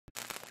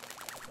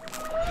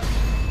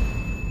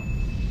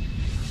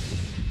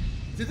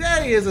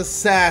Today is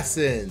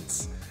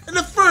Assassins. And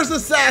the first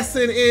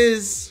assassin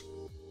is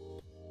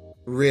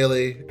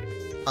really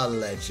a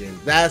legend.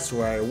 That's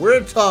right.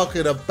 We're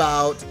talking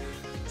about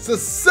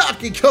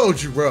Sasaki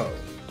Kojiro.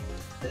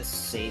 The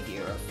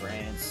savior of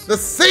France. The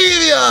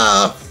savior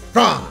of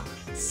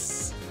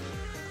France.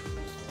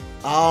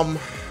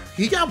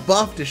 He got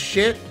buffed to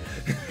shit.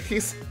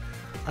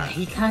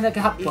 He kind of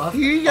got buffed.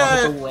 He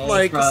got all the way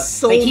like from,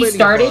 so like, many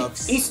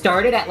buffs. He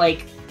started at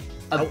like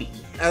a B.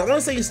 I want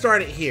to say he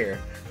started here,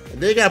 and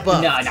then he got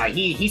buffed. No,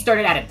 he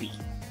started at a B.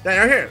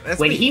 Right here. That's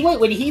when B.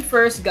 when he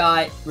first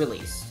got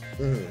released,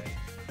 Mm-hmm.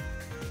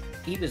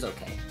 he was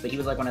okay, but he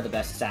was like one of the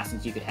best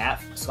assassins you could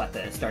have. So at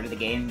the start of the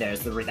game,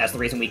 that's the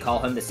reason we call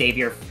him the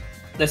savior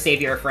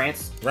of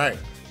France. Right.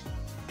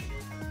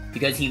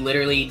 Because he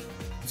literally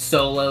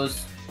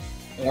solos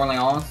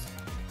Orleans.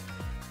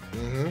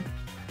 Mm-hmm.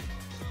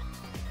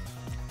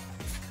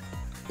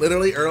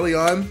 Literally early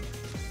on,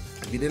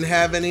 if you didn't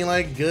have any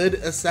like good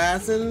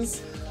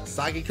assassins,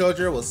 Sasaki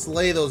Kojiro will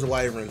slay those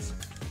wyverns.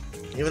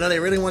 Even though they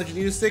really wanted you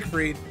to use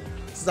Siegfried,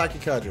 Sasaki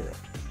Kojiro.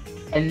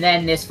 And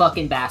then this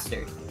fucking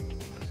bastard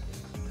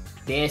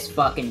gets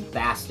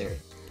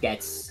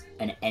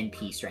an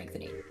NP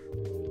strengthening.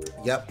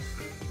 Yep.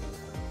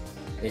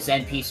 This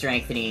NP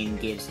strengthening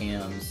gives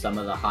him some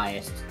of the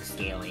highest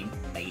scaling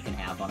that you can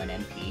have on an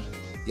NP.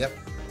 Yep.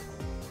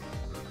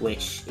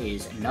 Which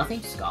is nothing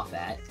to scoff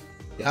at.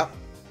 Yep.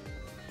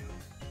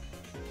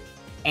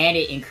 And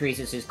it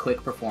increases his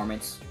quick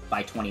performance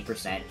by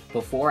 20%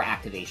 before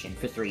activation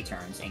for 3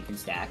 turns and can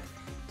stack.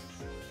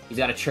 He's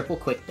got a triple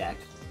quick deck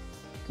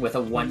with a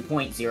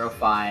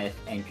 1.05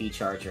 NP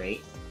charge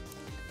rate.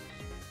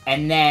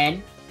 And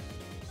then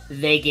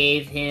they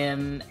gave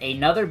him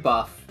another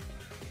buff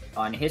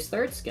on his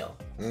 3rd skill.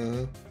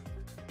 Mm-hmm.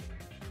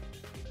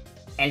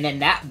 And then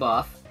that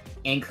buff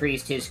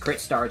increased his crit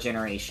star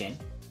generation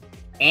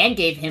and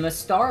gave him a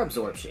star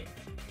absorption.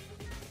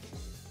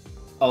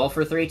 All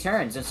for 3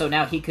 turns, and so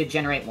now he could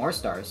generate more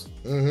stars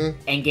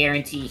and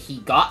guarantee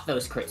he got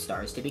those crit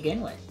stars to begin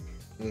with.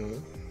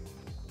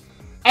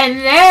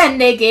 And then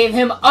they gave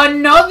him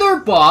another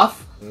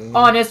buff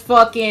on his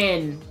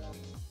fucking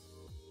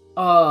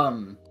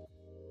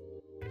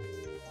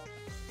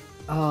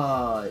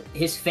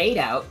his fade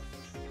out.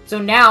 So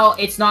now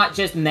it's not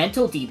just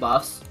mental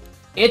debuffs,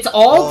 it's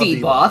all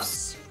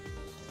debuffs.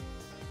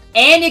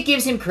 And it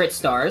gives him crit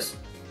stars,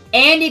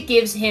 and it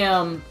gives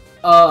him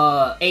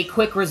a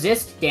quick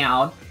resist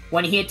down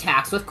when he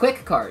attacks with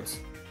quick cards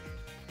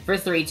for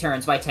 3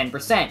 turns by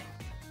 10%. And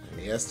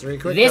he has 3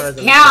 quick this cards.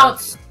 This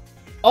counts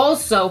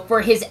also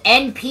for his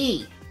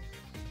NP.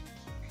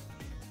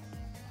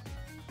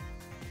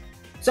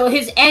 So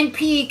his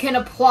NP can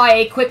apply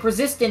a quick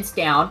resistance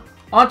down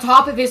on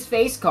top of his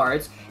face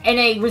cards, and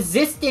a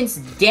resistance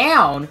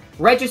down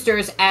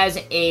registers as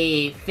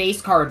a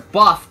face card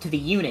buff to the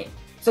unit.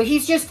 So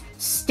he's just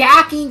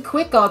stacking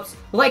quick ups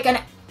like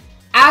an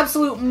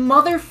absolute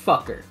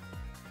motherfucker.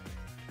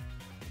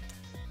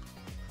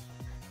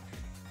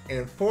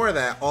 And for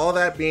that, all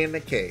that being the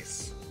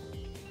case,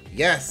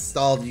 yes,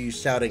 all of you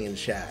shouting in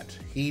chat,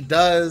 he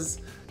does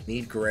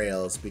need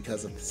grails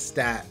because of the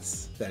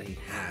stats that he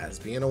has.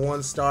 Being a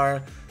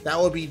 1-star, that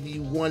would be the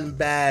one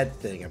bad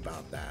thing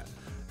about that.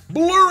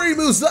 Blurry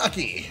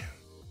Muzaki!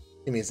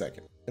 Give me a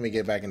second. Let me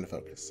get back into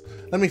focus.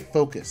 Let me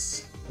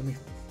focus.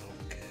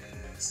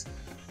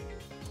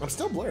 I'm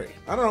still blurry.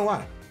 I don't know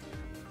why.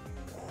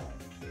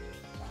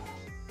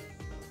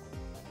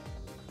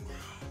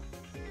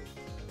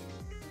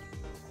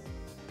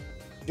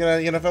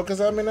 You gonna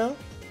focus on me now?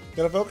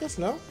 Gonna focus?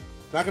 No?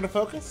 Not gonna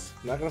focus?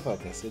 Not gonna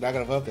focus. You're not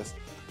gonna focus?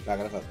 Not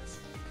gonna focus.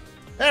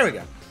 There we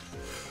go.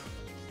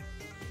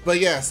 But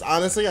yes,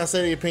 honestly, I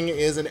say the opinion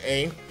is an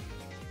A.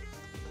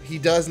 He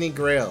does need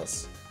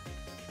grails.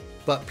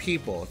 But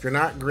people, if you're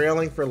not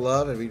grailing for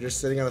love, if you're just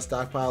sitting on a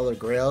stockpile of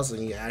grails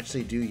and you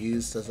actually do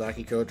use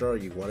Sasaki Kojiro, or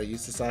you want to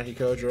use Sasaki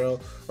Kojiro,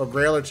 or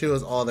grail or 2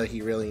 is all that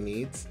he really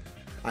needs.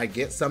 I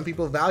get some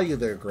people value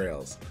their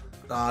grails.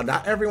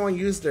 Not everyone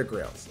uses their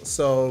grails.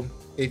 So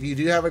if you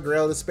do have a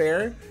grail to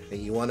spare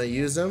and you want to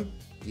use him,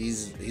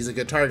 he's a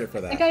good target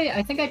for that.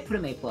 I think I'd put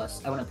him A+.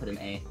 I wouldn't put him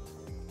A.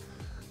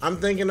 I'm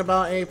thinking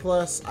about A+.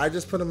 I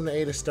just put him in the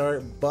A to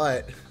start,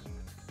 but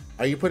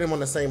are you putting him on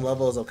the same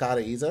level as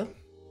Okada Izo?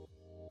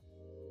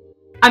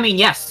 I mean,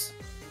 yes.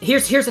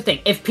 Here's the thing.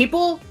 If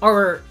people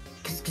are...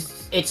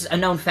 Cause it's a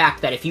known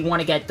fact that if you want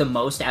to get the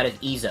most out of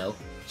Izo,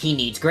 he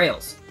needs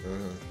grails.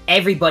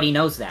 Everybody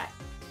knows that.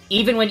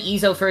 Even when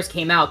Izo first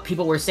came out,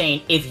 people were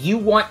saying, if you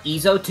want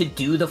Izo to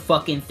do the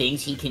fucking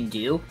things he can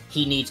do,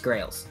 he needs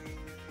grails.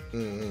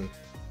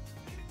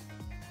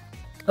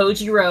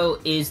 Kojiro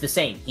is the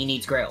same. He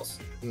needs grails.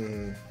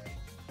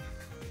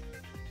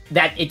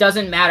 That it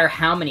doesn't matter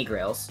how many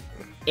grails.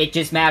 It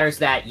just matters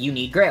that you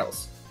need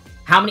grails.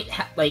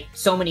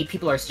 So many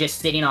people are just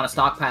sitting on a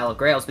stockpile of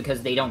grails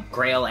because they don't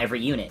grail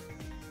every unit.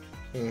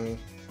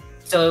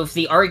 So if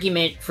the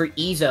argument for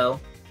Izo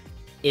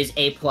is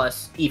A+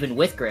 even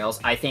with grails,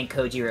 I think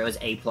Kojiro is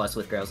A+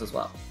 with grails as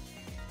well.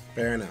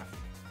 Fair enough.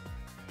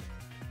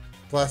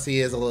 Plus,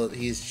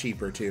 he's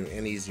cheaper too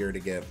and easier to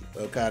get.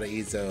 Okada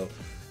Izo.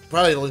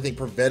 Probably the only thing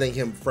preventing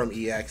him from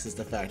EX is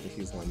the fact that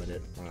he's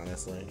limited,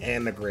 honestly.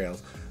 And the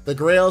Grails. The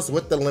Grails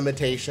with the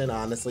limitation,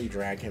 honestly,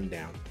 drag him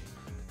down.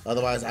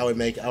 Otherwise, I would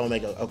make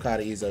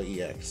Okada Izo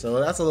EX. So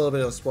that's a little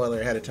bit of a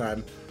spoiler ahead of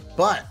time.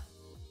 But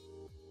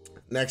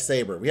next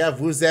Saber, we have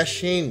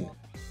Wuzeshin.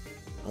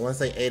 I want to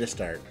say A to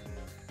start.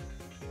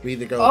 We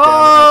either go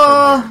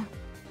down.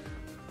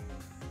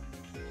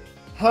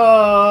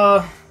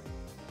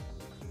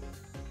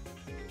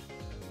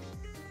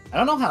 I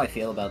don't know how I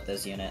feel about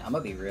this unit. I'm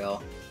gonna be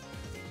real.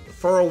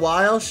 For a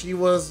while, she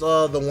was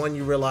the one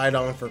you relied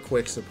on for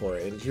quick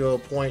support, and to a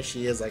point,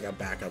 she is like a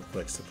backup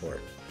quick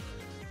support.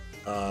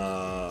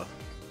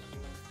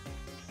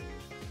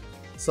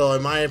 So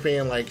in my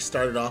opinion, like,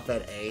 started off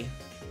at A,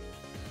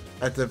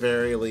 at the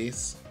very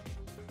least,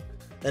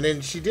 and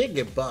then she did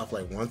get buffed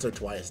like once or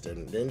twice,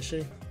 didn't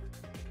she?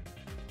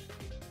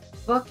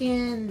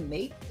 Fucking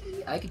maybe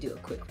I could do a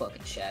quick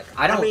fucking check.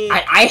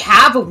 I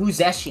have a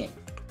Wuzeshin.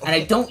 And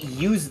I don't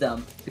use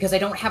them because I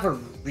don't have a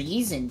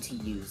reason to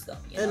use them.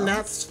 You know? And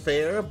that's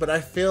fair, but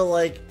I feel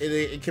like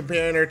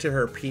comparing her to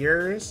her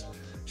peers,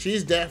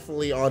 she's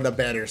definitely on the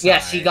better side. Yeah,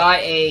 she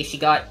got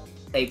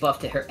a buff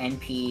to her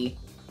NP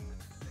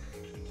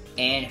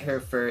and her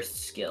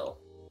first skill.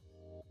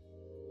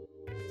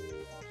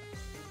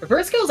 Her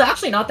first skill is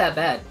actually not that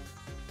bad.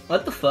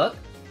 What the fuck?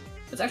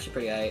 It's actually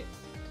pretty alright.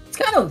 It's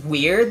kind of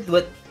weird.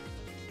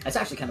 That's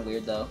actually kind of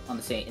weird though.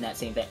 In that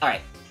same thing. All right.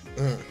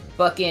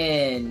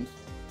 Fucking.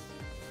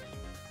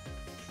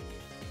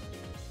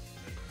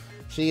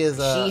 She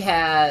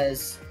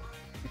has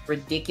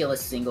ridiculous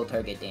single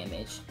target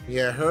damage.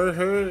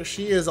 Yeah,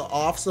 she is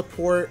off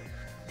support,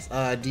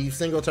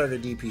 single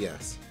target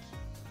DPS.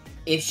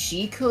 If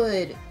she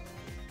could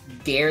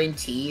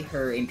guarantee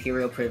her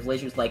Imperial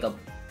privilege with like a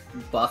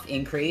buff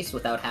increase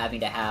without having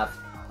to have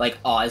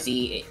like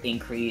Aussie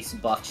increase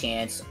buff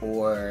chance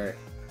or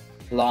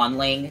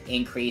Lonling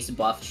increase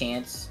buff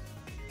chance,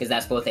 because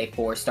that's both a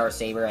 4-star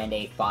Saber and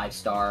a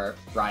 5-star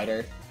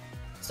Rider,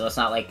 so it's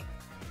not like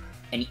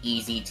an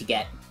easy to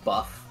get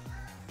buff.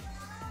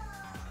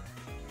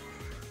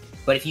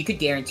 But if you could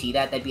guarantee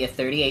that, that'd be a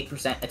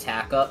 38%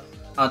 attack up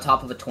on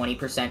top of a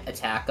 20%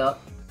 attack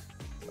up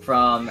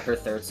from her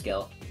third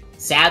skill.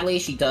 Sadly,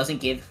 she doesn't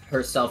give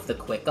herself the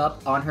quick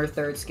up on her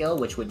third skill,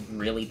 which would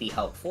really be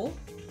helpful.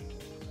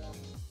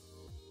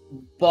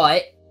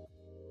 But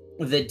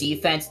the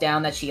defense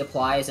down that she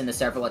applies and the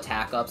several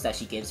attack ups that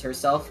she gives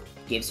herself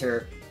gives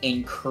her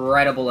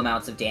incredible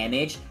amounts of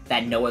damage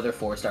that no other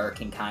 4-star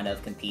can kind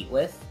of compete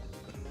with.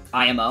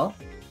 IMO?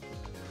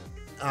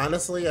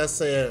 Honestly, I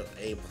say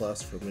A+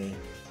 for me.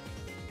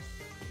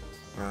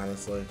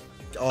 Honestly,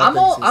 I'm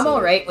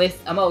alright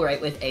with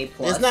A+.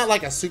 It's not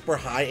like a super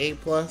high A+,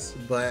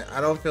 but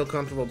I don't feel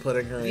comfortable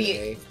putting her in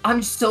A.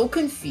 I'm so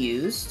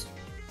confused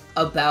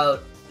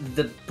about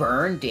the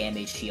burn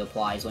damage she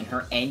applies when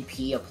her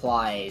NP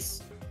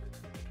applies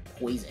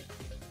poison.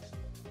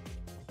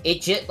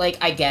 It just, like,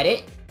 I get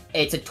it.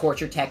 It's a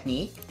torture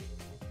technique.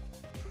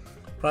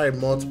 Probably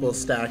multiple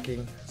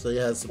stacking, so he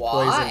has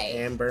poison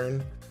and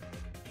burn.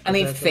 I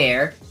mean,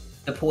 fair.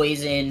 The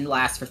poison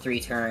lasts for 3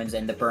 turns,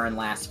 and the burn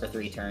lasts for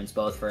 3 turns,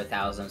 both for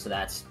 1,000, so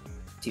that's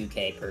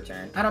 2k per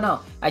turn. I don't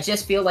know. I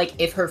just feel like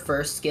if her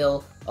first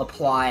skill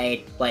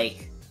applied,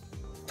 like,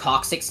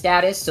 toxic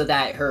status so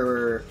that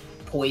her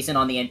poison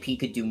on the NP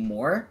could do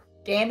more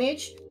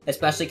damage,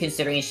 especially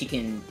considering she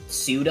can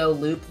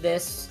pseudo-loop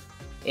this,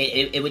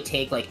 it would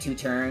take, like, 2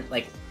 turns,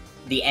 like,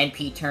 the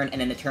NP turn and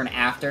then the turn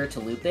after to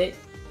loop it.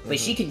 But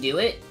she can do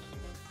it,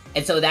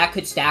 and so that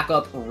could stack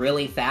up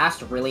really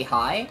fast, really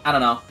high. I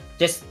don't know.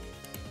 Just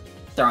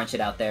throwing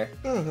shit out there.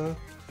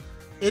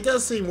 It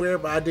does seem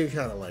weird, but I do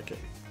kind of like it.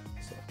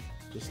 So,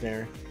 just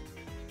there.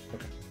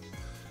 Okay.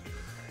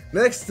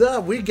 Next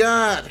up, we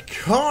got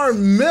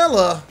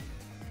Carmilla.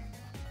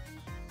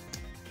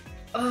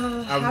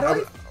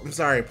 I'm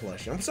sorry,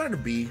 Plush. I'm sorry to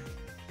B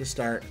to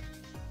start.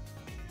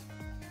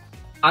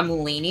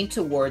 I'm leaning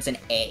towards an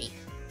A.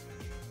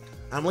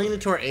 I'm leaning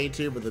toward A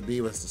too, but the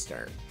B was to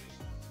start.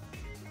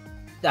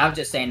 I'm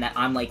just saying that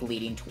I'm, like,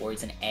 leading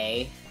towards an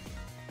A.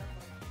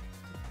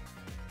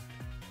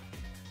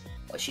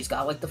 Well, she's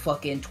got, like, the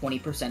fucking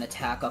 20%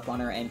 attack up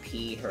on her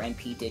NP. Her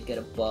NP did get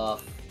a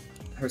buff.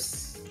 Her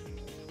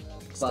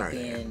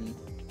fucking...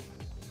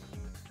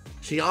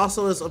 She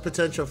also is a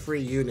potential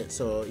free unit,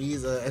 so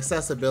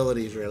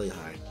accessibility is really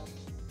high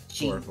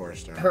for a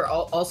 4-star.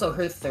 Also,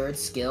 her third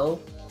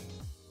skill,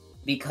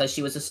 because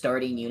she was a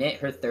starting unit,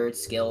 her third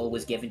skill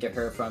was given to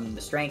her from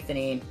the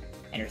strengthening,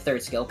 and her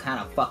third skill kind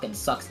of fucking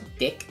sucks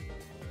dick.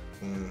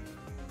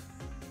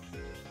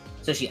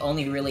 So she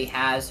only really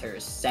has her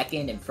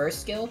second and first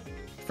skill.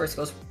 First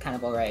skill's kind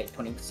of alright,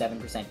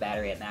 27%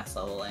 battery at max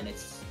level, and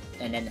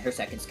then her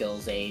second skill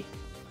is a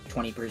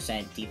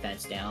 20%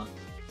 defense down.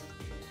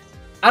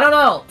 I don't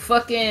know,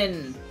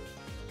 fucking...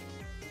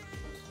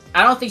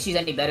 I don't think she's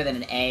any better than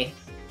an A.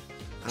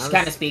 She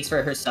kind of speaks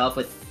for herself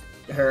with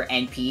her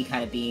NP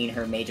kind of being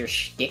her major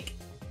shtick.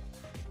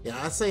 Yeah,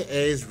 I'd say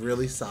A is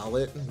really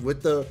solid.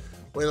 With the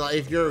Well,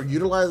 if you're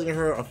utilizing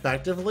her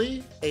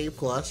effectively, A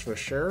plus for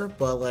sure.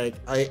 But like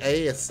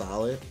A is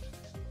solid,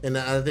 and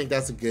I think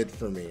that's good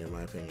for me in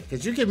my opinion,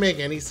 because you can make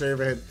any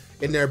servant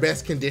in their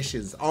best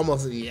conditions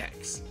almost an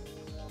EX.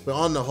 But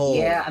on the whole,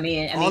 yeah, I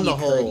mean, on the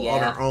whole, could, yeah.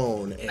 on her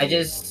own,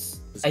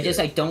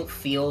 I don't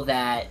feel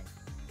that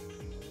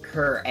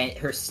her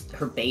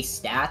base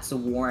stats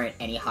warrant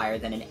any higher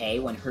than an A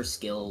when her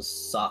skills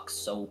suck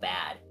so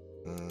bad.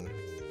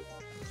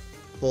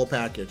 Full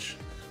package.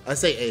 I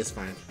say A is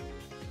fine.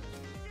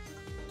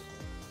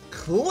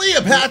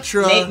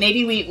 Cleopatra.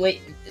 Maybe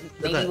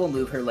we'll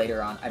move her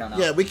later on. I don't know.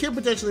 Yeah, we can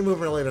potentially move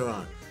her later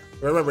on.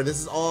 Remember, this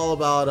is all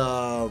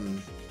about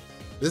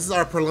this is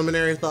our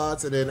preliminary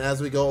thoughts, and then as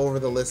we go over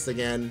the list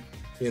again,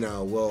 you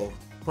know, we'll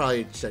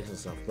probably check some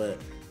stuff. But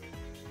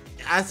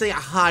I'd say a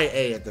high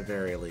A at the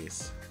very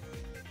least.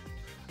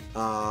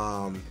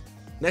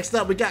 Next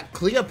up, we got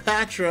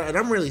Cleopatra, and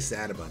I'm really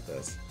sad about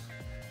this.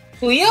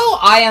 Cleo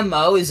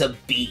IMO is a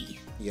B.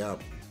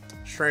 Yup,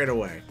 straight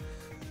away.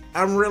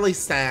 I'm really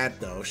sad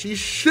though. She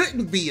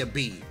shouldn't be a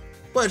B,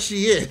 but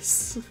she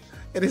is.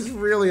 It is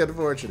really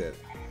unfortunate.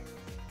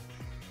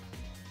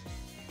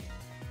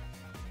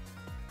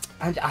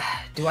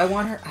 Do I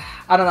want her?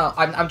 I don't know.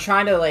 I'm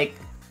trying to like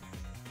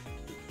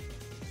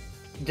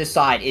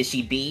decide. Is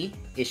she B?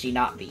 Is she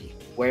not B?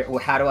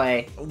 How do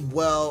I?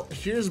 Well,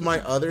 here's my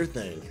other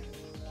thing.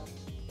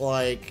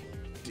 Like,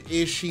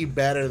 is she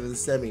better than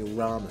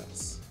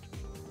Semiramis?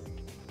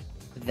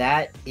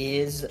 That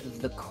is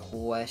the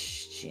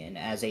question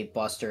as a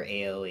Buster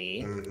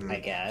AoE, I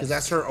guess. Because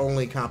that's her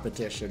only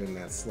competition in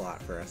that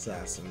slot for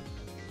Assassin.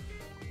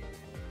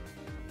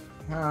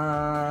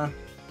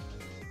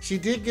 She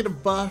did get a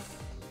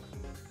buff,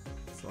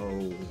 so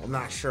I'm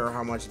not sure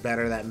how much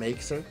better that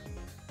makes her.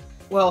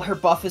 Well, her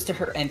buff is to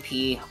her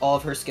MP. All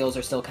of her skills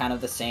are still kind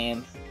of the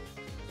same.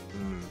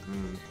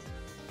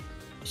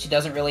 She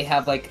doesn't really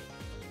have, like,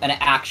 an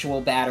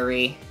actual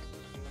battery.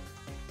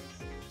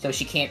 So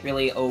she can't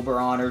really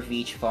Oberon or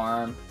Veach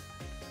farm.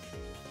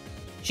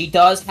 She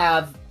does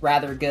have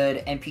rather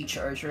good MP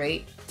charge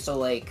rate. So,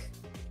 like,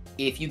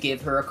 if you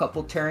give her a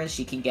couple turns,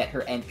 she can get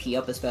her MP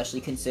up,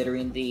 especially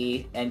considering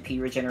the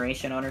MP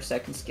regeneration on her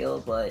second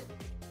skill, but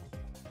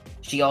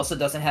she also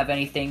doesn't have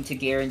anything to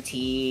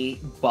guarantee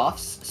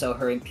buffs, so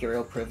her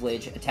Imperial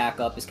Privilege attack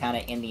up is kind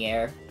of in the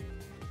air.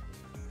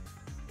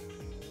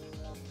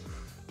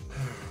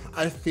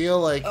 I feel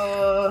like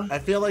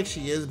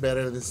she is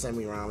better than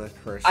Semiramis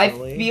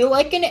personally. I feel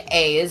like an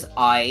A is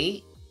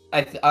alright.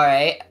 I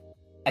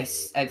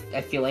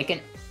feel like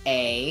an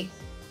A.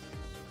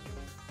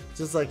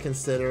 Just like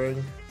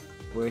considering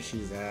where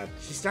she's at.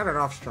 She started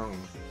off strong.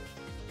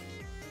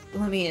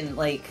 I mean,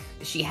 like,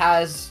 she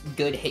has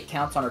good hit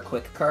counts on her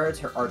quick cards.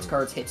 Her arts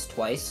cards hits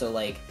twice, so,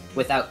 like,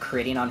 without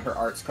critting on her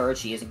arts cards,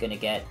 she isn't going to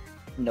get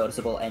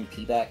noticeable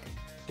NP back.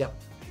 Yep.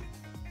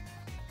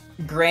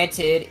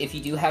 Granted, if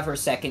you do have her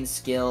second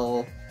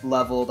skill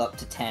leveled up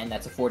to 10,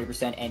 that's a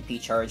 40% NP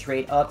charge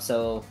rate up,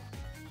 so...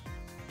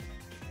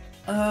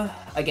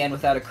 again,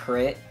 without a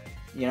crit,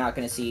 you're not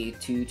going to see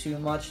too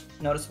much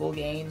noticeable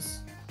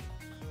gains.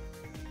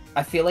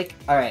 I feel like...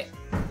 Alright,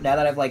 now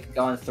that I've, like,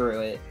 gone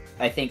through it,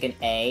 I think an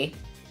A.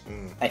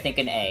 I think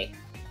an A.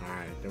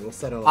 Alright, then we'll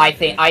settle. I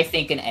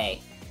think an A.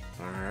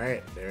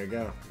 Alright, there we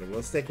go. Then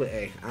we'll stick with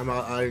A.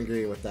 I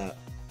agree with that,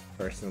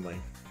 personally.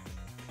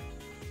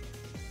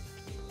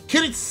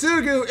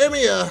 Kiritsugu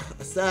Emiya,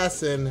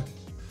 Assassin.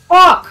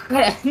 Fuck!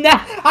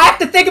 Now, I have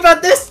to think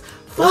about this!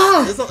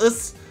 Fuck!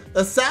 This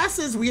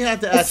Assassins we have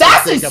to actually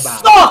Assassins think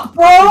about. Suck,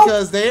 bro!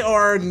 Because they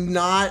are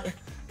not...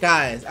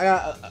 Guys,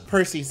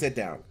 Percy, sit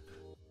down.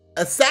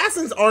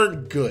 Assassins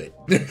aren't good.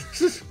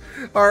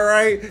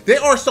 Alright? They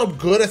are some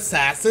good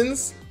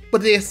assassins,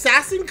 but the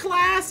assassin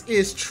class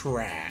is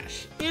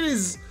trash. It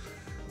is...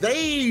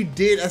 They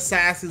did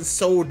assassins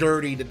so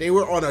dirty that they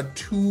were on a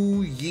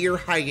 2-year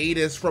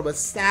hiatus from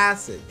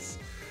assassins.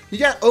 You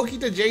got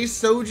Okita J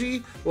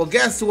Soji? Well,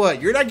 guess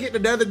what? You're not getting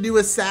another new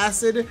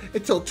assassin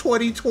until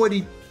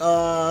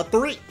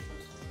 2023.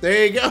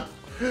 There you go.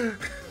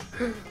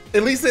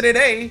 At least in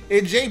NA.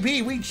 In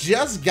JB, we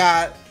just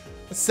got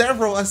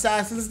several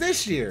assassins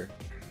this year.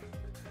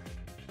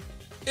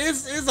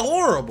 It's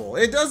horrible.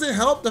 It doesn't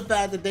help the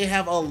fact that they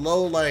have a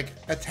low like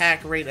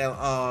attack rate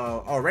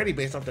already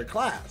based off their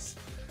class.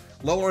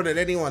 Lower than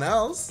anyone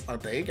else, I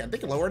think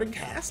lower than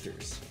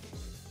casters.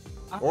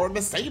 Or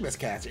the same as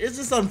casters. It's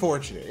just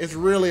unfortunate. It's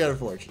really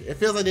unfortunate. It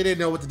feels like they didn't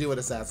know what to do with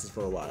assassins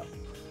for a while.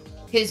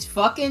 His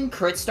fucking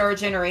crit star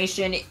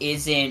generation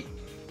isn't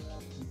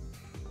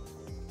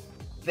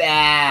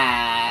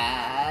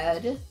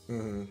bad.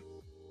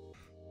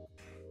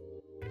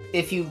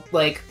 If you,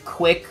 like,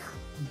 quick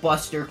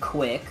Buster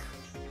quick,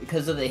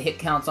 because of the hit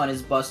counts on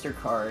his Buster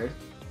card,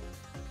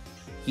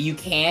 you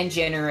can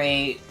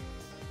generate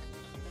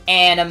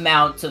an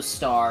amount of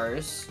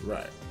stars.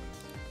 Right.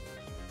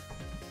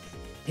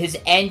 His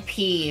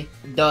NP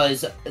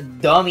does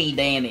dummy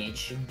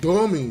damage.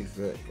 Dummy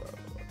thick, bro.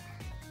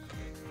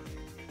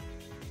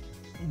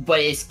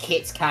 But his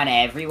kit's kind of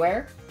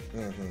everywhere.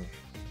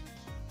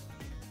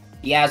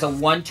 He has a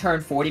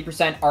 1-turn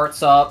 40%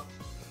 arts up,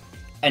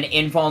 an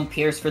invuln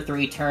pierce for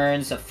 3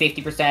 turns, a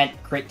 50%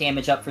 crit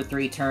damage up for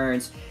 3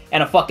 turns,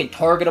 and a fucking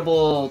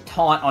targetable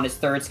taunt on his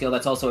 3rd skill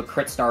that's also a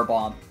crit star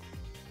bomb.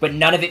 But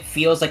none of it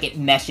feels like it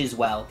meshes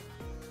well.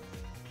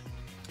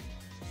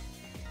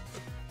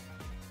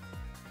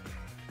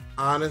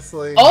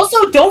 Honestly.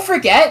 Also, don't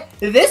forget,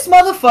 this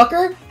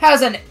motherfucker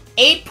has an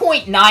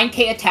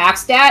 8.9k attack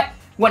stat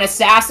when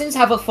assassins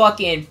have a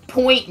fucking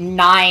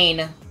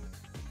 0.9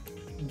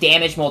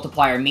 damage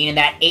multiplier, meaning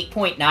that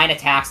 8.9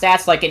 attack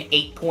stat's like an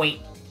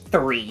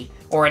 8.3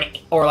 or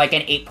like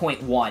an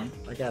 8.1.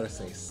 I gotta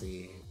say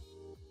C.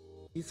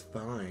 He's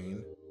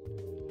fine.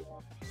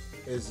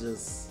 It's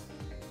just,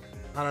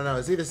 I don't know.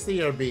 It's either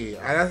C or B.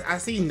 I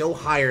see no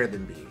higher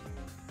than B.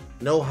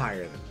 No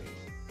higher than B.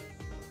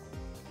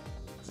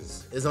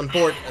 As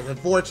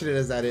unfortunate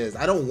as that is,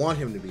 I don't want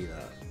him to be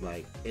that,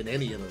 like, in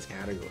any of those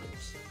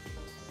categories.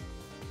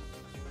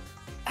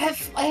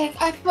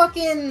 I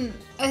fucking...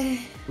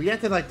 We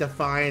have to, like,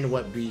 define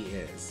what B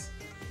is.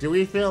 Do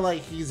we feel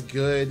like he's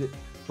good,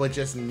 but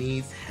just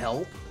needs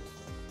help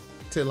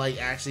to,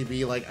 like, actually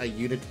be, like, a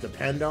unit to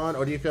depend on?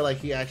 Or do you feel like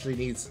he actually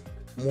needs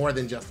more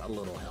than just a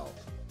little help?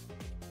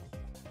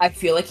 I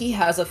feel like he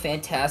has a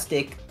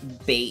fantastic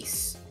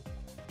base.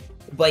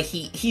 But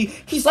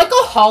he's like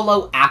a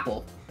hollow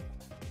apple.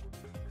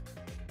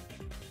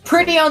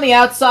 Pretty on the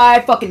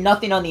outside, fucking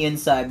nothing on the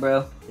inside,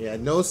 bro. Yeah,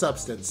 no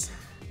substance.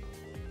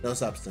 No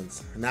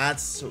substance. And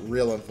that's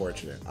real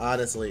unfortunate.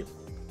 Honestly,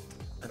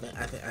 I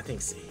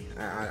think C.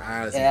 I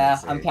honestly yeah,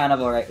 think C. I'm kind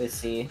of alright with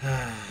C.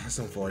 That's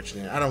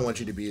unfortunate. I don't want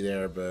you to be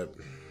there, but...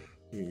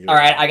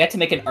 Alright, I get to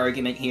make an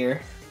argument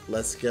here.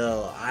 Let's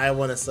go. I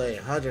want to say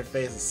 100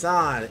 Face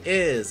Hassan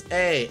is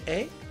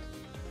A.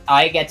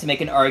 I get to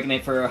make an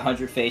argument for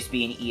 100 Face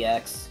being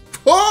EX.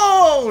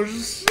 Oh,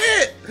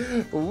 shit!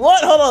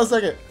 What? Hold on a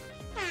second.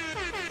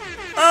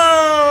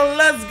 Oh,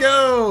 let's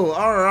go!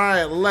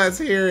 Alright, let's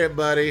hear it,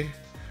 buddy.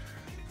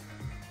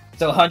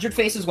 So 100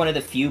 Face is one of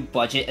the few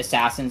budget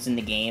assassins in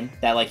the game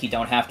that, like, you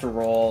don't have to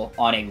roll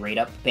on a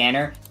rate-up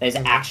banner that is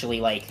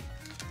actually, like,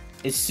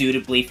 is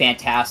suitably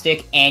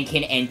fantastic and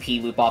can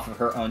NP loop off of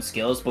her own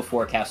skills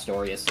before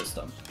Castoria's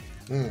system.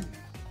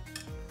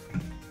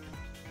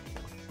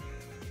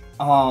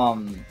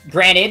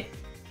 Granted,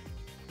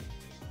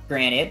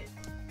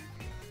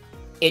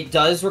 it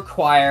does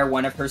require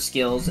one of her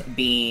skills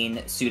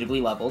being suitably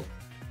leveled,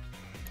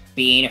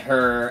 being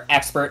her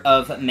expert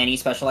of many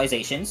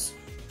specializations.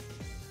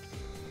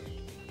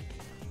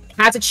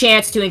 Has a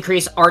chance to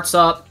increase arts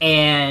up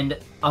and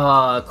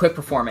quick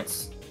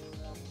performance.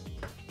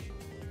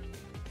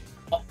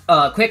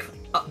 Quick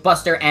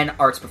buster and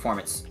arts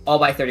performance, all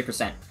by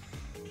 30%.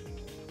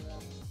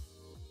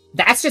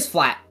 That's just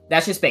flat.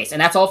 That's just base,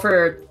 and that's all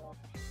for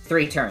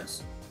 3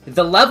 turns.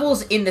 The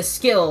levels in the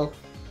skill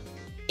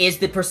is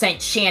the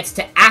percent chance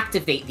to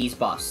activate these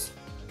buffs.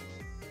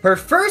 Her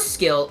first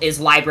skill is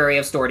Library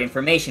of Stored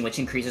Information, which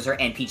increases her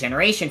NP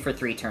generation for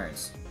 3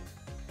 turns.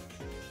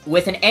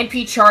 With an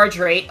NP charge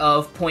rate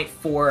of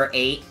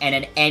 0.48 and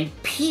an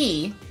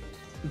NP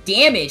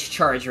damage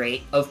charge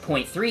rate of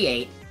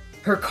 0.38,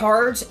 her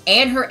cards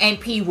and her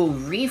NP will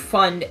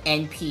refund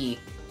NP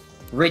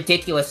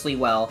ridiculously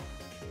well,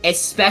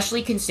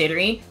 especially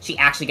considering she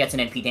actually gets an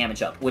NP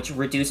damage up, which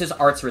reduces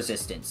arts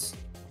resistance.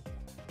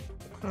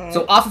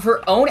 So off of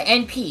her own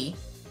NP,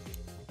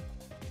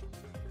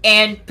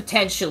 and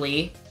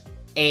potentially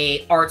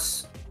a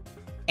arts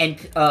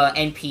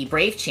NP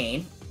Brave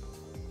Chain,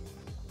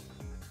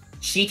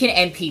 she can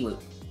NP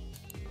loop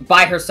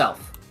by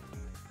herself.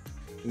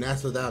 And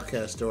that's without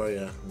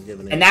Castoria.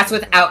 And that's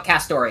without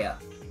Castoria.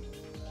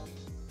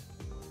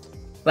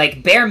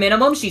 Like, bare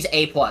minimum, she's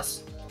A+.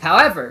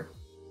 However,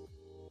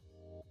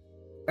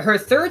 her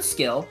third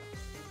skill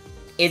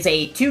is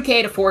a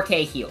 2k to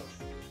 4k heal.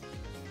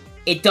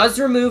 It does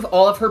remove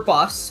all of her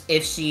buffs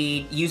if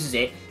she uses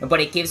it,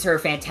 but it gives her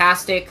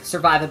fantastic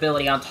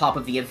survivability on top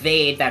of the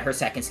evade that her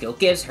second skill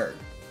gives her.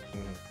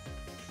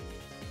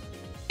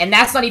 And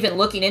that's not even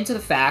looking into the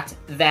fact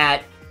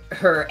that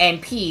her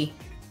NP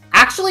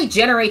actually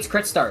generates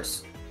crit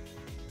stars.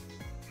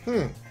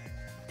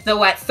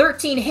 So at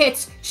 13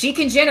 hits, she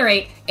can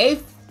generate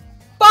a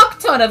fuck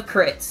ton of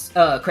crit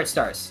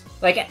stars.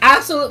 Like an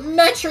absolute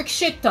metric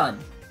shit ton.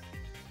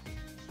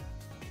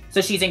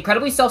 So she's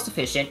incredibly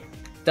self-sufficient,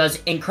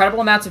 does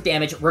incredible amounts of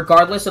damage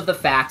regardless of the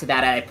fact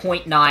that at a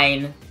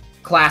 0.9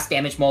 class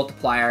damage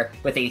multiplier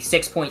with a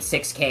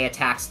 6.6k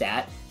attack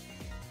stat,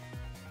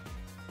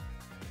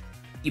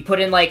 you put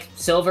in like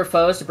silver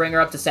foes to bring her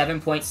up to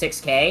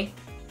 7.6k.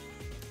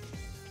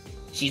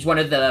 She's one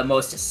of the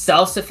most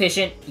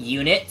self-sufficient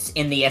units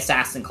in the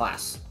assassin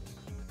class.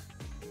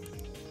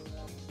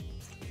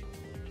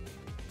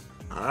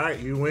 Alright,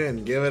 you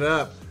win. Give it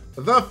up.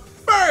 The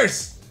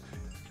first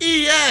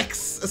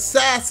EX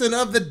assassin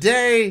of the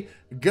day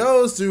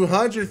goes to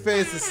 100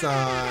 Face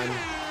Hassan.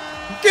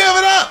 Give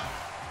it up!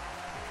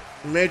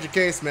 You made your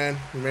case, man.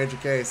 You made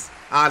your case.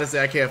 Honestly,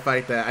 I can't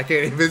fight that. I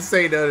can't even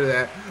say no to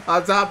that.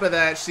 On top of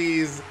that,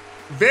 she's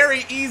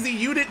Very easy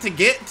unit to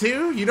get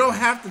to. You don't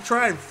have to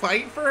try and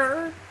fight for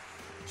her.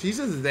 She's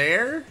just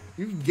there.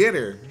 You can get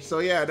her. So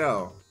yeah,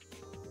 no.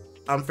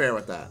 I'm fair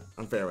with that.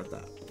 I'm fair with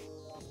that.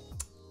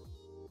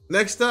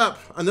 Next up,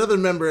 another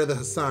member of the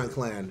Hassan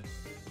clan.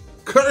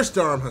 Cursed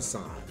Arm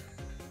Hassan.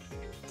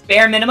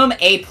 Bare minimum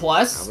A+.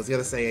 I was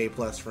gonna say A+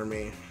 for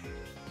me.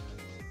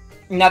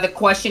 Now the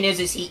question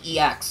is he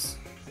EX?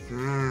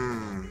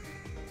 I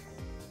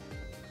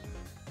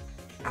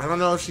don't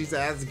know if she's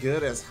as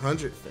good as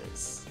 100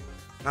 Face.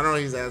 I don't know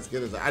if he's as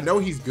good as... I know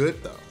he's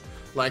good, though.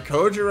 Like,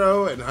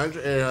 Kojiro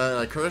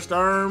and Cursed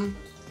Arm,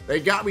 they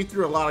got me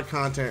through a lot of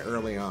content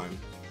early on.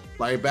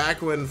 Like,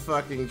 back when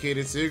fucking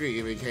Kiritsuga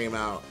even came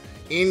out,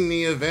 in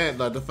the event,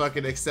 like the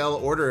fucking Excel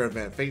Order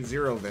event, Fate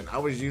Zero event, I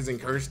was using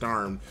Cursed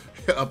Arm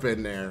up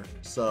in there,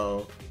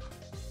 so...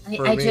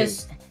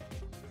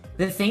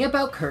 The thing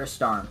about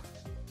Cursed Arm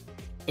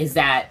is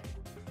that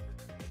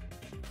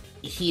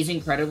he's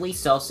incredibly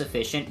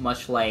self-sufficient,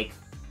 much like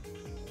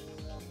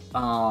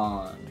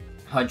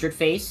 100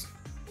 Face.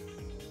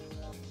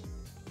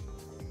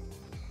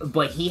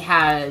 But he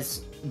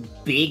has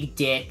big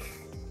dick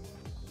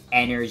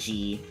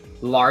energy,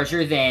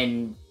 larger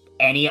than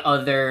any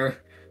other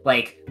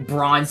like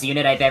bronze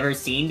unit I've ever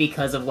seen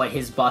because of what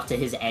his buff to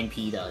his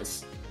NP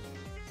does.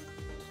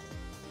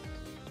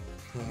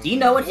 Do you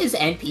know what his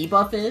NP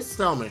buff is?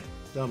 Tell me.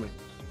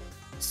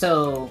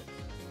 So,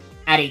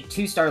 at a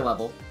 2-star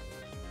level,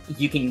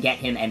 you can get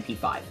him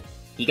NP5.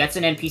 He gets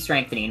an NP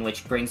strengthening,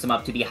 which brings him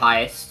up to the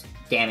highest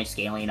damage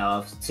scaling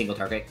of single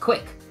target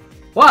quick.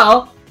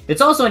 Well,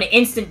 it's also an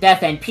instant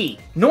death NP.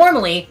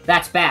 Normally,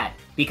 that's bad,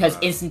 because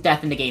instant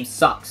death in the game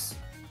sucks.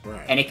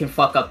 Right. And it can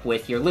fuck up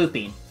with your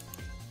looping.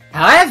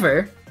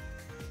 However,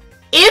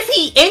 if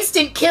he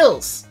instant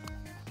kills,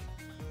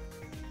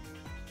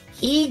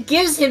 he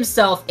gives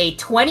himself a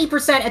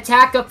 20%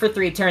 attack up for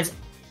 3 turns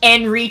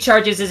and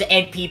recharges his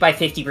NP by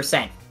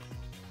 50%.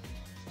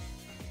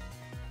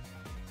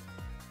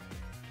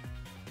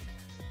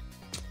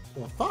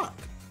 Well, fuck.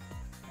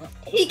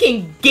 He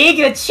can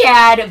Giga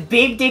Chad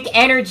Big Dick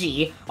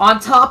Energy on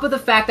top of the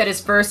fact that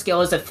his first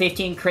skill is a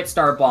 15 crit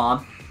star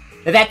bomb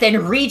that then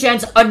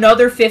regens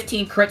another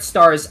 15 crit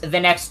stars the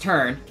next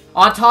turn,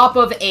 on top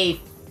of a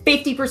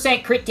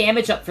 50% crit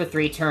damage up for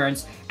 3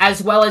 turns,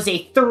 as well as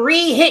a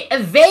 3-hit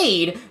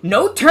evade,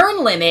 no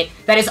turn limit,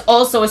 that is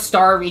also a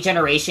star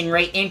regeneration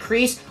rate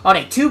increase on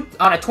a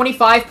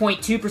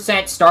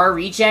 25.2% star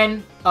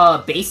regen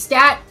base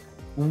stat,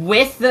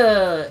 with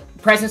the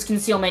Presence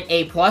Concealment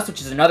A+,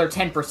 which is another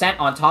 10%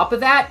 on top of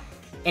that,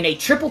 and a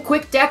triple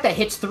quick deck that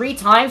hits 3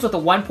 times with a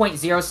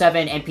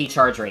 1.07 NP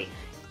charge rate.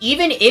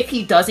 Even if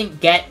he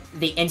doesn't get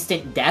the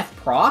instant death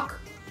proc,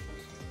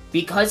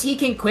 because he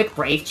can quick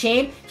Brave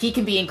Chain, he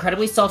can be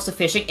incredibly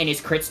self-sufficient in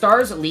his crit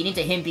stars, leading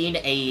to him being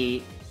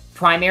a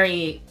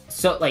primary,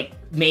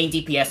 main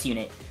DPS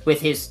unit,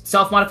 with his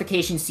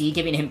self-modification C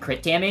giving him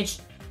crit damage,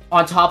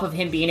 on top of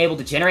him being able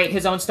to generate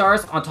his own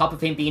stars, on top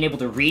of him being able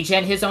to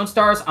regen his own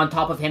stars, on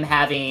top of him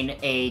having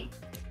a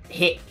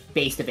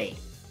hit-based evade.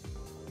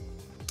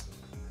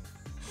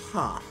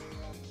 Huh.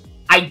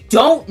 I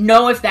don't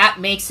know if that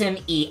makes him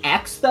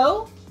EX,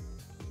 though.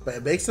 But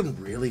it makes him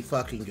really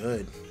fucking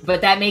good.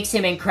 But that makes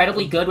him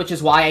incredibly good, which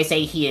is why I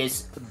say he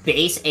is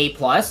base A+,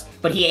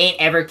 but he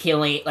ain't ever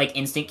killing,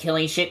 instant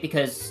killing shit,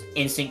 because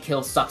instant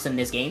kill sucks in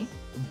this game.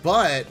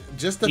 But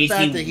just the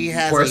fact that he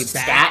has a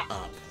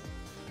backup.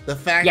 The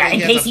fact that he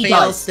has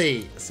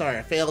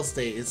a fail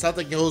state. If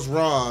something goes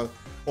wrong,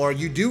 or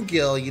you do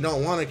kill, you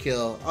don't want to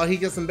kill, oh, he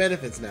gets some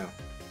benefits now.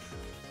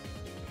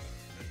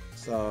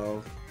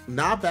 So,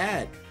 not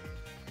bad.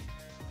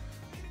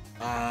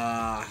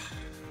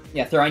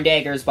 Yeah, Throwing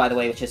Daggers, by the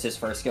way, which is his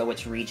first skill,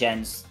 which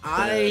regens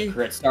the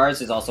crit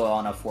stars, is also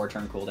on a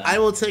 4-turn cooldown. I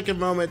will take a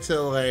moment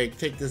to,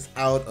 take this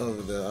out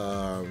of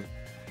the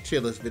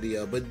Tierlist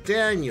video, but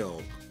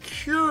Daniel,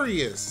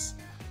 curious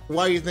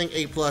why you think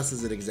A+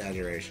 is an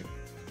exaggeration.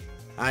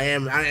 I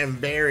am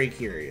very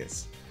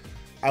curious.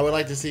 I would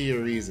like to see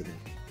your reasoning.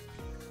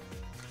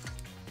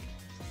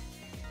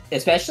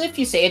 Especially if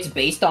you say it's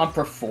based on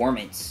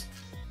performance.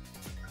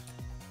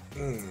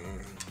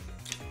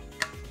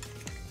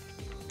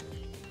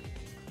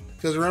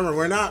 Because remember,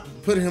 we're not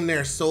putting him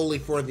there solely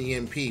for the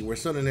MP. We're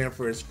sending him there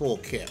for his full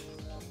kit.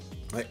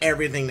 Like,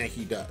 everything that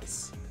he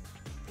does.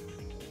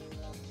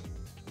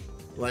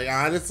 Like,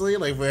 honestly,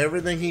 for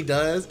everything he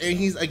does. And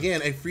he's,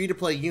 again, a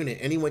free-to-play unit.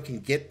 Anyone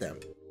can get them.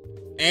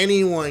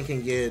 Anyone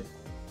can get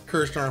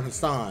Cursed Arm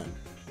Hassan,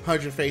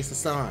 100 Face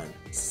Hassan,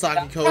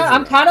 Saki Kojiro.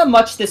 I'm kind of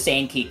much the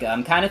same, Kika.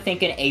 I'm kind of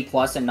thinking A+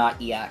 and not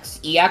EX.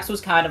 EX was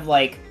kind of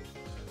like...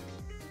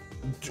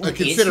 a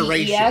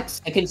consideration.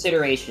 EX? A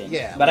consideration.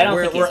 Yeah, but I don't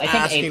think we're I think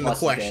asking A+ the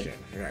question. is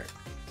good. Right.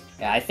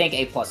 Yeah, I think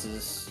A+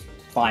 is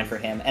fine for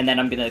him. And then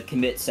I'm going to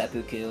commit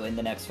seppuku in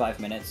the next 5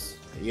 minutes.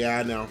 Yeah,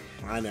 I know,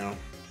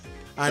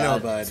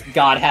 bud.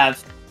 God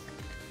have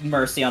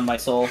mercy on my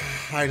soul.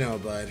 I know,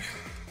 bud.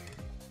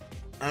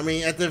 I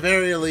mean, at the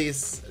very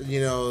least,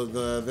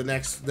 the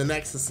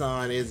next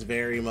Hassan is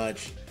very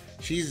much,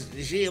 she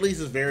at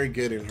least is very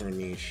good in her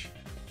niche.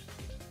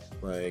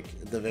 Like,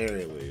 at the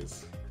very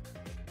least.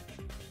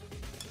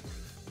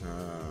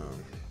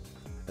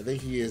 I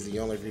think he is the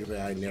only people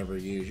I never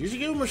use. You should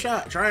give him a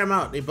shot. Try him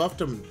out. They buffed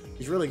him.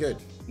 He's really good.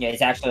 Yeah,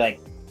 he's actually, like,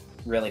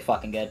 really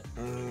fucking good.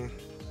 You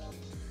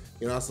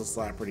can also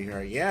slap pretty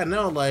hard. Yeah,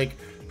 no, like,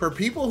 for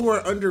people who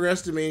are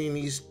underestimating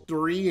these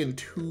 3 and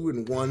 2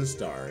 and 1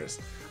 stars,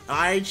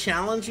 I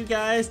challenge you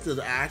guys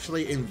to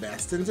actually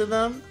invest into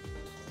them.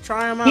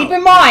 Try them out. Keep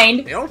in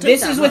mind,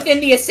 this is within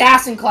the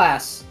assassin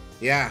class.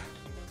 Yeah.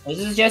 This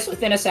is just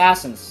within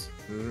assassins.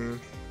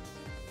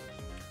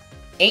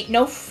 Ain't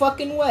no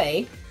fucking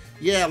way.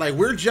 Yeah, like,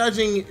 we're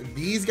judging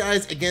these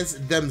guys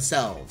against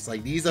themselves.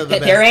 Like, these are the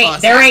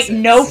best There ain't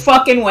no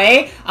fucking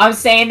way I'm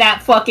saying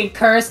that fucking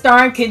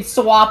Kurstarn can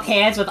swap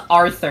hands with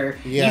Arthur.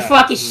 Yeah, you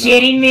fucking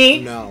shitting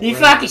me? No. You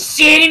fucking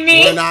shitting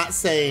me? We're not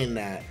saying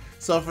that.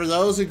 So for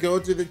those who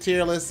go through the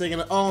tier list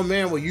thinking, oh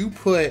man, well you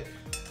put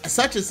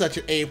such and such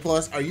an A+,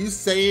 are you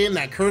saying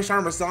that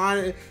Kurstarn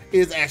Masson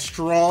is as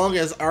strong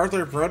as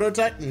Arthur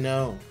Prototype?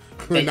 No.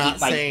 We're not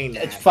saying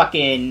that. It's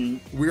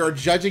fucking... We are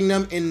judging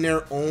them in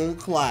their own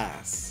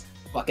class.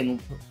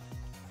 Fucking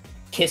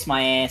kiss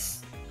my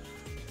ass.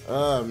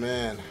 Oh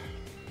man.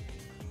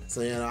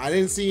 So yeah, I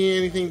didn't see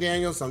anything,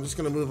 Daniel, so I'm just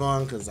gonna move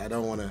on because I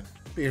don't want to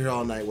be here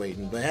all night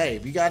waiting. But hey,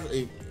 if you got,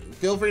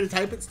 feel free to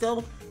type it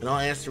still, and I'll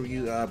answer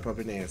you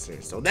appropriate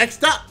answers. So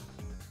next up,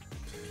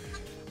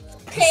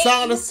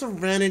 Song of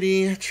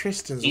Serenity,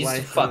 Tristan's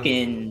wife.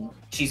 Fucking,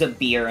 she's a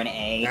B or an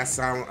A. That's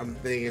I'm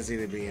thinking it's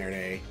either B or an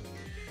A.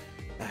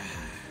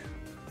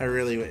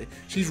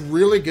 She's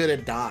really good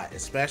at dot,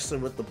 especially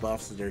with the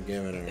buffs that they're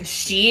giving her.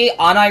 She,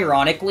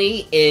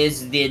 unironically,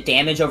 is the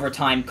damage over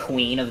time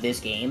queen of this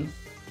game.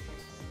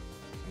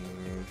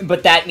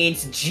 But that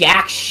means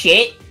jack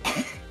shit.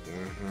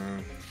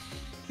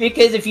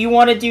 Because if you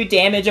want to do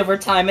damage over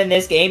time in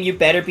this game, you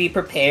better be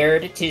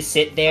prepared to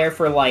sit there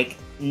for like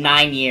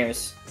 9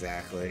 years.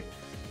 Exactly.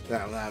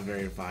 That's not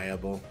very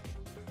viable.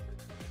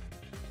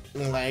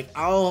 Like,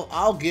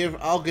 I'll give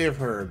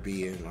her a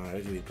B,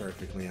 and to be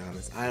perfectly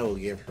honest, I will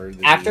give her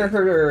the after B.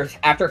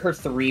 her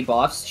 3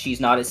 buffs, she's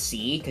not a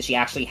C because she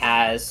actually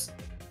has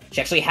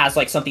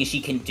like something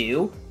she can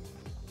do.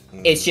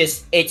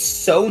 It's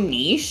so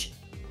niche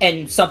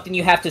and something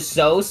you have to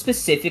so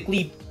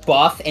specifically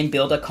buff and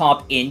build a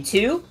comp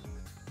into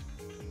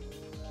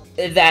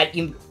that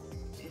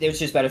there's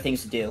just better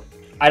things to do.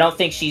 I don't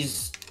think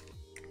she's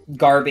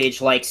garbage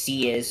like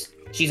C is.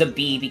 She's a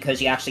B because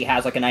she actually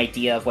has, like, an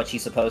idea of what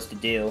she's supposed to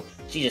do.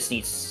 She just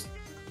needs...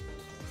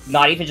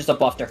 Not even just a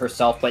buff to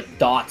herself, but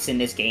dots in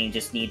this game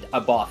just need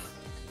a buff.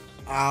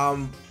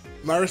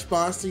 My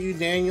response to you,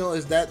 Daniel,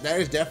 is that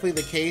is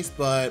definitely the case,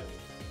 but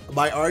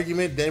my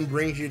argument then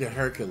brings you to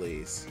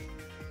Hercules.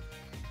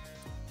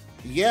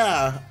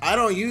 Yeah, I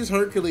don't use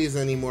Hercules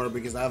anymore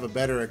because I have a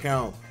better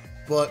account,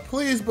 but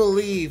please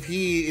believe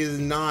he is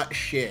not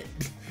shit.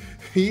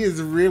 He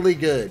is really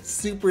good.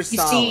 Super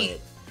solid.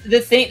 See, the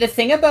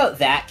thing about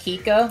that,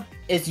 Kika,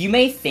 is you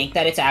may think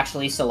that it's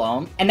actually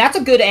Salome, and that's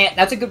a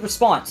good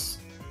response.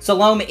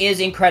 Salome is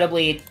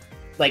incredibly,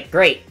 like,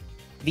 great.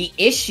 The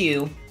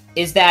issue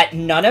is that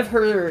none of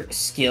her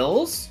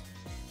skills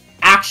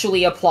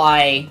actually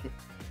apply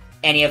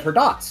any of her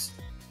dots.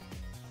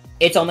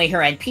 It's only her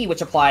NP,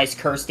 which applies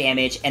curse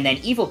damage and then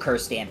evil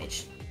curse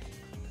damage.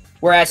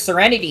 Whereas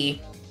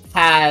Serenity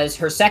has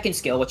her second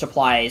skill, which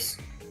applies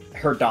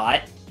her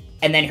dot,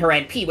 and then her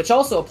NP, which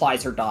also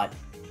applies her dot.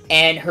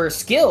 And her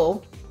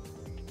skill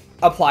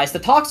applies the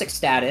Toxic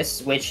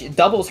status, which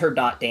doubles her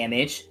dot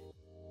damage,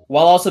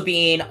 while also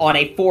being on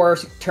a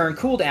 4-turn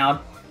cooldown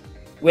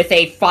with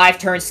a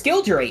 5-turn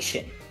skill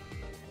duration.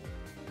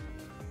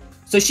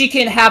 So she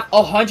can have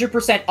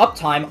 100%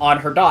 uptime on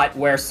her dot,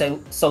 where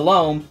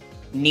Salome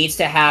needs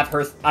to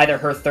have either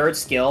her third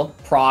skill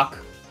proc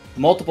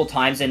multiple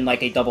times in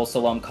like a double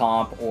Salome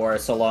comp or a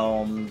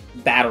Salome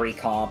battery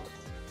comp.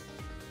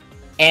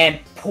 And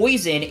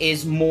Poison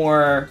is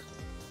more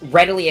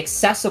readily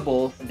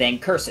accessible than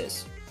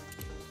curses.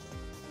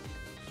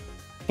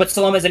 But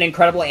Salome is an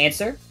incredible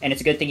answer, and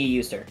it's a good thing you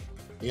used her.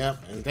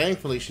 Yep, and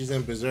thankfully she's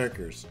in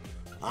Berserkers.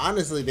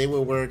 Honestly, they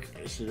would work.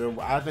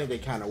 I think they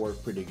kind of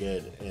work pretty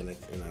good in a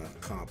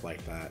comp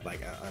like that,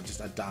 like just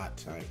a dot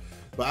type.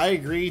 But I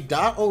agree,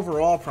 dot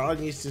overall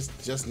probably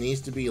just needs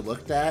to be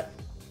looked at.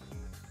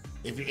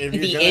 If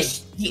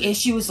the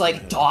issue is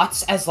like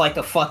dots as like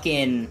a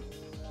fucking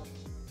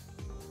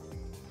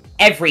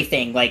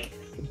everything, like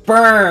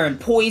burn,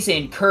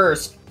 poison,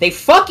 curse. They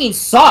fucking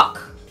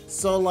suck.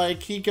 So like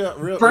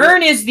Kika,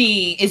 burn is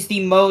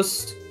the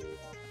most.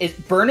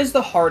 Burn is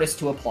the hardest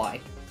to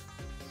apply.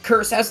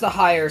 Curse has the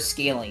higher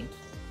scaling,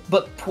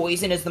 but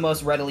poison is the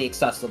most readily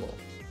accessible.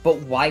 But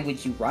why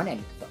would you run any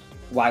of them?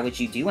 Why would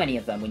you do any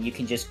of them when you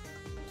can just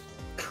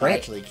crit?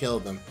 Actually kill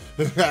them?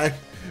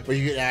 Where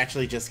you can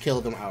actually just kill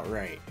them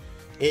outright.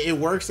 It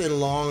works in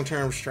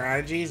long-term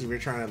strategies if you're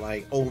trying to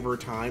like over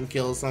time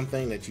kill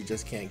something that you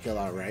just can't kill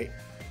outright.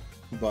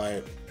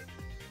 But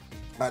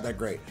not that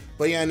great.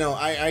 But yeah, no,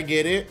 I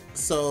get it.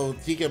 So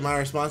Tika, my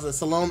response is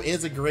Salome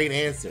is a great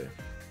answer,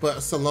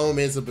 but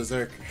Salome is a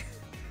berserker.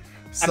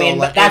 So, I mean,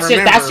 like,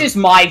 that's just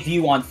my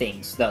view on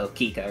things, though,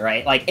 Kika,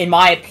 right? Like, in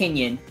my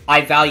opinion,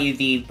 I value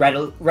the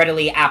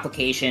readily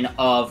application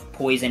of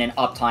poison and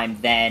uptime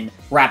than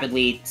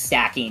rapidly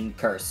stacking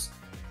curse.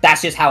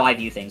 That's just how I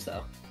view things,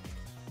 though.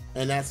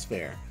 And that's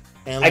fair.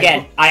 And like,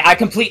 again, I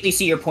completely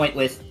see your point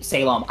with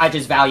Salem. I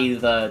just value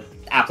the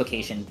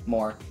application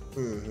more.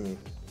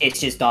 It's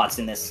just dots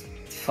in this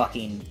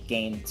fucking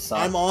game. So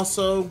I'm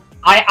also...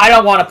 I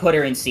don't want to put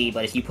her in C,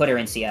 but if you put her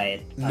in C,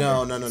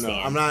 No.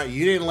 I'm not.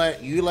 You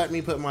let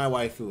me put my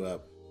waifu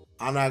up.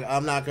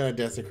 I'm not gonna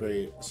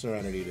desecrate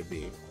Serenity to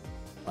B.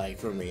 Like,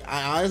 for me,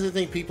 I honestly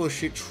think people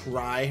should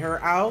try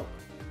her out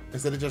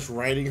instead of just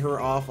writing her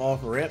off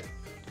rip.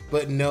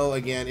 But no,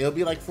 again, it'll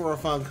be like for a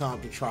fun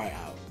comp to try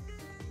out.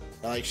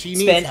 Like, she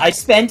needs. I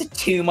spend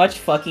too much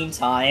fucking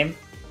time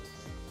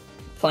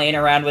playing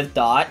around with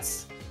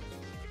dots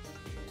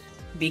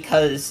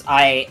because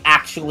I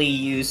actually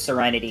use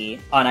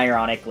Serenity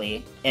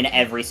unironically in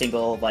every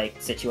single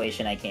like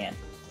situation I can.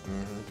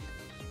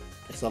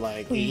 So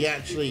like, please, he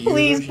actually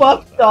please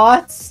buff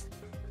dots.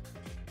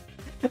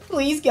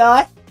 Please,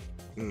 God.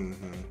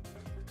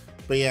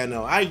 But yeah,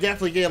 no, I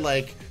definitely get,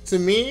 like, to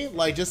me,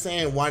 like, just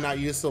saying why not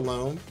use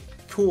Salome.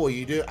 Cool,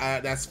 you do.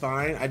 That's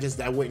fine.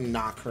 I wouldn't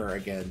knock her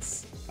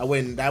against. I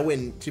wouldn't.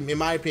 In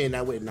my opinion,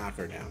 that wouldn't knock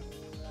her down.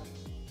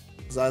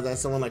 So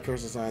that's someone like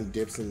Curse on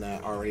dips in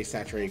that already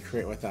saturated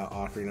crit without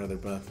offering another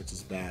buff, which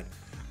is bad.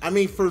 I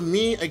mean, for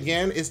me,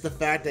 again, it's the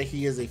fact that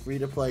he is a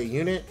free-to-play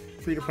unit,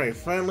 free-to-play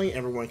friendly.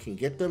 Everyone can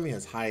get them. He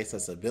has high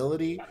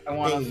accessibility.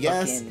 And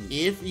yes,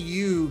 if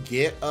you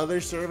get other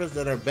servants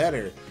that are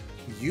better,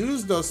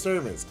 use those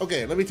servants.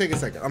 Okay, let me take a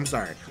second. I'm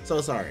sorry. So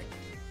sorry.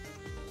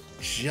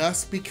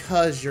 Just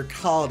because your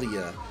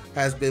Chaldea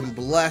has been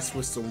blessed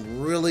with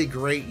some really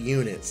great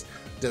units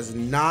does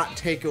not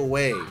take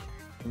away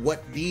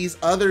what these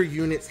other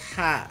units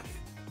have.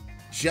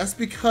 Just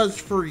because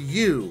for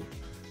you,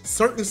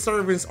 certain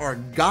servants are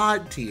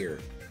god tier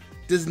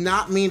does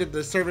not mean that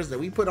the servants that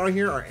we put on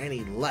here are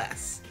any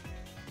less.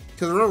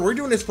 Because remember, we're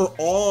doing this for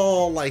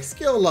all like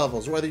skill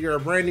levels, whether you're a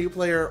brand new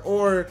player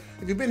or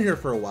if you've been here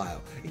for a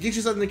while. It gives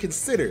you something to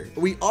consider.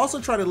 We also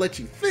try to let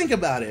you think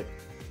about it,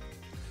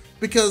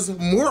 because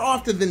more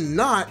often than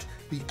not,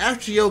 the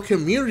FGO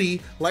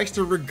community likes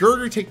to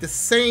regurgitate the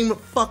same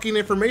fucking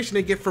information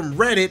they get from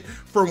Reddit,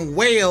 from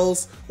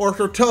Wales, or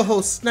from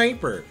Toho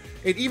Sniper.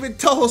 And even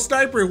Toho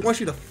Sniper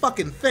wants you to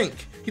fucking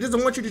think. He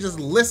doesn't want you to just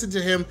listen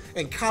to him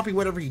and copy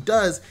whatever he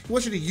does. He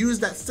wants you to use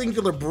that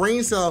singular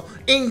brain cell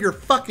in your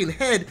fucking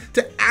head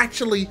to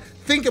actually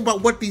think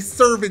about what these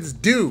servants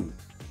do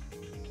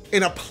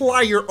and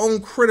apply your own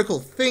critical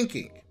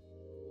thinking.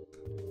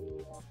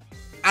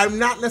 I'm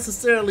not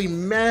necessarily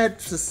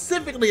mad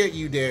specifically at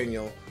you,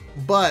 Daniel,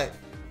 but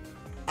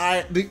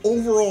the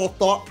overall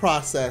thought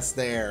process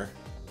there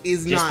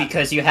is not just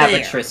because you have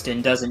fair. a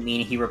Tristan doesn't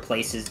mean he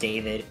replaces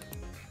David.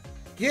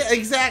 Yeah,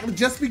 exactly.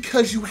 Just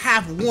because you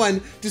have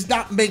one does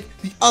not make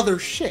the other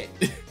shit.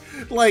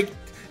 Like,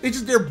 it's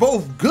just they're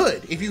both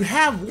good. If you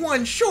have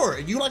one, sure.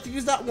 If you like to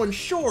use that one,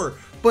 sure.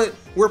 But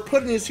we're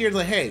putting this here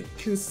like, hey,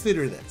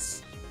 consider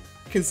this.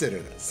 Consider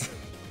this.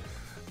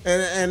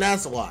 And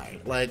that's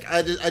why. Like,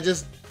 I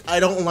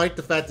don't like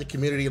the fact the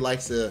community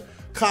likes to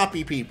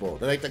copy people.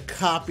 They like to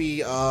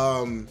copy,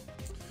 oh,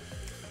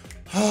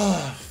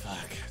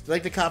 fuck. They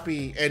like to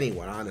copy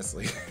anyone,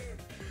 honestly.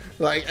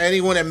 Like,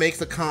 anyone that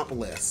makes a comp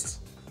list.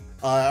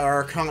 Or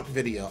a comp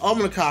video. I'm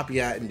gonna copy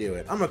that and do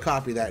it. I'm gonna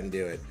copy that and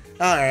do it.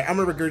 Alright, I'm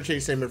gonna regurgitate the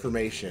same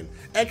information.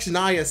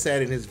 Naya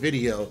said in his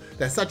video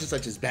that such and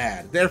such is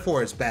bad,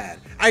 therefore it's bad.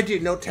 I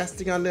did no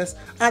testing on this.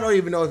 I don't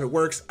even know if it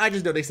works. I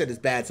just know they said it's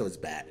bad, so it's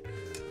bad.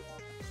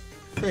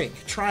 Think,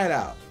 try it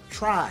out.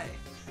 Try.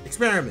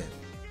 Experiment.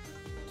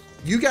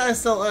 You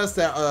guys tell us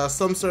that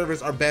some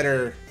servers are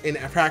better in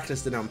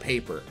practice than on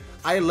paper.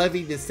 I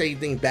levy the same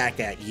thing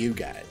back at you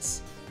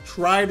guys.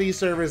 Try these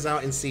servers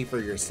out and see for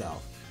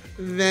yourself.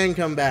 Then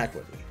come back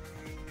with me.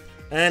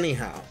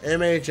 Anyhow,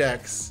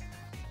 MHX.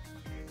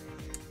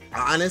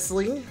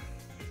 Honestly,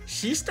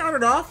 she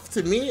started off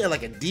to me at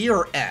like a D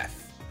or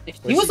F.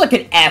 She was like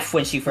an F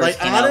when she first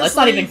came out. Let's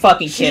not even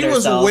fucking kid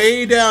herself. She was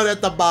way down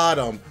at the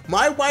bottom.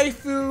 My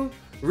waifu,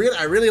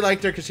 I really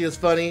liked her because she was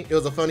funny. It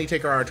was a funny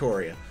take on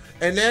Artoria.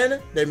 And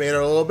then they made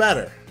her a little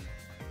better.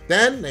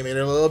 Then they made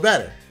her a little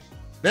better.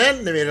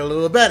 Then they made her a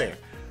little better.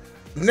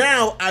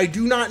 Now I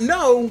do not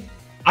know.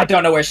 I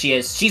don't know where she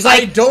is. She's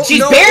like, she's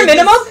know bare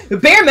minimum.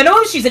 Bare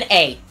minimum, she's an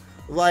A.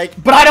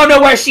 Like, but I don't know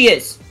where she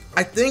is.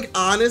 I think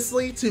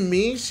honestly, to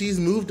me, she's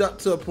moved up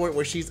to a point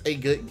where she's a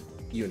good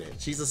unit.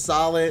 She's a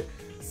solid,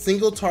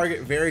 single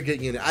target, very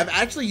good unit. I've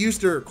actually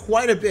used her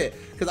quite a bit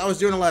because I was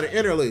doing a lot of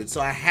interludes,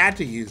 so I had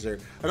to use her.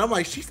 And I'm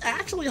like, she's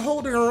actually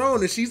holding her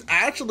own, and she's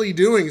actually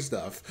doing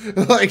stuff.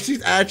 Like,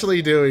 she's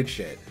actually doing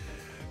shit.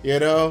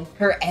 You know?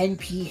 Her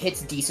NP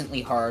hits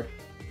decently hard.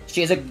 She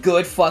has a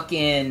good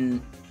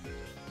fucking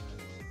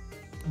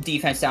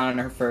defense down on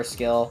her first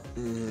skill.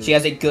 She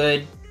has a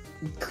good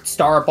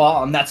star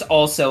bomb that's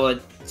also a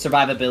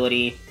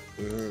survivability.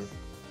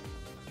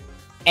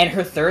 And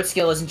her third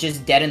skill isn't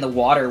just dead in the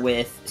water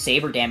with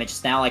saber damage,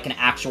 it's now like an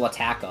actual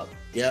attack up.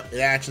 Yep, it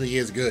actually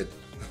is good.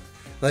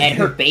 Like, and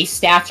her base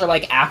stats are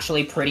like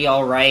actually pretty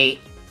alright.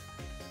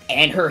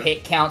 And her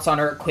hit counts on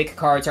her quick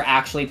cards are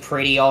actually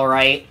pretty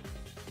alright.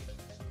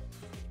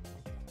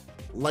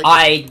 Like,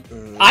 I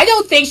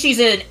don't think she's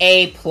an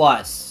A+.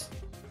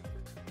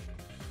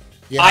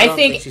 Yeah,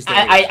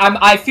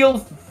 I feel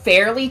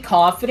fairly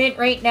confident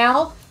right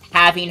now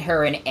having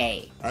her an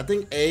A. I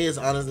think A is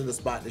honestly the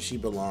spot that she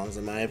belongs,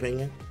 in my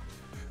opinion.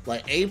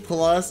 Like, A+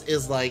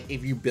 is like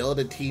if you build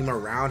a team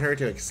around her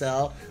to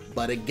excel.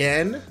 But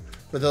again,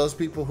 for those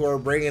people who are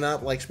bringing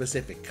up like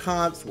specific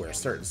comps where a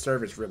certain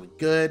servant's really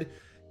good,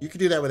 you can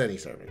do that with any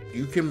servant.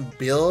 You can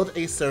build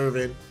a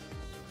servant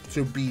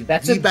to be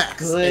That's the a best.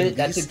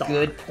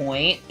 good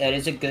point. That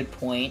is a good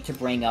point to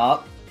bring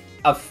up.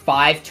 A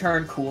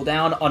 5-turn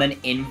cooldown on an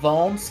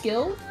invuln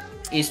skill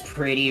is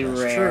pretty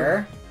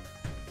rare. True.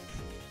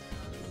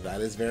 That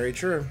is very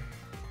true.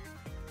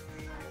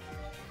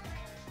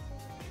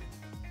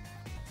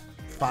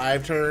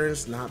 5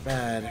 turns, not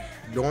bad.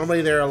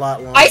 Normally they're a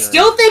lot longer. I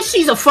still think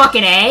she's a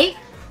fucking A,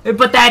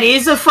 but that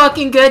is a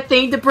fucking good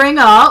thing to bring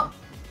up.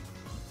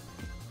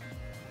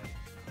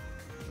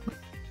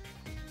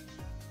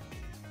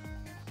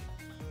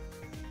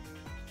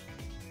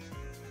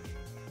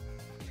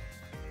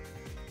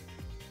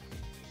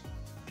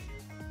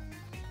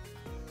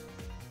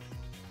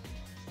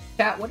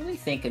 Chat, what are we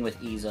thinking with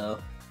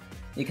Izo?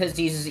 Because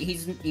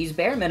he's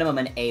bare minimum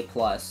an A+.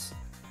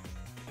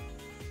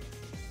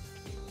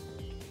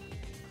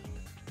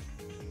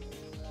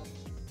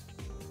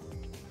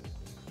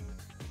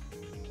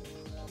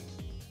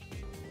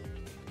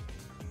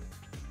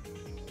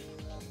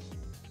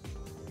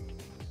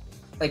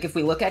 Like, if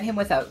we look at him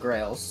without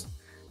grails...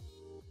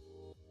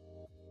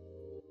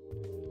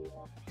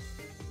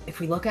 If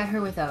we look at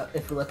him,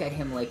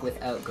 like,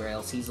 without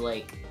grails, he's,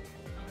 like...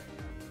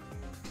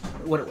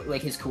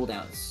 Like, his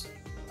cooldowns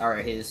are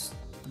his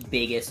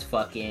biggest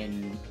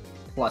fucking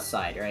plus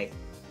side, right?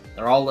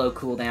 They're all low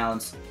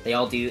cooldowns. They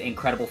all do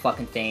incredible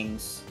fucking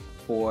things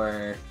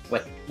for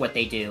what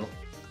they do.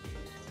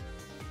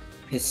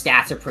 His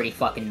stats are pretty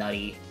fucking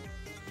nutty.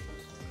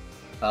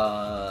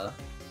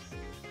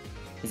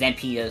 His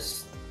NP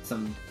does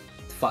some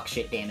fuck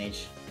shit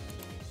damage.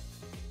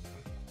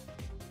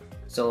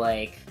 So,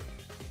 like...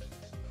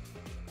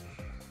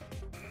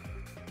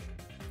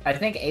 I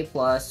think A+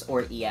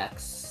 or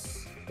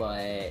EX,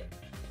 but...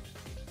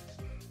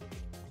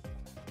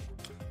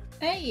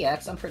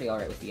 EX, I'm pretty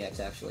alright with EX,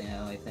 actually,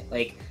 now, I think.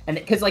 Like, and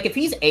because, like, if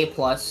he's A+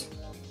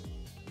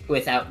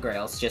 without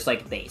grails, just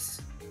like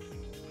base,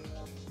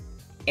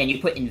 and you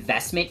put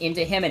investment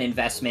into him, and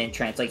investment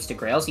translates to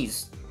grails,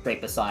 he's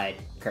right beside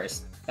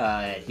Curse.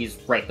 He's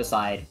right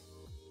beside...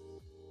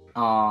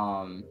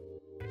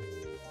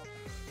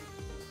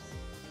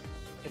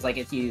 It's like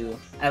if you...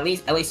 At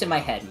least in my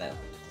head mode,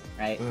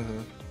 right?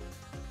 Mm-hmm.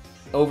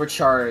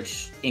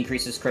 Overcharge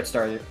increases crit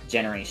star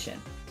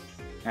generation,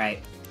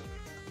 right?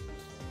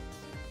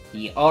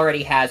 He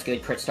already has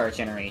good crit star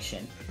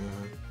generation.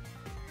 Mm-hmm.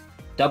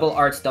 Double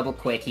arts, double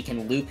quick, he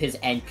can loop his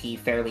NP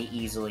fairly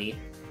easily.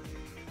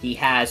 He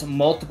has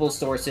multiple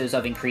sources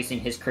of increasing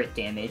his crit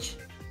damage.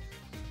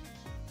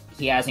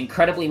 He has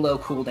incredibly low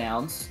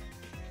cooldowns.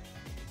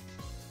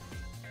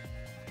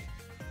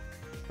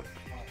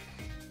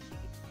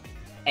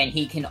 And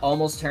he can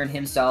almost turn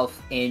himself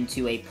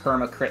into a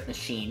perma-crit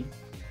machine,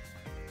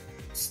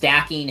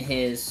 stacking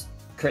his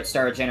crit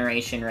star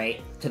generation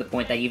rate to the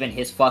point that even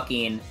his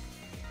fucking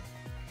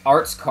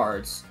arts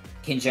cards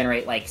can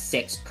generate like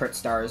 6 crit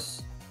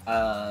stars in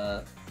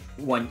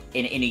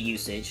a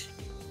usage.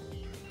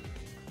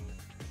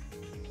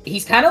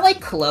 He's kind of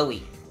like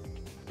Chloe,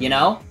 you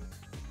know?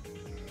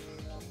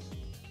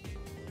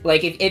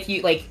 Like, if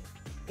you, like,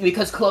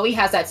 because Chloe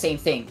has that same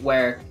thing,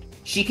 where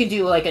she can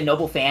do, like, a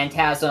Noble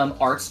Phantasm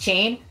arts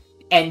chain,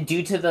 and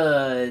due to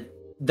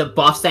the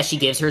buffs that she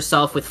gives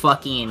herself with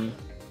fucking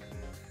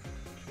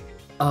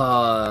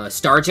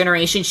star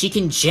generation, she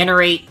can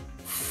generate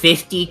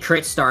 50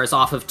 crit stars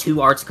off of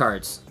 2 arts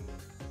cards.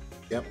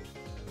 Yep.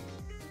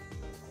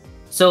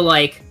 So,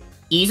 like,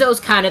 Izo's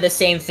kind of the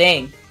same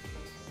thing.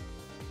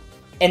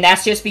 And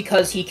that's just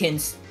because he can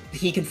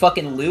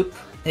fucking loop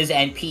his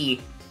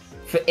NP,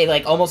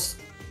 like, almost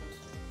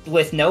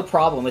with no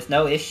problem, with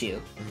no issue.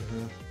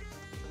 Mm-hmm.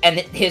 And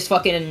his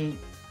fucking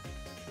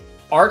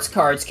arts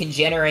cards can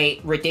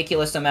generate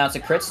ridiculous amounts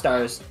of crit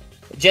stars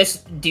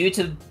just due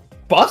to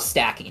buff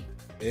stacking.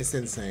 It's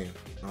insane,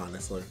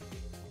 honestly.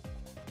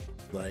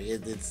 Like,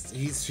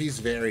 he's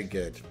very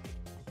good.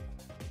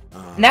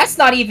 And that's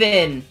not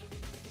even...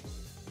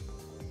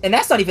 And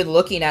that's not even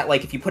looking at,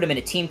 like, if you put him in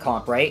a team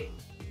comp, right?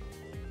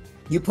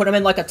 You put him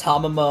in, like, a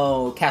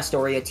Tamamo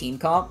Castoria team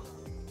comp.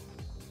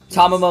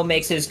 Tamamo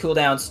makes his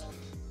cooldowns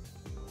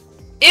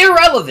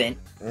irrelevant.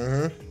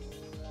 Mm-hmm.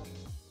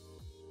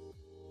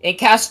 And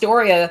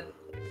Castoria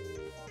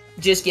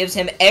just gives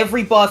him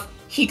every buff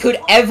he could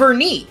ever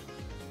need.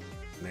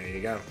 There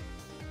you go.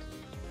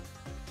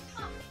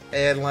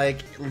 And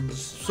like,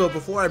 so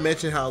before I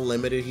mentioned how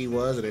limited he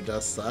was, and it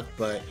does suck,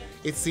 but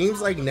it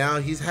seems like now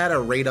he's had a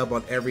rate up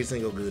on every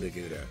single Gouda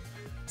Gouda.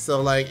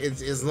 So like,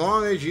 it's, as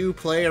long as you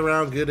play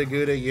around Gouda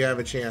Gouda, you have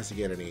a chance to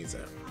get an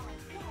Ezo.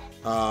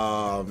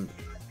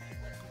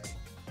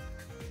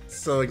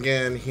 So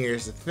again,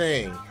 here's the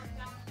thing.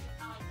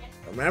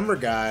 Remember,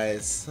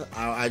 guys,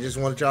 I just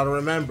want y'all to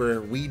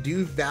remember, we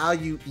do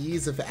value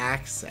ease of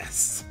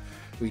access.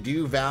 We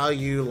do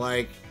value,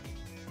 like,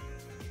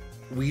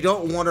 we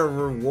don't want to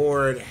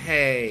reward,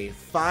 hey,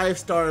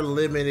 5-star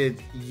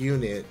limited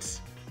unit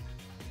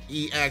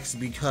EX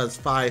because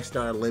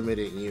 5-star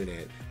limited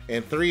unit,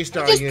 and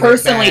 3-star unit. I just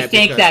personally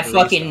think that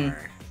fucking,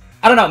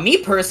 I don't know,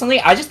 me personally,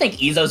 I just think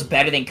Ezo's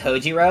better than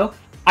Kojiro.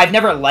 I've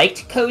never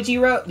liked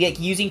Kojiro, like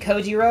using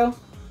Kojiro.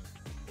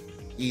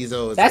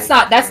 Ezo is that's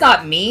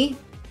not me.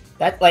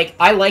 That, like,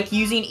 I like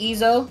using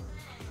Ezo.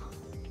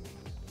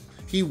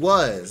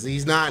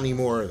 He's not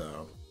anymore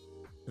though.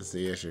 That's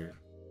the issue.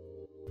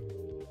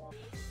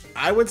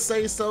 I would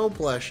say so,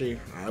 Plushie.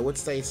 I would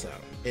say so,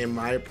 in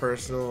my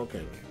personal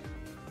opinion.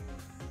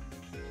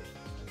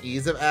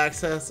 Ease of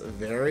access,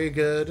 very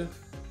good.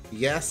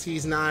 Yes,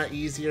 he's not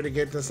easier to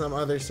get to some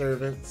other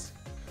servants,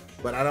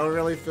 but I don't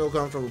really feel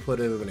comfortable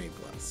putting him an A+,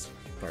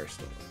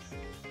 personally.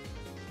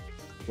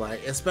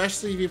 Like,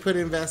 especially if you put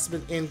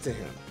investment into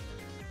him.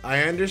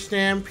 I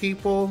understand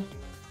people,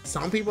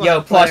 some people...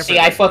 Yo, Plushie,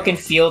 I fucking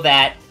feel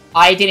that.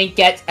 I didn't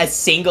get a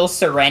single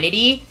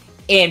Serenity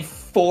in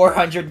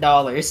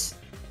 $400.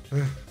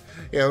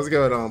 Yeah, what's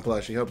going on,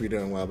 Plushie? Hope you're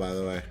doing well, by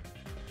the way.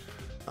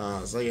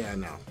 So yeah,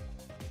 no.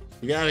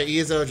 You got an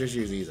Ezo, just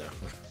use Ezo.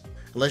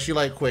 Unless you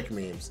like quick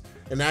memes.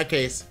 In that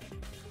case,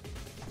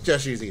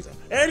 just use Ezo.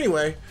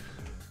 Anyway,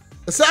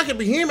 Asaka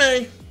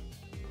Behime.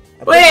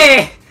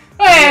 Wait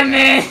a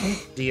minute.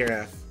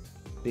 DRF.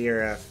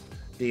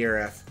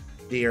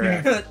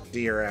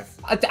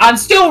 I'm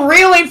still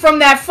reeling from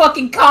that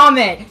fucking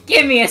comment.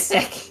 Give me a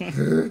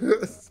second.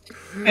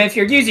 If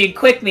you're using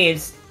quick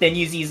memes, then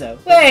use Ezo.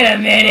 Wait a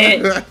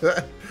minute.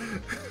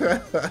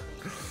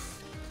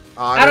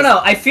 I don't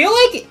know. I feel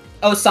like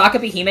Osaka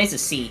Behime's a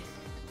C.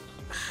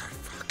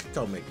 Fuck,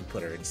 don't make me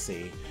put her in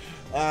C.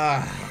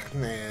 Ah,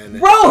 man.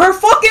 Bro, her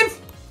fucking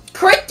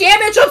crit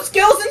damage up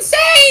skill's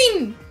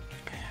insane!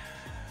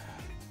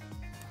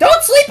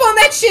 Don't sleep on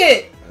that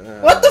shit!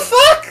 What the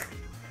fuck?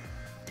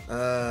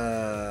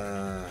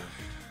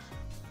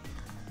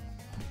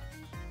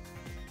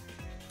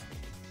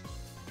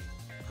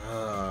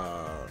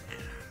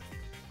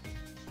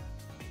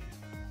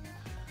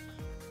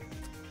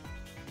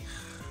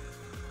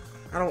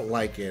 I don't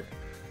like it,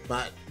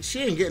 but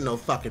she ain't getting no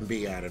fucking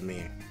B out of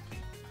me.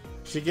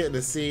 She getting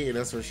a C, and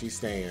that's where she's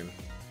staying.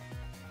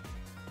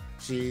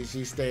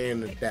 She's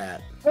staying at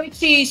that.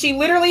 She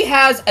literally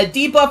has a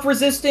debuff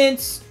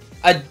resistance,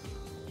 a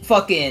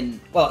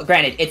fucking, well,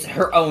 granted, it's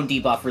her own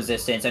debuff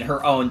resistance and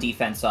her own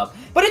defense up,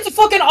 but it's a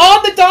fucking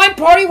on-the-dime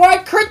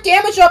party-wide crit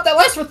damage up that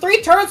lasts for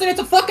 3 turns, and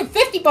it's a fucking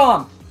 50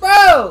 bomb!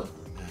 Bro!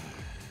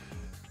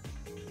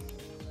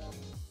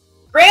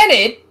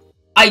 Granted,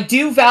 I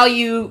do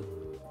value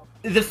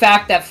the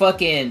fact that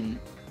fucking...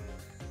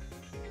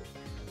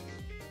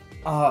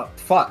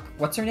 fuck.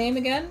 What's her name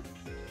again?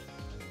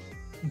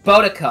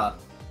 Boudica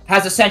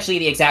has essentially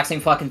the exact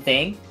same fucking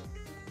thing.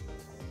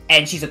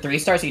 And she's a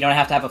 3-star, so you don't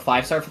have to have a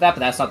 5-star for that,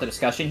 but that's not the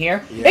discussion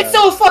here. Yeah. It's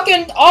still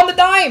fucking on the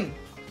dime!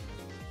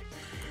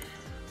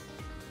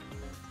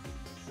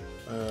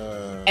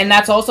 And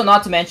that's also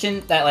not to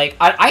mention that, like,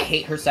 I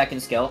hate her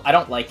second skill. I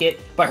don't like it.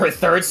 But her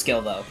third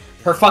skill, though.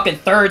 Her fucking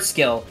third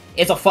skill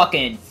is a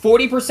fucking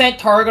 40%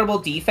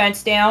 targetable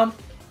defense down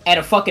and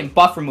a fucking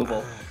buff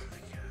removal.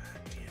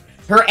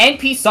 Her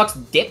NP sucks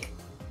dick.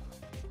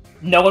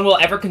 No one will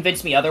ever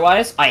convince me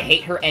otherwise. I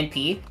hate her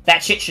NP.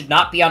 That shit should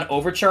not be on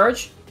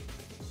overcharge.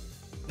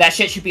 That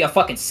shit should be a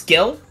fucking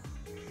skill.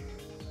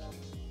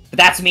 But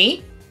that's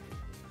me.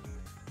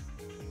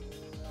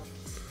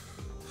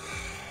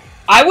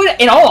 I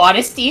would, in all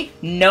honesty,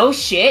 no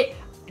shit,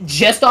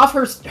 just off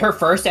her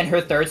first and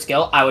her third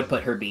skill, I would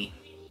put her B.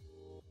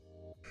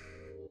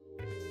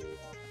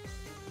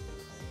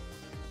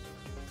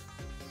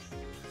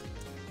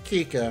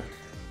 Kika,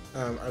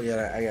 I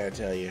gotta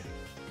tell you,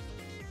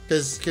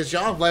 because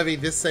y'all have levied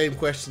this same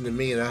question to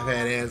me and I've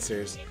had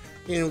answers.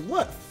 In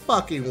what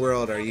fucking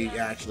world are you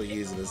actually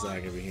using the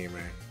Saga Behime?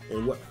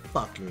 In what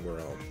fucking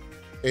world?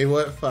 In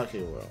what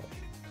fucking world?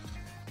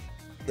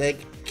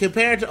 Like,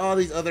 compared to all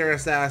these other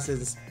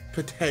assassins,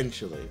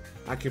 potentially,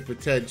 I could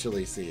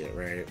potentially see it,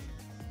 right?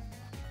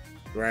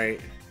 Right?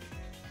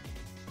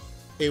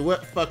 In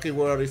what fucking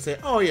world do you say,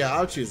 oh yeah,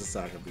 I'll choose the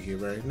Saga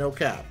Behime, no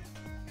cap?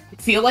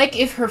 I feel like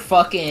if her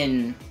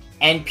fucking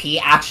NP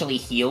actually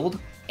healed,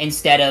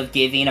 instead of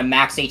giving a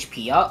max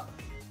HP up,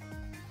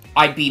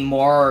 I'd be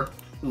more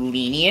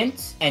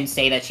lenient and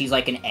say that she's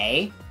like an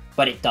A,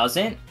 but it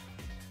doesn't.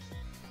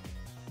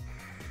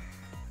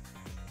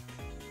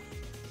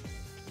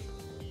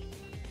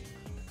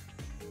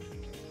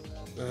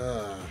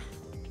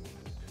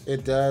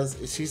 It does.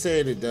 She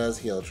said it does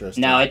heal,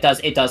 Tristan. No, it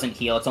doesn't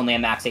heal. It's only a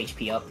max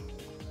HP up.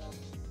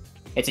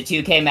 It's a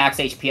 2k max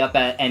HP up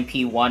at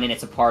MP1, and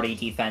it's a party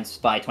defense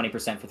by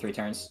 20% for 3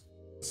 turns.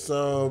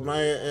 So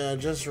my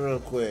just real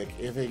quick,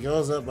 if it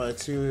goes up by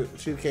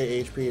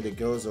 2k HP and it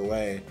goes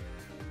away,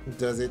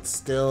 does it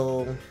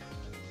still?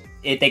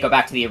 They go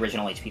back to the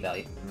original HP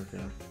value.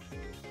 Okay.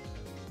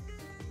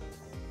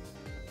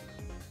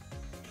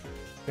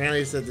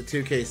 Apparently, said the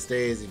 2k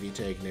stays if you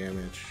take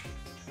damage.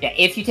 Yeah,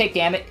 if you take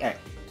damage. Right.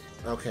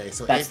 Okay,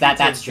 so that's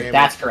true. Damage,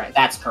 that's correct.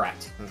 That's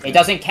correct. Okay. It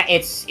doesn't.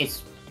 It's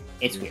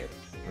weird.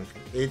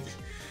 Okay.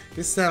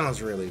 This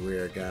sounds really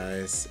weird,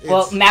 guys.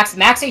 Well, max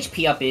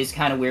HP up is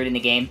kind of weird in the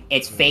game.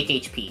 It's fake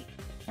HP,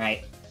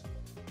 right?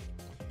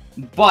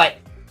 But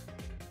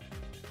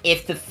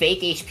if the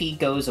fake HP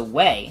goes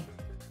away,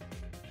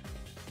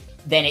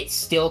 then it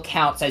still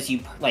counts as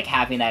you like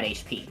having that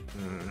HP.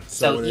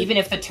 So even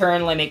if the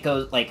turn limit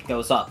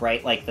goes up,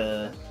 right? Like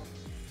the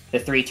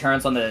 3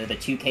 turns on the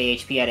 2k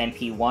HP at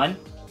MP1,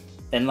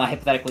 then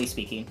hypothetically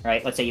speaking,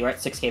 right? Let's say you were at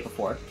 6k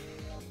before,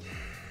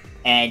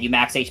 and you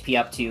max HP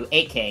up to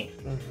 8k.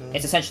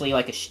 It's essentially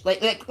like a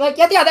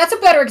yeah. That's a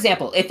better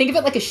example. Think of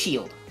it like a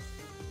shield,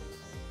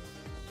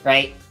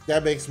 right?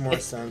 That makes more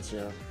sense.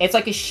 Yeah. It's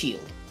like a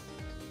shield.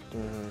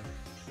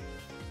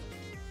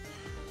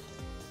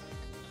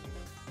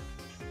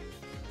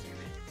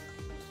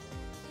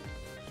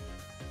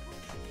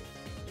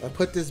 I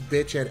put this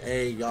bitch at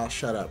A. Y'all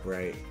shut up,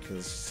 right?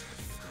 Because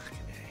fucking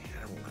A,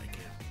 I don't like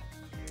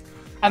it.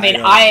 I mean,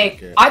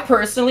 I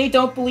personally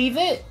don't believe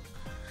it,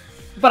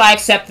 but I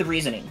accept the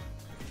reasoning.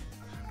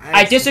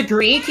 I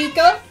disagree,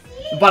 Kika,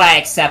 but I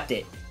accept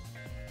it.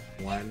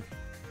 1,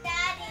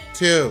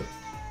 2,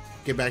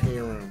 get back in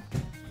your room.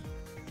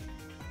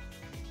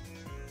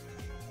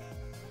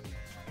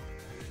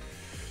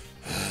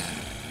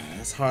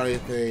 That's hardly a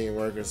thing,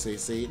 worker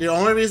CC. The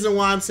only reason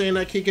why I'm saying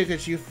that, Kika,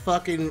 because you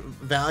fucking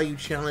value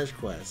challenge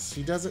quests.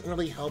 She doesn't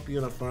really help you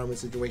in a farming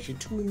situation,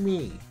 to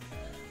me.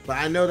 But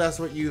I know that's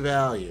what you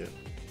value.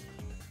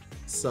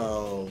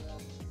 So,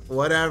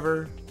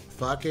 whatever.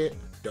 Fuck it.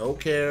 Don't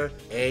care.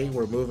 A,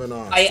 we're moving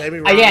on.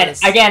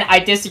 Again, I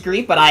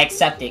disagree, but I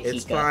accept it, Kika.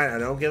 It's fine. I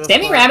don't give a fuck.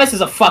 Semiramis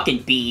is a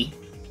fucking B.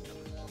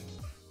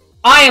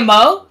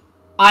 IMO,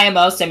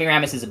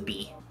 Semiramis is a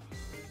B.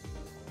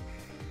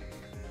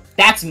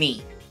 That's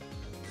me.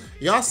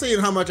 Y'all seeing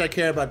how much I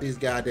care about these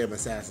goddamn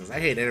assassins. I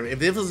hate it. If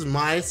this was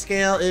my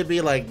scale, it'd be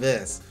like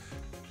this.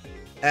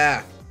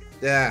 F,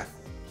 F,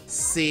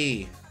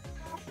 C,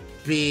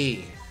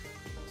 B.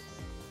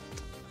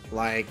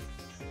 Like,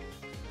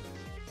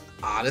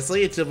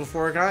 honestly, until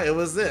before it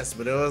was this,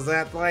 but it was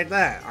that like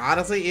that.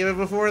 Honestly, even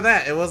before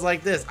that, it was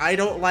like this. I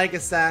don't like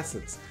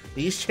assassins.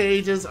 These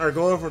changes are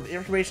going from the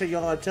information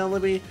y'all are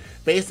telling me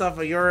based off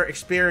of your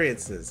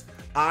experiences.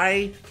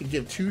 I can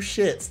give 2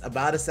 shits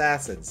about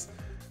assassins.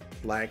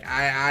 Like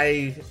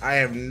I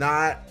am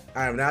not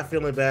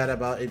feeling bad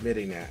about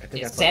admitting that. I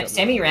think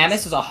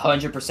Semiramis is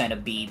 100% a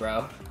B,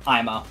 bro.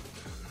 IMO. Oh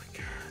my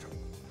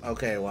god.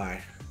 Okay,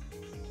 why?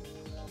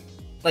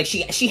 Like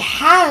she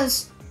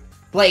has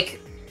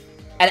like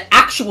an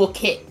actual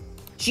kit.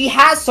 She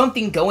has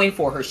something going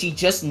for her. She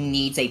just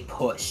needs a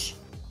push.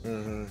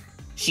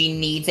 She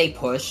needs a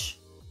push,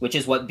 which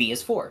is what B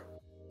is for.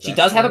 She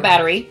does have a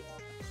battery.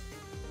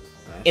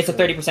 It's a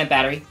 30%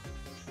 battery.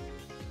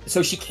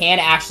 So she can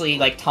actually,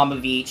 like,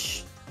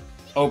 Tomovich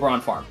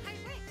Oberon farm.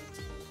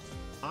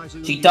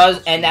 She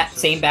does, and that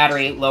same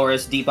battery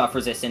lowers debuff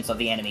resistance of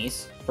the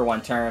enemies for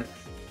 1 turn.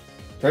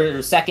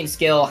 Her second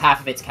skill, half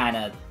of it's kind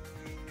of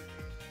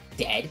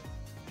dead.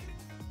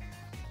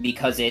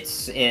 Because it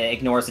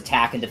ignores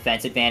attack and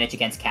defense advantage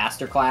against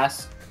caster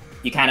class.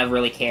 You kind of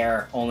really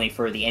care only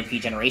for the MP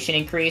generation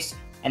increase.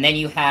 And then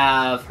you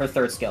have her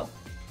third skill.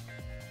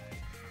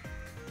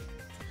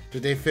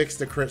 Did they fix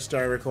the crit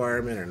star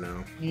requirement or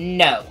no?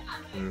 No.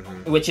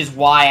 Which is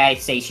why I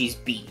say she's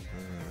B.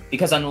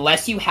 Because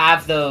unless you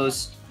have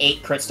those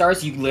 8 crit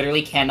stars, you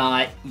literally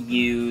cannot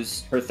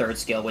use her third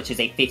skill, which is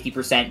a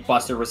 50%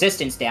 buster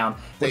resistance down,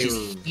 which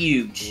is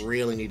huge.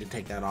 Really need to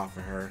take that off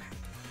of her.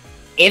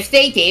 If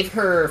they gave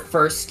her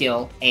first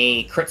skill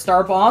a crit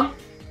star bomb,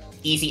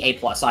 easy A+,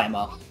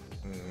 IMO.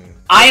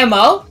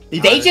 IMO,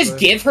 they just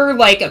give her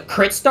like a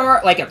crit star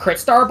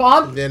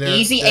bomb,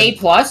 easy A+.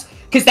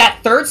 Because that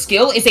third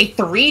skill is a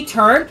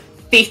 3-turn,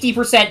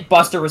 50%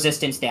 buster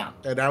resistance down.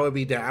 And I would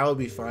be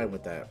fine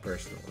with that,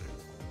 personally.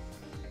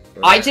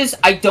 But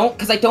I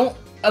don't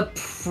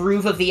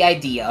approve of the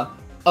idea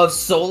of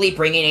solely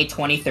bringing a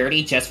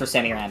 2030 just for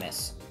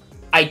Semiramis.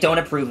 I don't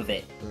approve of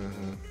it.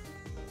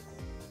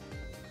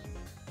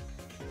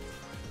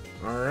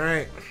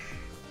 Alright.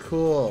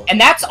 Cool.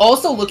 And that's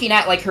also looking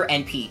at, like, her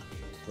NP.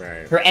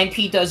 Right. Her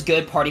NP does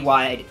good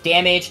party-wide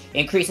damage,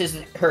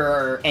 increases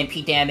her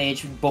NP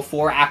damage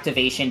before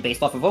activation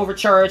based off of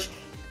overcharge,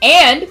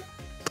 and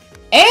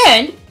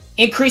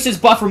increases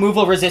buff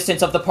removal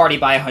resistance of the party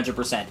by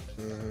 100%.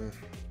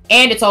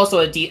 And it's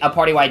also a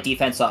party-wide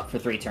defense up for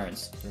 3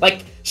 turns.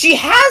 Like, she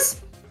has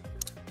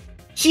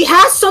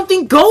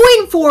something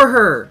going for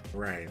her!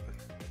 Right.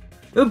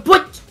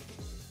 But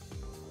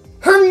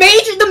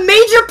the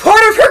major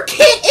part of her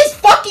kit is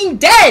fucking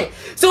dead!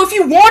 So if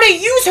you want to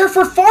use her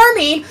for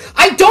farming,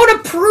 I don't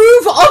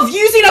approve of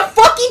using a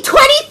fucking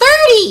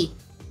 2030!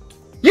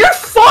 You're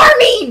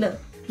farming!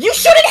 You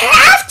shouldn't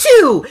have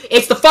to!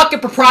 It's the fucking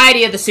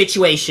propriety of the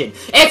situation.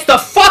 It's the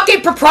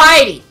fucking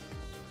propriety!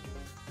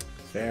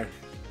 Fair.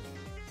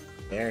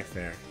 Very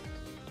fair.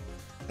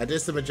 I did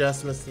some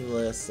adjustments to the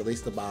list, at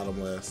least the bottom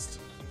list.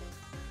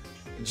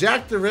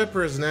 Jack the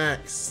Ripper's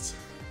next.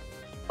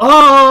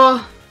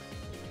 I'm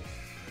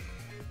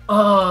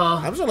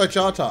just gonna let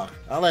y'all talk.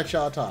 I'll let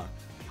y'all talk.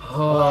 I'm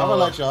gonna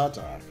let y'all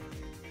talk.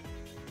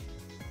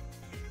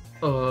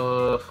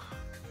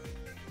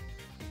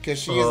 Because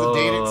she is a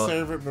dated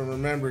server, but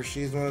remember,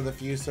 she's one of the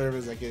few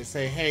servers that can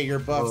say, hey, your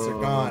buffs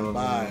are gone,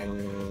 bye.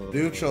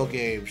 Neutral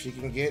game. She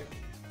can get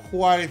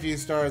quite a few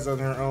stars on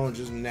her own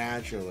just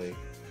naturally.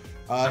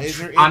 Is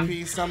her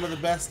MP some of the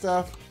best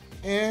stuff?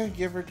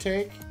 Give or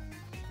take.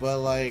 But,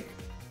 like,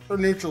 her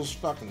neutral's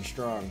fucking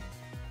strong.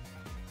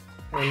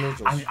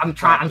 I'm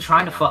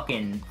trying to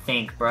fucking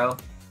think, bro.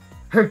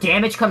 Her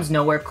damage comes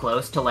nowhere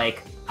close to,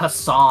 like,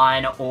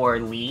 Hassan or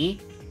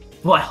Lee,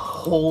 but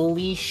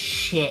holy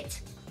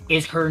shit,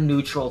 is her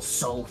neutral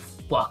so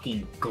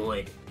fucking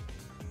good.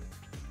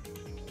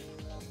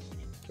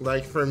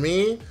 Like, for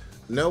me,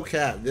 no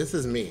cap, this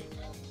is me.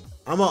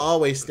 I'ma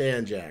always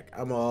stand Jack.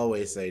 I'ma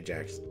always say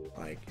Jack's,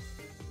 like,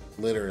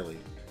 literally.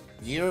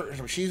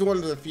 She's one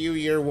of the few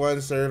year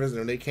one servers, and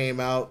when they came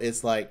out,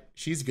 it's like,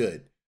 she's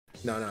good.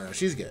 No,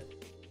 she's good.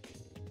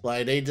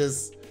 Like, they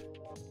just,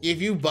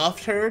 if you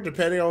buffed her,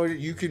 depending on what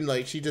you can,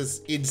 like, she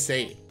just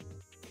insane.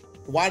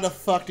 Why the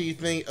fuck do you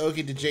think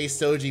Oki to J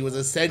Soji was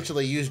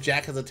essentially used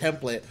Jack as a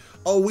template?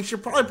 Oh, we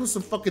should probably put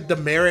some fucking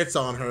demerits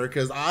on her,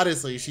 because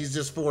honestly, she's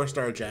just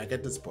 4-star Jack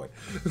at this point.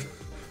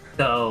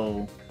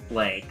 So,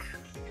 like,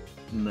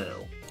 moo.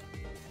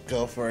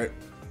 Go for it.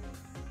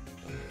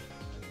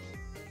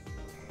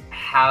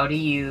 How do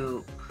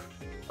you,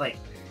 like,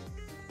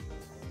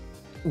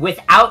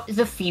 without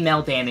the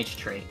female damage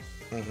trait,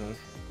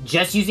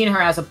 just using her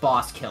as a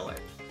boss killer,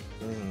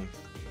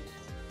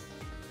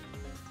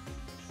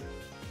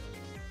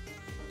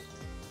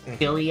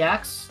 Billy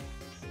X?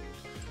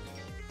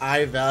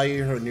 I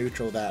value her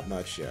neutral that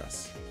much,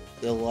 yes.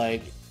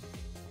 Like,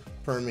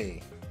 for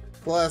me.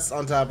 Plus,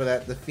 on top of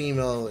that, the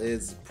female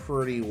is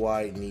pretty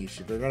wide niche.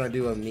 If they're gonna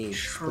do a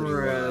niche,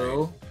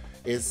 True.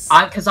 It's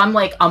because I'm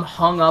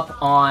hung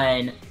up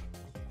on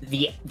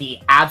the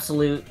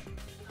absolute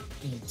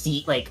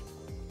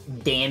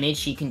damage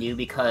she can do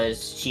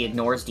because she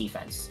ignores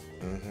defense.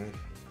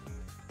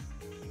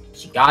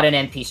 She got an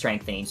MP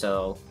strengthening,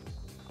 so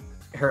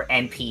her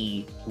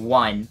MP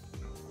 1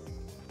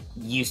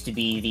 used to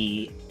be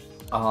the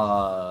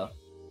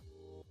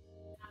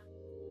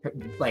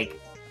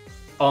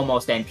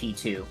almost MP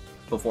 2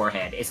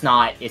 beforehand.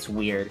 It's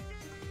weird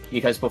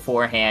because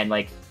beforehand,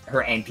 like,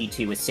 her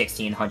MP2 was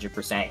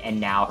 1600%, and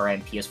now her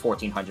MP is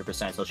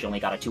 1400%, so she only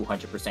got a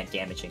 200%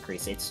 damage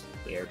increase. It's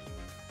weird.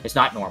 It's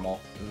not normal.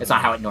 It's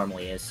not how it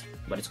normally is,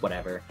 but it's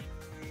whatever.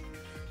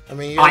 I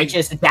mean,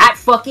 that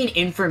fucking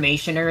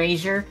information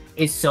erasure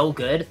is so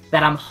good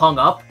that I'm hung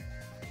up.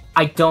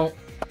 I don't...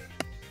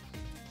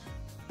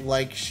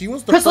 Like, she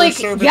was the first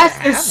server yes,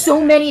 to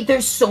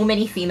there's so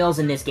many females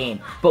in this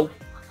game, but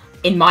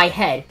in my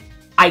head,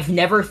 I've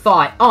never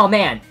thought, oh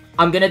man,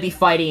 I'm gonna be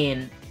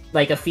fighting,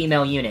 like, a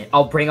female unit,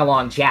 I'll bring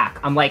along Jack.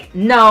 I'm like,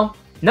 no.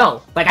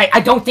 Like, I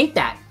don't think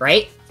that,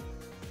 right?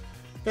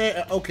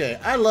 Okay,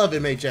 I love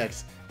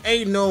MHX.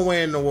 Ain't no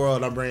way in the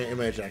world I'm bringing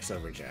MHX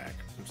over Jack.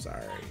 I'm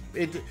sorry.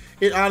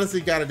 It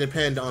honestly gotta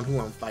depend on who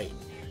I'm fighting.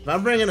 If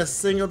I'm bringing a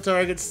single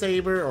target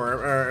Saber,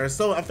 or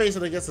so I'm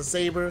facing against a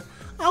Saber,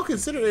 I'll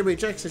consider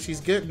MHX since she's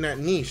good in that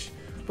niche.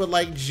 But,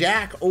 like,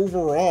 Jack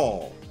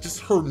overall, just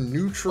her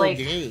neutral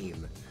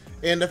game.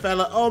 And the fact,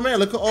 like, oh man,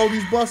 look at all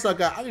these buffs I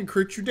got. I can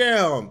crit you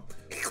down.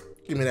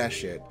 Give me that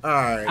shit.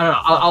 Alright. I don't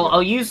know.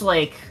 I'll use,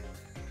 like,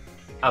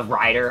 a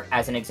rider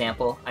as an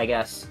example, I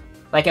guess.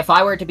 Like, if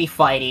I were to be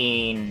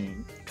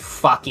fighting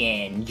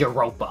fucking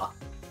Europa,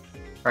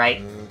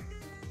 right?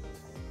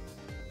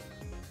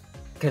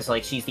 Because,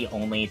 like, she's the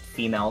only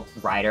female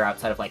rider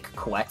outside of, like,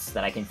 Coettes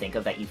that I can think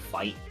of that you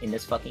fight in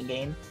this fucking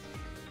game.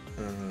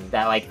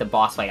 That, like, the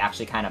boss fight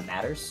actually kind of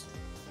matters.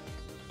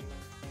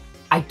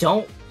 I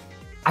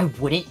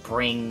wouldn't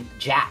bring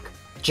Jack.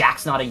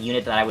 Jack's not a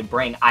unit that I would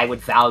bring. I would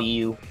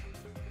value,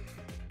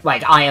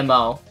 like,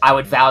 IMO. I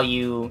would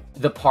value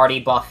the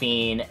party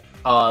buffing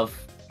of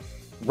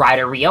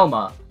Rider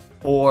Ryoma,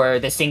 or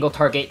the single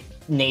target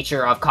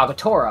nature of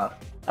Kagetora.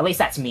 At least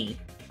that's me.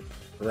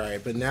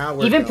 Right, but now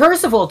we're even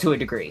Percival to a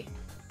degree.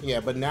 Yeah,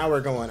 but now we're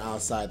going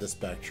outside the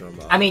spectrum.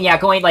 I mean, yeah,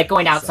 going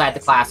outside the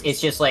class.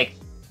 It's just like,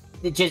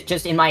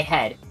 just in my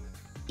head.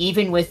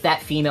 Even with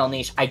that female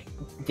niche,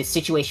 the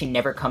situation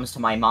never comes to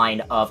my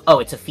mind of, oh,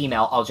 it's a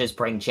female, I'll just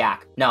bring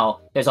Jack.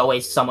 No, there's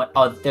always some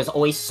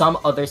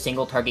other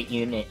single target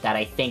unit that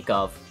I think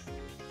of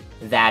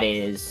that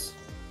is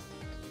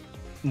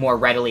more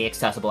readily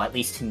accessible, at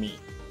least to me,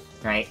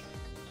 right?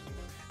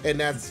 And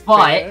that's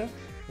fair.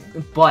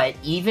 But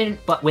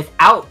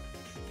without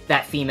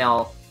that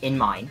female in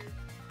mind.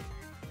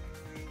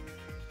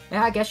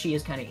 Yeah, I guess she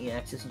is kind of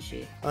EX, isn't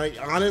she? Like,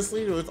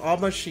 honestly, with all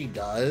much she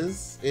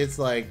does, it's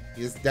like,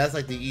 that's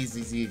like the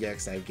easy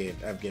EX I've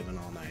given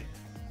all night.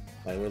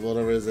 Like, with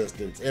little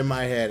resistance. In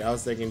my head, I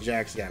was thinking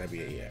Jack's gotta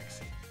be an EX.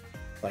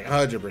 Like,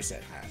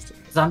 100% has to be.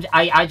 So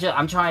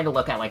I'm trying to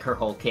look at, like, her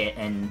whole kit,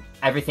 and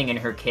everything in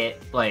her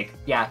kit, like,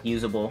 yeah,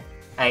 usable.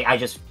 I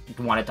just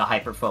wanted to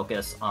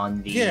hyper-focus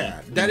on the...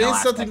 Yeah, that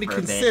is something to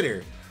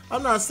consider.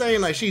 I'm not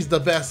saying, like, she's the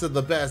best of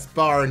the best,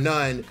 bar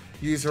none.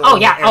 Use her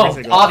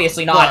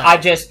obviously not.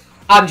 But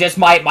I'm just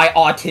my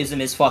autism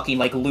is fucking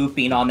like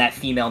looping on that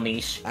female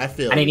niche. I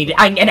feel and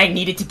I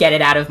needed to get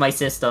it out of my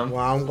system.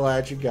 Well, I'm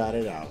glad you got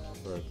it out.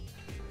 But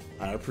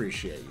I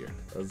appreciate you.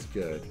 That's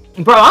good.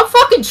 Bro, I'm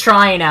fucking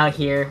trying out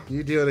here.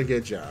 You're doing a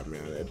good job,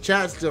 man.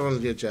 Chat's doing a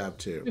good job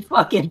too.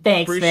 Fucking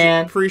thanks,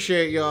 man.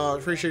 Appreciate y'all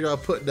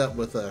putting up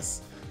with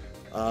us.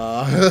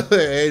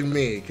 And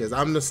me, because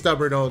I'm the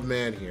stubborn old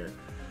man here.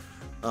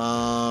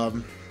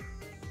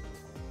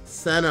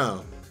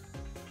 Senna.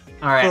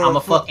 All right, I'm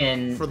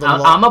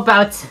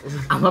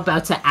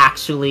about to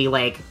actually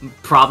like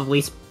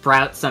probably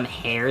sprout some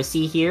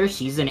heresy here.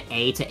 She's an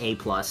A to A+.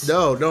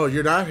 No,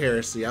 you're not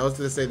heresy. I was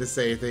gonna say the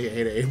same thing,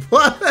 A to A+.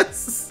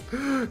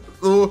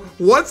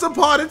 Once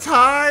upon a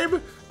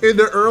time, in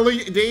the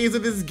early days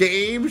of this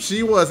game,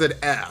 she was an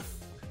F,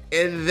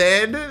 and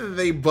then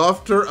they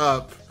buffed her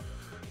up,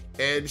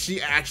 and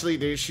she actually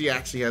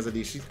has a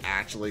D. She's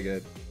actually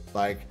good.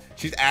 Like,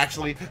 she's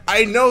actually...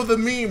 I know the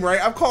meme, right?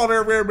 I've called her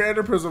a rare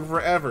Random Prism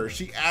forever.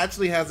 She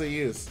actually has a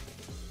use.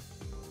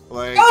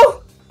 Like...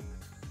 Oh!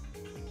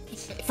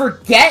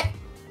 Forget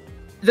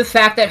the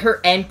fact that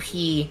her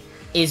NP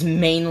is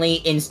mainly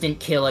instant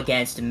kill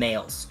against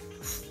males.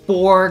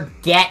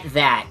 Forget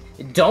that.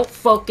 Don't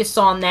focus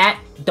on that.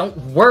 Don't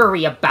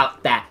worry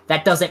about that.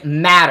 That doesn't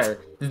matter.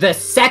 The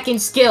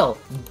second skill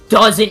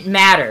doesn't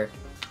matter.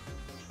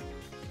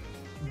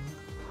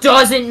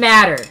 Doesn't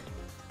matter.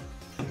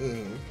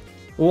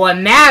 What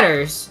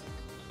matters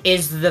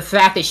is the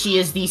fact that she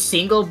is the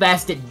single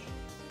best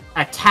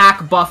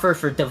attack buffer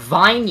for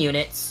divine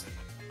units,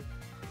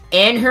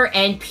 and her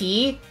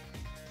NP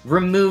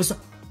removes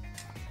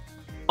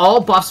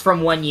all buffs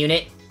from one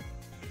unit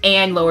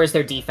and lowers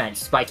their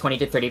defense by 20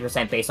 to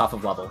 30% based off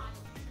of level.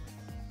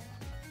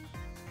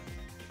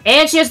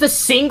 And she has the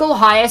single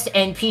highest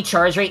NP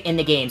charge rate in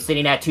the game,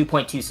 sitting at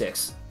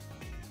 2.26.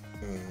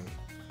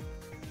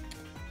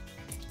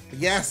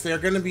 Yes, there are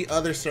going to be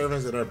other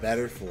servants that are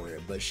better for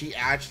it, but she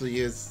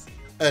actually is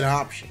an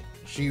option.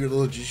 She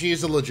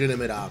is a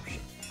legitimate option.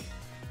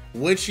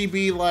 Would she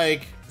be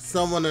like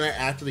someone that I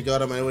actually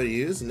got on my way to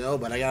use? No,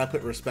 but I gotta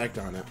put respect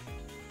on it.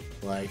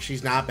 Like,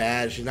 she's not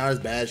bad. She's not as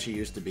bad as she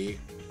used to be.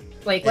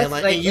 We can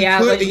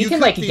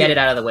get it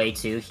out of the way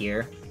too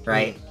here,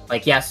 right?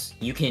 Like, yes,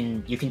 you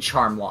can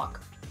charm lock.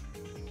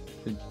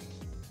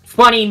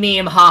 Funny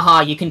meme,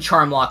 haha, you can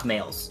charm lock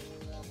males.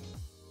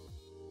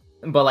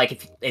 But,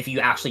 like, if you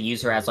actually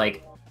use her as,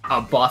 like, a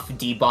buff,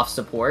 debuff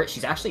support,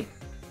 she's actually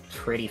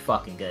pretty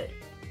fucking good.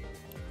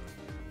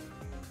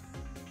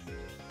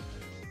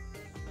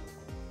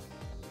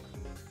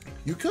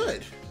 You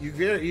could.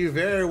 You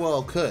very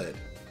well could.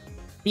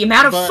 The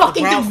amount of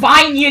fucking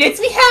divine units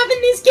we have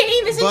in this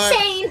game is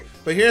insane!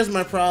 But here's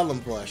my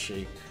problem,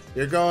 Plushie.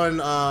 You're going,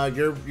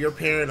 you're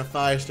pairing a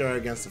 5-star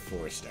against a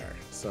 4-star.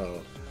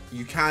 So,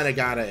 you kinda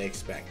gotta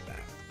expect that.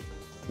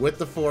 With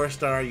the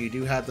 4-star, you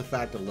do have the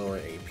fact of lower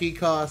AP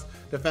cost.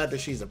 The fact that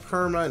she's a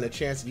perma and the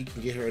chance that you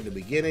can get her in the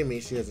beginning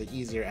means she has an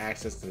easier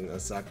access to a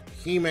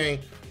Sakahime.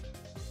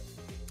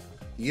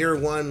 Year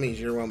 1 means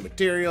year 1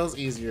 materials,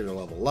 easier to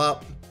level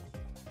up.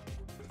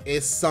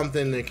 It's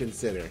something to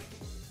consider,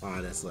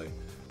 honestly.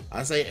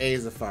 I say A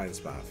is a fine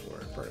spot for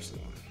her,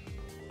 personally.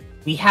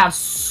 We have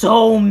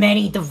so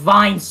many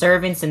divine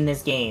servants in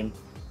this game.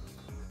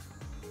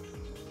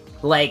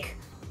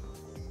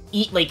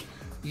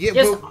 Yeah,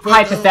 just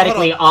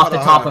hypothetically off the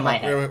top of my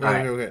head.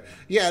 Wait.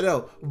 Yeah,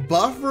 no.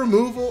 Buff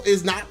removal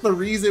is not the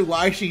reason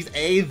why she's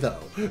A, though.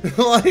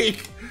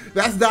 Like,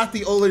 that's not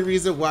the only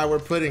reason why we're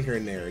putting her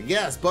in there.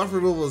 Yes, buff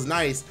removal is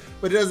nice,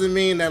 but it doesn't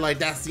mean that, like,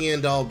 that's the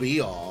end-all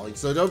be-all.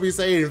 So don't be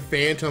saying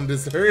Phantom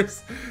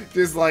deserves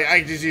just, like,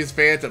 I just use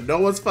Phantom. No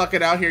one's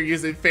fucking out here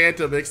using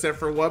Phantom except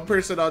for one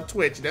person on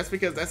Twitch. And that's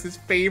because that's his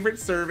favorite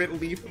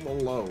servant. Leave him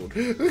alone.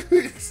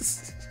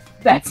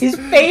 That's his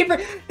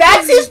favorite.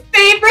 That's his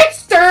favorite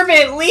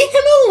servant. Leave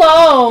him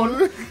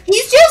alone.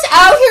 He's just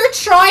out here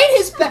trying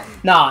his best.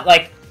 Nah,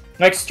 like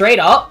straight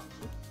up.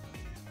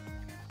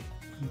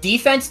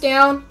 Defense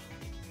down,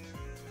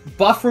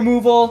 buff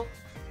removal,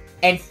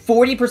 and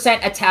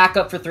 40% attack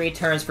up for 3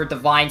 turns for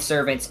divine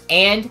servants,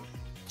 and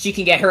she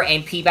can get her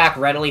MP back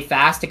readily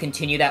fast to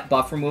continue that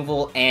buff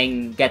removal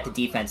and get the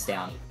defense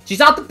down. She's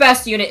not the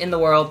best unit in the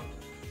world.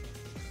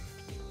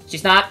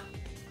 She's not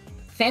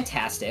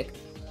fantastic.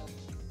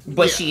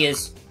 But yeah, she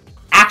is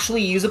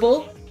actually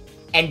usable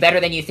and better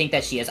than you think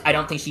that she is. I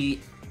don't think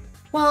she...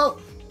 Well,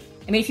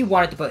 I mean, if you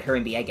wanted to put her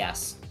in B, I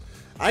guess.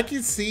 I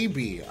could see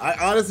B. I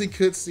honestly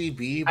could see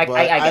B, but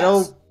I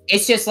don't...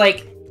 It's just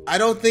like... I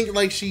don't think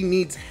like she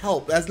needs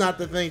help. That's not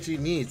the thing she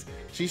needs.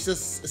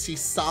 She's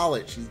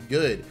solid. She's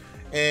good.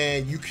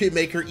 And you could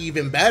make her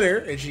even better.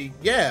 And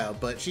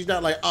but she's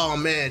not like, oh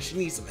man, she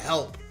needs some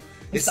help.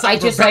 It's I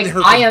just like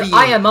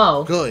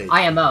IMO. Good.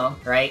 IMO,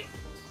 right?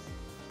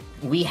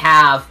 We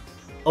have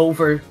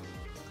over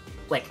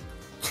like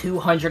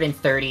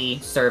 230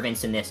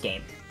 servants in this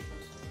game.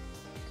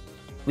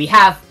 We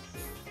have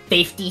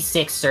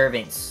 56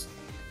 servants,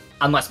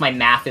 unless my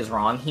math is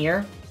wrong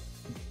here,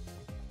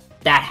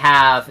 that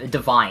have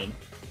divine.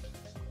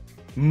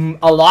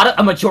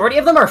 A majority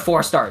of them are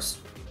 4 stars.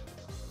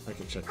 I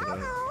can check it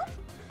out.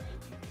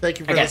 Thank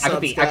you for the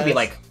subs, I could be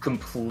like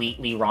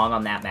completely wrong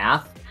on that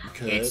math.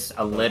 It's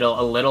a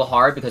little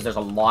hard because there's a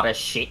lot of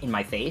shit in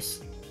my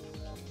face.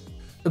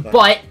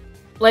 But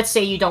let's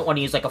say you don't want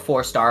to use like a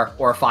 4-star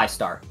or a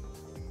 5-star.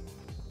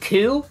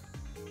 Ku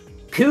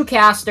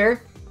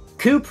Caster,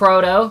 Ku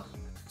Proto,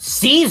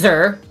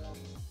 Caesar,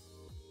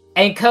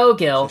 and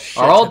Kogil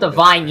are all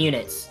divine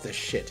units. It's a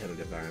shit ton of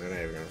divine. I'm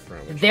not even gonna throw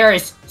it. There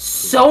is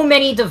so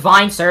many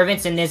divine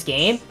servants in this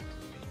game.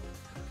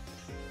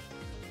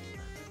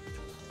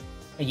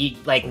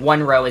 Like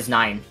 1 row is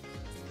 9.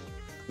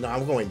 No,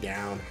 I'm going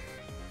down.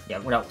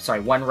 Yeah, no,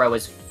 sorry, 1 row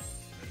is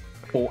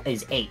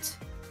 8.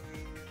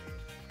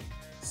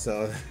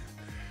 So,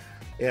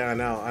 yeah, I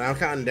know. And I'm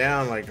counting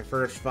down like the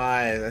first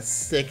 5. That's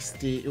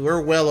 60.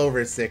 We're well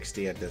over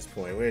 60 at this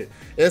point.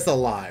 It's a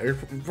lot. We're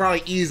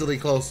probably easily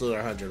close to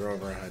 100 or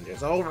over 100.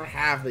 So over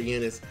half the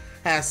units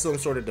has some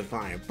sort of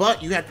divine.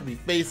 But you have to be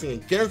facing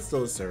against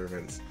those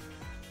servants.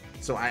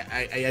 So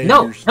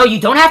No, you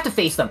don't have to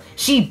face them.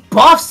 She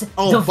buffs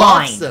divine.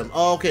 Buffs them.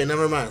 Oh, okay,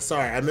 never mind.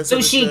 Sorry, I missed.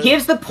 So she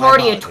gives the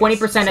party a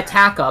 20%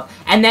 attack up,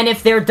 and then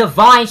if they're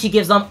divine, she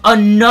gives them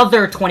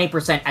another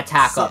 20%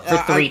 attack up for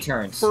 3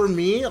 turns. For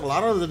me, a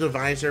lot of the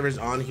divine servers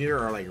on here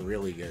are like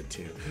really good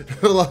too.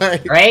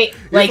 Like, right?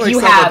 Like you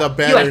have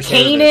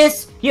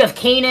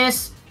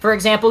Canis, for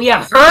example. You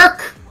have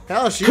Herc.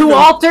 Hell, she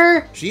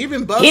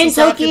even busts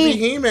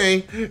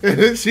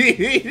Sakabihime.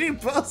 She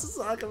busts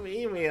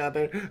Sakabihime out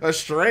there.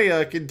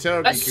 Estrella,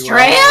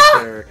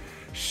 Estrella?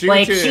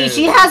 Like,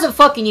 she has a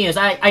fucking use.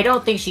 I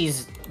don't think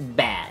she's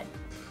bad.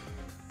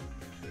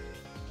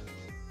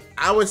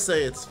 I would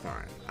say it's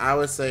fine. I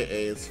would say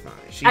A is fine.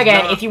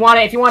 If you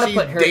want to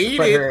put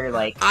her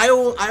like, I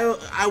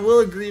will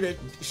agree that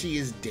she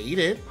is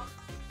dated.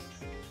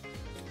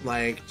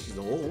 Like, she's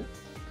old.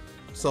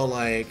 So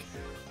like,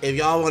 if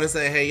y'all want to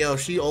say, hey, yo,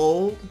 she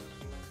old,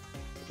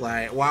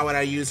 like, why would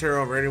I use her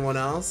over anyone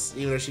else,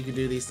 even though she could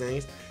do these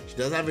things? She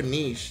does have a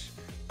niche.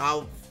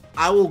 I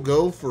will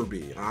go for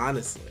B,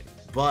 honestly.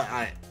 But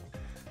I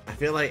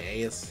feel like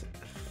A is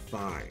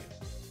fine.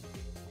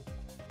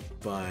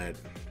 But,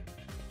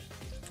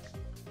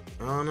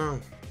 I don't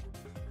know.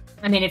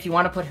 I mean, if you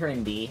want to put her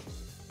in B,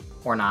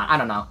 or not, I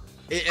don't know.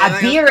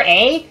 B or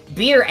A?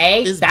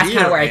 That's kind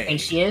of where I think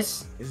she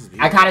is.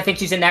 I kind of think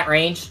she's in that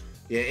range.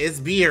 Yeah, it's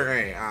B or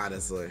A,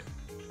 honestly.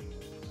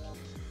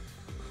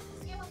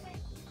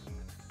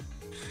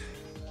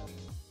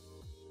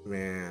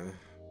 Man.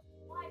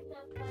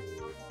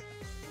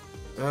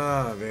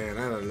 Oh, man,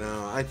 I don't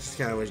know. I just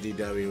kind of wish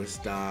DW would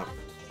stop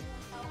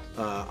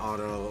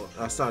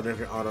stop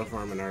different auto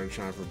farming art and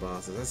trying for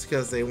bosses. That's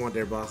because they want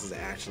their bosses to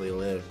actually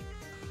live.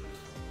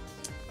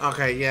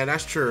 Okay, yeah,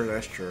 that's true,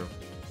 that's true.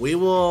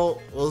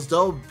 We'll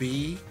still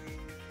B.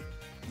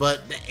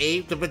 But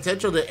the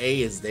potential to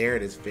A is there,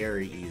 and it's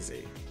very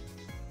easy.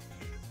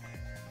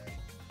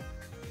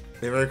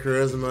 If her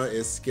charisma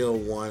is skill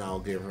 1, I'll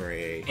give her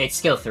A. It's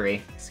skill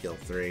 3. Skill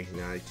 3.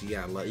 No, you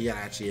gotta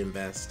actually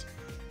invest.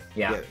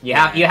 Yeah, you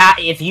have.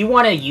 If you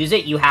want to use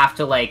it, you have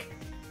to like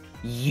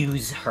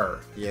use her.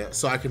 Yeah,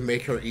 so I can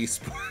make her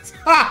esports.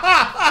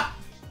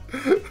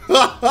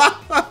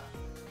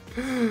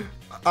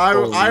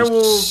 I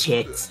will.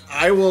 Shit.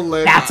 I will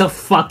let. That's a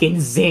fucking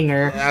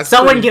zinger.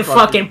 Someone give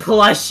fucking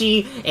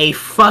Plushie a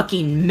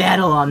fucking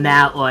medal on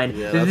that one.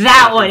 Yeah,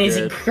 that one is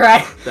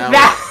incredible.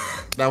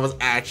 That was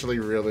actually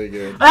really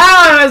good.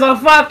 That one was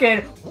a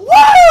fucking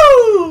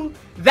woo.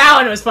 That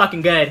one was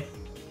fucking good.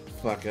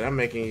 Fuck it, I'm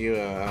making you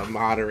a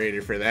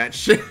moderator for that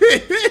shit.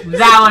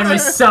 That one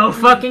was so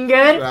fucking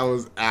good. That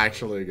was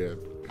actually good.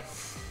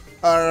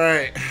 All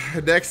right,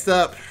 next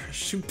up,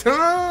 shoot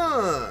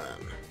time.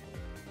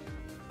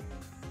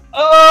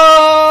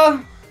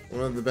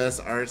 One of the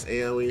best arts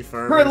AoE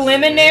farmers.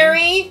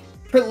 Preliminary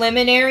A+.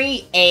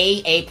 Preliminary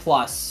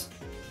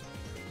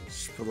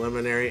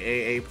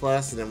A+,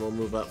 and then we'll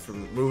move up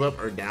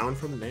or down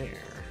from there.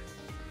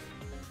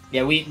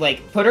 Yeah, we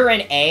like put her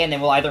in A, and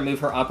then we'll either move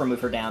her up or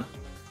move her down.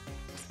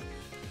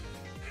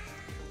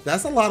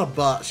 That's a lot of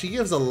buffs. She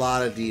gives a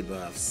lot of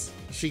debuffs.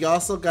 She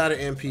also got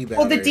an MP battery.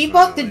 Well, the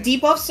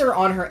debuffs are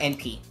on her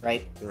NP,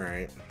 right?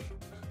 Right.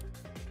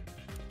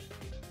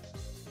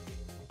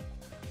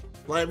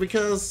 Like,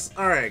 because,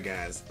 alright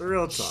guys,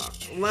 real talk.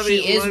 She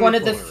is one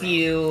of the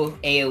few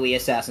AoE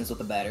assassins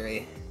with a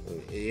battery.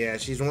 Yeah,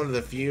 she's one of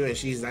the few, and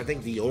she's, I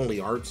think, the only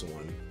arts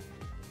one.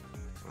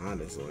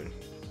 Honestly.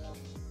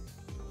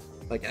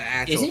 Like an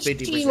actual Isn't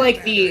 50% she like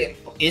battery.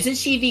 Isn't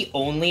she the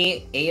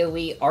only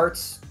AoE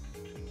arts?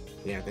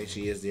 Yeah, I think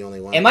she is the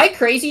only one. Am I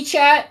crazy,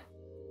 chat?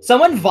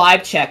 Someone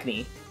vibe check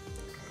me.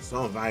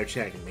 Someone vibe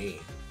checking me.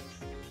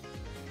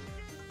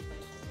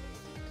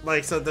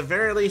 Like, so at the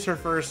very least, her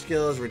first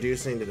skill is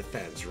reducing the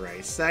defense,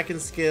 right?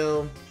 Second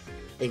skill,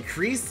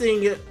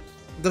 increasing.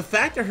 The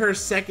fact that her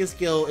second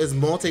skill is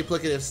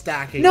multiplicative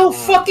stacking. No,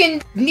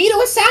 fucking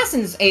Nito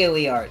Assassin's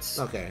AoE arts.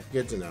 Okay,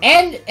 good to know.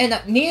 And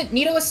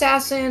Nito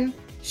Assassin,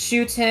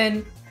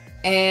 Shootin,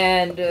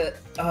 and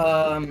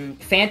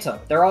Phantom.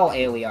 They're all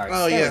AoE arts.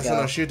 Oh there yeah,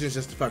 so no, shooting's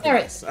just a fucking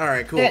mess. All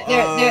right, cool.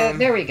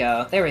 There we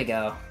go. There we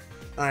go.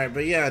 All right,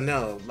 but yeah,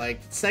 no,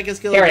 like second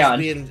skill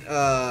being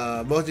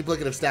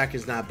multiplicative stack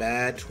is not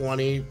bad.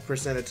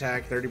 20%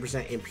 attack,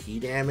 30% MP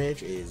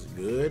damage is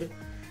good.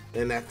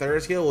 Then that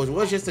third skill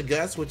was just a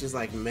guts, which is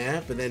like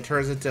meh, but then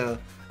turns into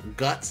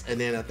guts and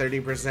then a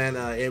 30%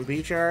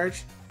 MP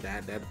charge.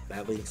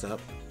 That links up.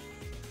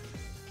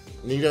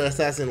 Nito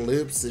Assassin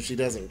loops if she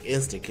doesn't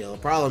insta kill.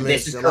 Problem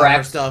is a lot of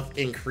her stuff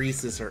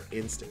increases her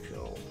insta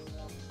kill.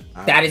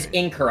 That is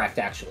incorrect,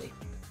 actually.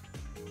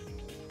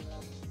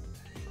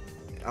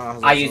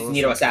 I use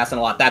Nito Assassin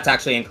a lot. That's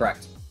actually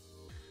incorrect.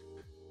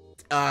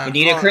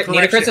 Nito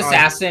Chris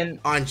Assassin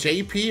on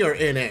JP or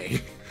NA.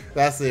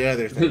 That's the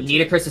other thing.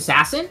 Nito Chris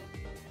Assassin?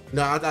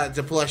 No,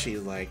 the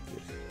plushie. Like,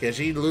 can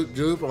she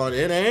loop on NA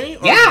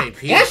or yeah,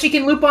 JP? Yeah, she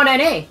can loop on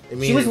NA.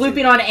 She was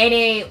looping on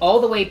NA all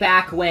the way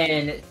back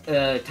when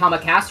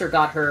Tamacaster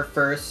got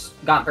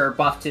her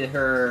buff to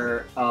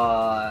her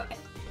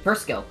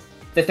first skill.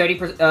 The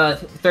 30%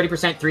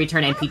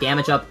 3-turn MP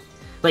damage up.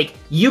 Like,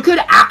 you could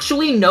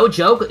actually, no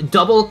joke,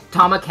 double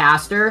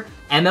Tamacaster,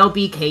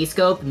 MLB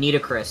K-Scope,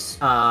 Nitocris,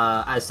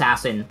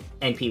 Assassin,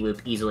 NP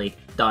loop, easily.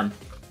 Done.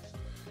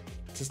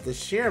 Just the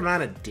sheer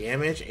amount of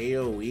damage,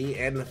 AoE,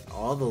 and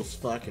all those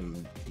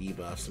fucking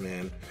debuffs,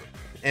 man.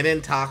 And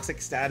then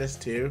toxic status,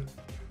 too.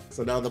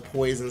 So now the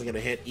poison's gonna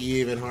hit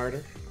even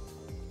harder.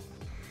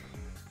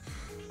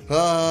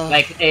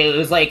 Like, it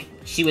was like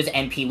she was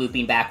NP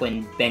looping back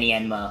when Benny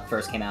Enma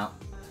first came out.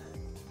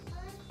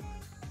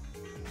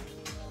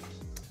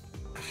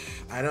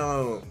 I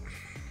don't...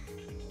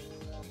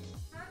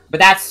 But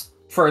that's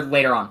for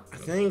later on. I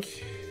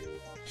think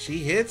she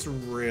hits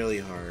really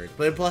hard.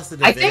 But plus the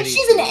divinity... I think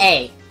she's an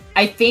A.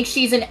 I think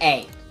she's an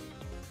A.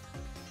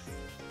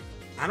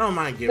 I don't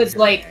mind giving her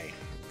an A,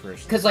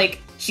 personally. Because, like,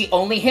 she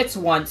only hits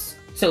once,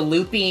 so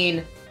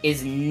looping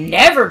is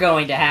never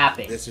going to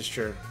happen. This is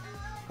true.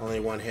 Only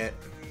one hit.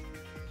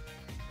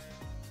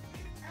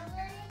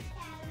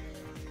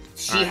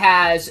 She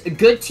has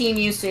good team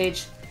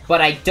usage,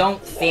 but I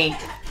don't think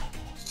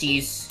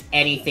she's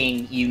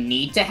anything you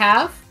need to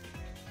have.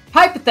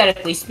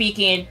 Hypothetically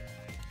speaking,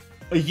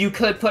 you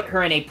could put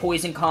her in a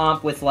poison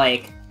comp with,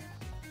 like,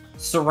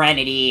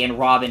 Serenity and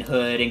Robin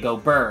Hood and go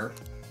Burr.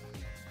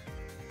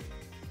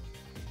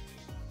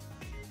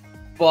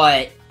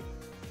 But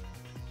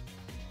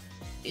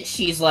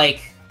she's,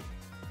 like,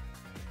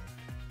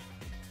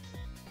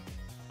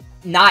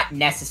 not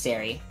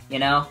necessary, you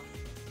know?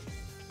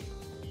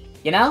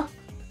 You know?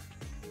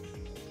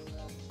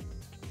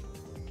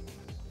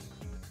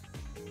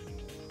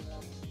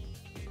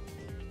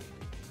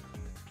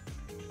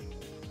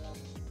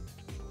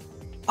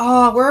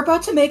 Oh, we're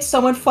about to make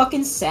someone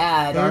fucking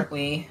sad, aren't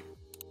we?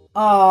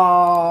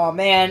 Oh,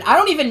 man. I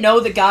don't even know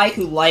the guy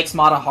who likes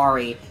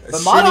Matahari, but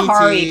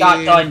Matahari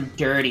got done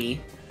dirty.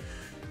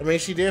 I mean,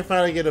 she did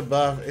finally get a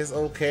buff. It's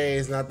okay.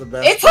 It's not the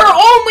best. It's her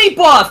only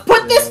buff!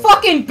 Put this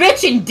fucking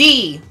bitch in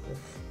D!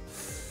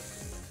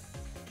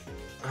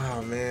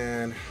 Oh,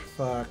 man.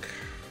 Fuck.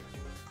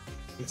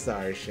 I'm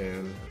sorry,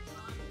 Shin.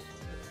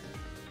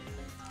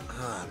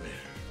 Oh, man.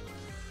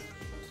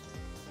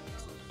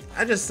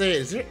 I just say,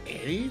 is there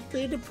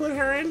anything to put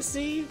her in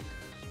C?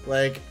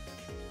 Like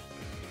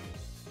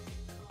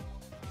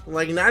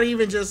not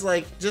even just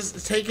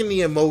just taking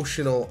the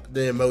emotion out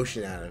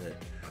of it.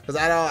 Because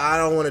I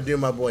don't want to do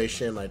my boy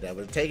Shin like that,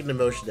 but taking the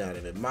emotion out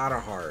of it.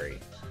 Matahari.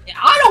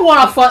 I don't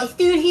want to fuck,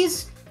 dude.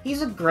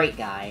 He's a great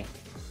guy,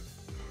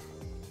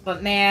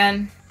 but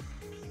man.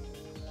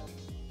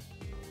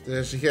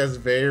 Yeah, she has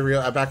very real.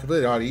 I'm back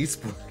completely on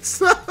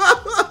esports.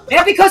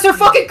 Yeah, because her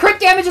fucking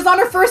crit damage is on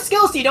her first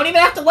skill, so you don't even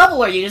have to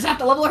level her. You just have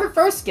to level her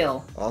first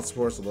skill. All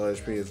supports with low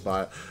HP is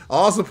viable.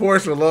 All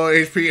supports with low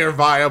HP are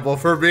viable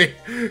for me.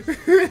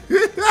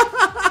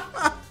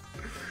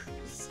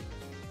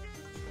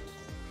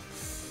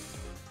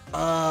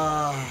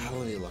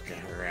 Let me look at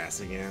her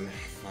ass again.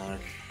 Fuck.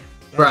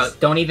 Bro,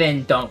 don't.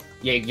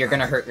 You're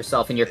gonna hurt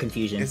yourself in your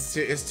confusion.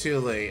 It's too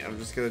late. I'm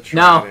just gonna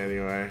try it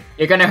anyway.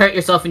 You're gonna hurt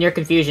yourself in your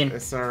confusion.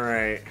 It's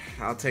alright.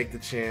 I'll take the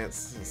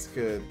chance. It's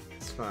good.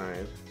 It's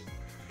fine.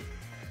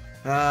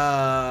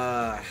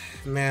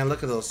 Man,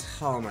 look at those.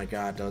 Oh my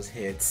god, those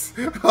hits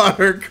on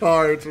her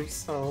cards are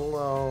so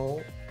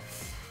low.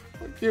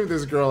 Give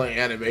this girl an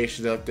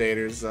animation update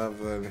or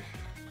something.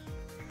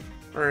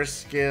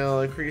 First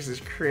skill increases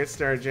crit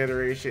star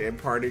generation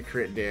and party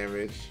crit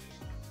damage.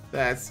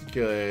 That's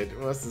good.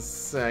 What's the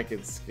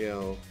second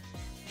skill?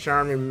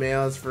 Charming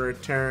males for a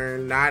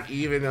turn. Not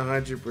even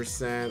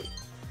 100%.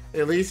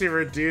 At least it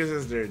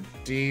reduces their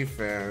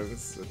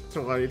defense.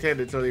 10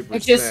 to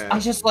 20%. I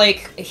just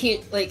like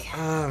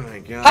Oh my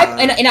god.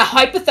 In a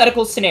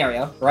hypothetical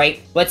scenario,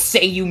 right? Let's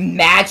say you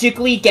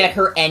magically get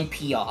her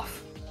NP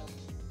off.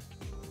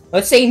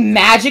 Let's say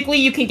magically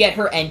you can get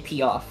her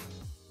NP off.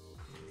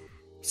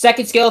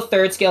 Second skill,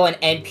 third skill, and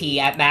NP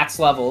at max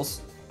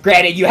levels.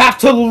 Granted, you have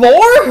to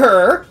lure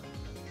her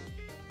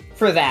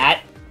for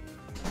that.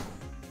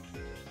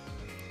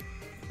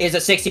 Is a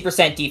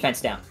 60%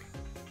 defense down.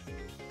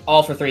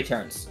 All for 3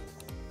 turns.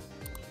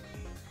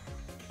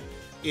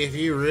 If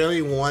you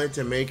really wanted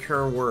to make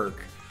her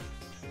work,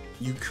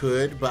 you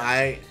could, but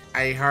I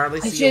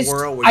hardly see a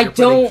world where you're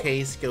putting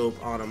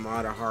K-Scope on a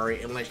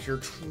Matahari unless you're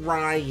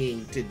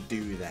trying to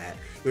do that.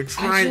 You're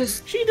trying.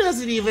 She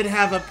doesn't even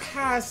have a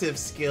passive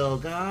skill,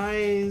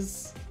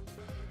 guys.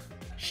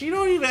 She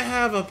don't even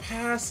have a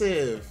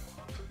passive.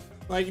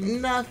 Like,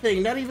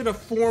 nothing. Not even a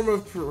form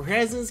of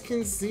presence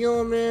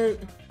concealment.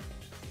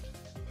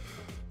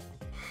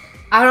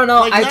 I don't know,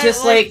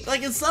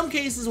 like in some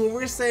cases when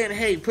we're saying,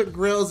 hey, put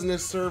grills in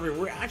this server,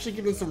 we're actually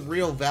getting some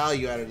real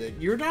value out of it.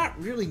 You're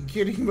not really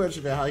getting much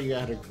value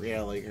out of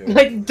grailing her.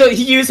 Like,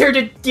 use her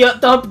to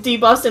dump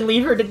debuffs and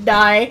leave her to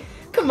die?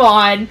 Come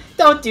on,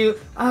 don't do,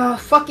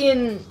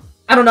 fucking,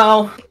 I don't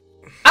know.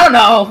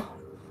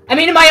 I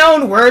mean, in my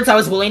own words, I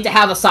was willing to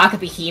have Asaka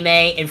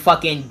Behime in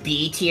fucking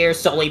B tier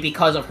solely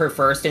because of her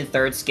first and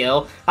third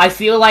skill. I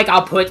feel like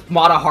I'll put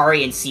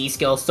Matahari in C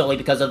skill solely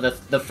because of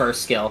the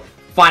first skill.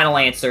 Final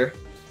answer.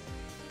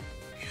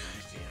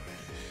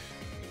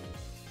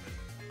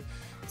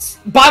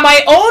 By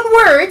my own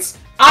words,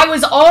 I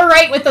was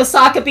alright with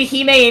Asaka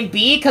Behime in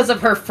B because of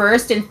her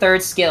first and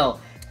third skill.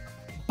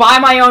 By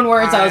my own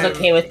words, I was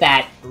okay with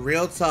that.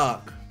 Real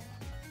talk.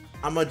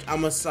 I'm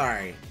a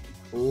sorry.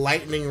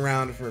 Lightning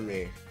round for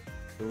me.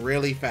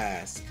 Really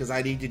fast. Because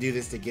I need to do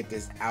this to get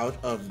this out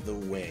of the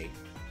way.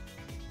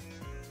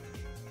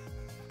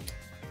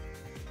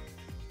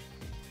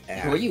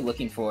 F. Who are you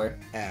looking for?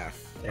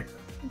 F.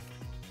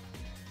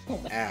 Oh,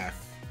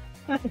 F.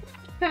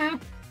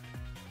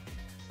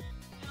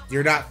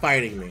 You're not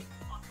fighting me.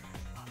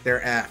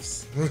 They're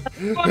Fs.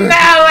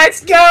 Now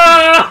let's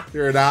go!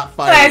 You're not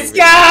fighting me. Let's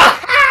go!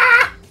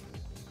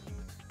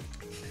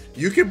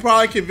 You can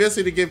probably convince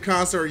me to give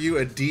Consort you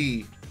a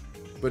D,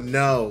 but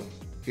no,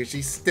 because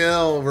she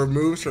still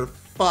removes her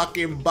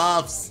fucking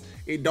buffs.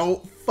 It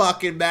don't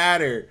fucking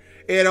matter.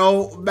 It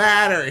don't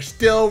matter. It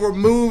still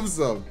removes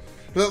them.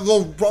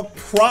 The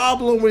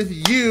problem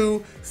with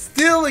you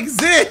still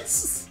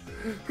exists.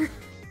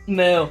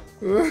 No.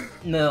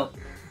 No.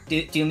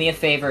 Do me a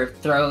favor.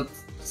 Throw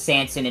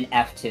Sanson in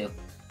F2.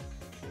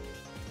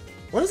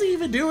 What does he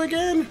even do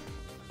again?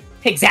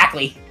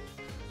 Exactly.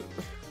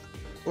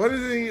 What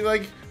is he,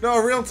 like,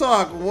 no, real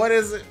talk, what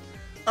is it?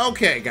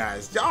 Okay,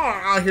 guys, y'all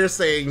are out here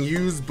saying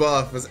use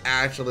buff is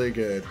actually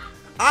good.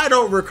 I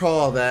don't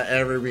recall that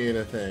ever being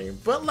a thing,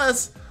 but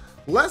let's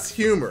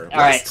humor.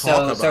 Alright,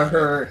 so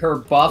her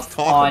buff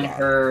on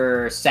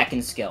her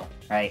second skill,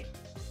 right?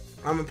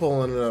 I'm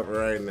pulling it up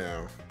right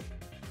now.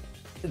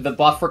 The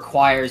buff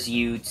requires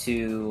you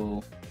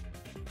to,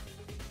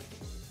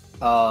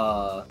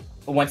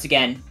 once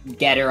again,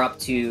 get her up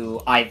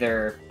to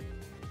either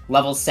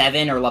level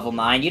 7 or level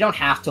 9. You don't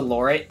have to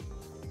lure it,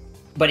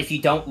 but if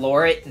you don't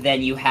lure it,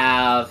 then you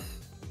have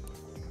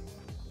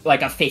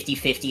like a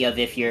 50-50 of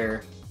if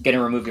you're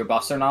gonna remove your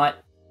buffs or not.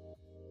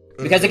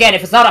 Because again,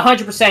 if it's not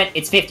 100%,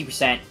 it's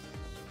 50%.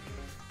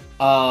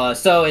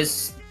 So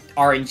is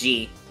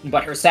RNG,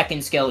 but her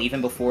second skill,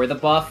 even before the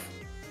buff,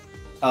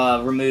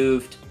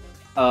 removed,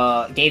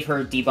 gave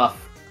her debuff,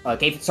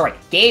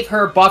 gave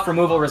her buff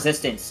removal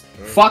resistance.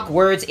 Fuck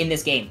words in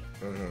this game.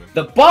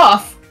 The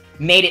buff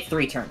made it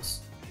 3 turns.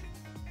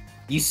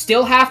 You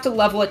still have to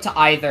level it to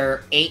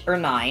either 8 or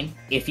 9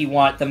 if you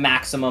want the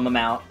maximum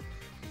amount,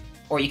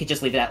 or you could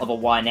just leave it at level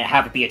 1 and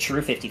have it be a true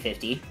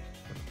 50-50.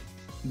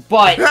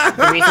 But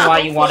the reason why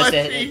you wanted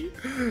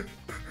to...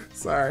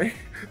 Sorry.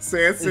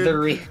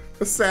 Sanson...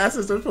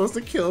 Assassins are supposed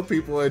to kill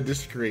people in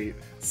discreet.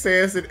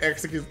 Sanson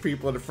executes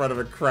people in front of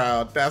a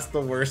crowd. That's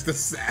the worst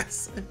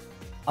assassin.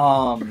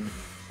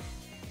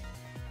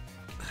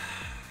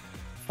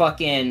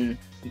 Fucking...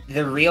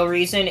 The real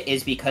reason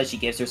is because she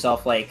gives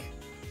herself, like,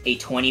 a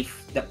 20...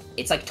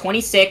 It's like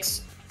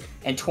 26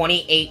 and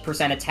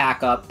 28%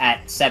 attack up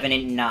at 7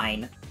 and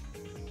 9.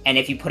 And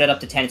if you put it up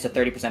to 10, it's a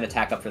 30%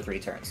 attack up for 3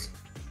 turns.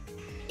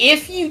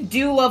 If you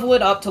do level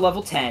it up to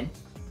level 10,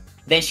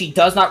 then she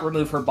does not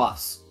remove her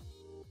buffs.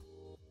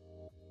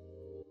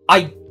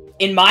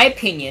 In my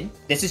opinion,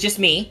 this is just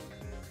me,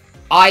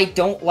 I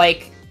don't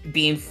like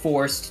being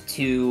forced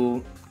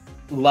to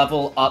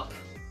level up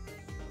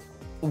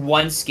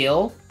one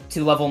skill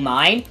to level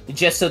 9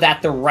 just so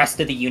that the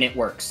rest of the unit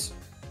works.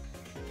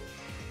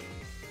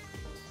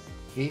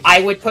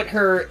 I would put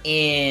her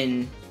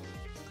in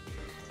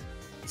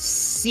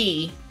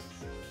C,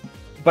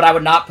 but I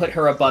would not put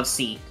her above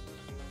C.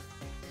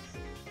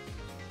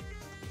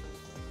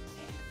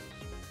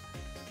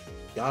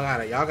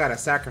 Y'all gotta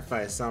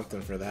sacrifice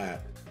something for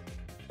that.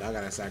 I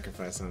gotta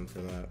sacrifice something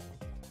for that.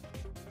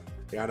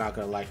 Y'all not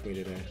gonna like me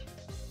today.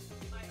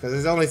 Because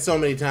there's only so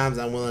many times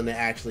I'm willing to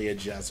actually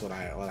adjust what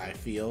I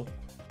feel.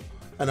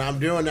 And I'm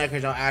doing that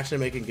because y'all actually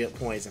making good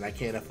points, and I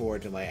can't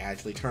afford to like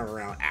actually turn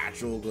around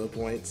actual good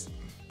points.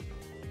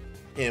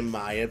 In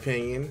my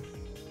opinion.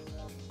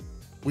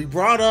 We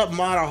brought up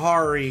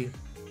Matahari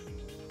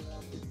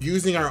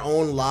using our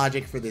own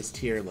logic for this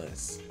tier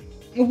list.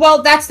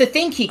 Well, that's the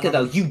thing, Kika,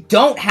 though. You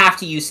don't have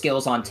to use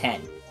skills on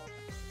 10.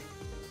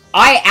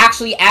 I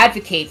actually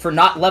advocate for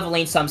not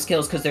leveling some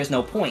skills because there's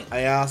no point.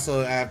 I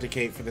also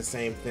advocate for the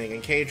same thing.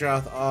 And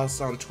Kdroth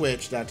also on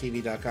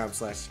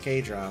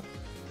twitch.tv.com/Kdroth.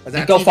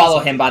 Go follow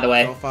him, by the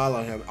way. Go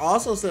follow him.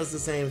 Also says the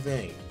same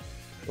thing.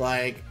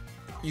 Like,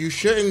 you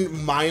shouldn't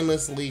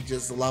mindlessly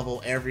just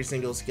level every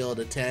single skill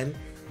to 10.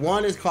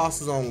 One, it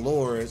costs its own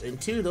lures, and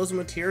two, those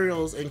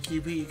materials and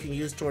QP you can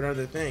use toward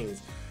other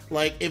things.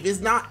 Like, if it's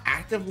not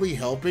actively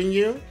helping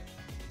you,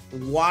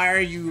 why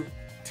are you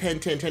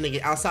tending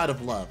it outside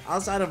of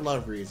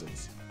love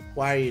reasons?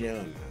 Why are you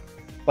doing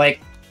that?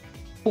 Like,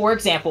 for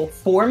example,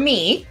 for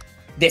me,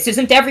 this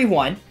isn't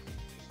everyone.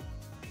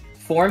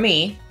 For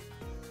me,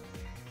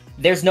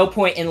 there's no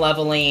point in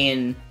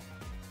leveling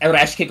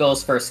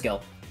Ereshkigal's first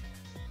skill.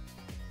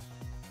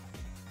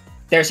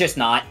 There's just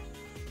not.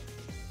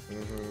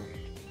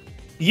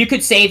 You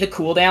could say the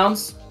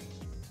cooldowns,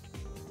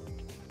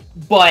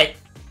 but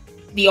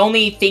the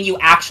only thing you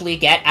actually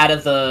get out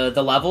of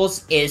the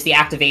levels is the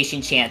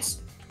activation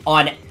chance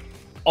on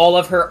all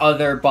of her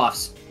other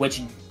buffs,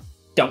 which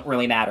don't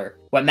really matter.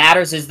 What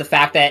matters is the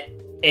fact that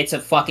it's a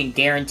fucking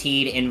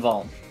guaranteed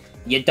invuln.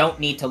 You don't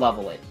need to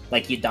level it.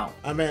 Like, you don't.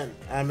 I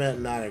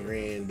meant not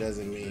agreeing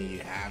doesn't mean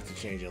you have to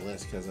change your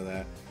list because of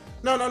that.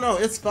 No,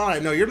 it's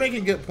fine. No, you're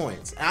making good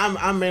points.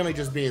 I'm mainly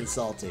just being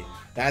salty.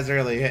 That's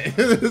really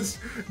it.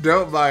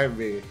 Don't mind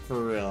me, for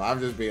real. I'm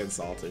just being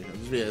salty. I'm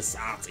just being a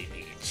salty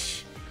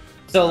bitch.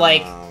 So,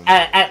 like,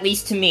 at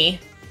least to me...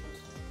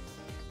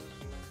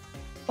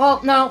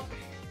 Well, no.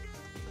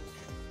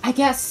 I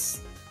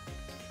guess...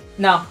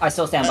 No, I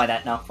still stand by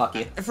that. No, fuck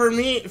you. For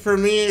me,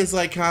 it's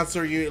like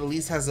Consort U at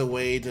least has a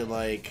way to,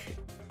 like,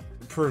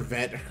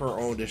 prevent her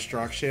own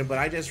destruction, but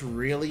I just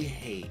really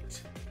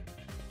hate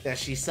that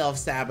she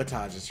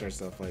self-sabotages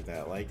herself like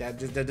that. Like, that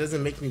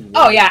doesn't make me worry.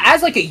 Oh, yeah,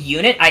 as, like, a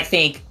unit, I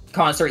think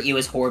Consort U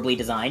is horribly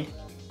designed.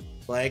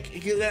 Like,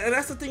 and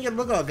that's the thing you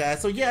look at,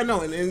 guys. So, yeah,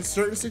 no, in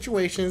certain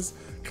situations,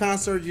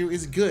 Consort U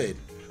is good.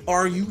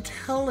 Are you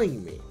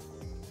telling me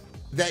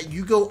that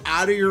you go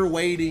out of your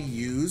way to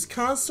use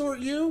Consort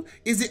U?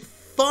 Is it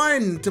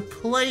fun to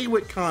play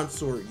with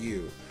Consort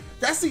U?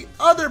 That's the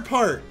other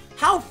part.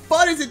 How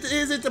fun is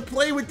it to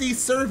play with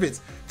these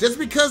servants? Just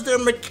because they're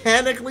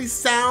mechanically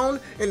sound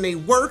and they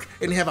work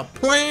and have a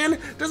plan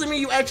doesn't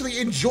mean you actually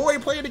enjoy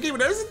playing the game.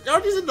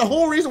 Aren't you the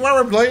whole reason why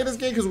we're playing this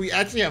game? Because we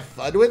actually have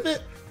fun with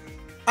it?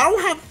 I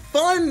don't have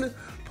fun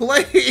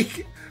playing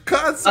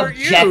Consort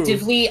U.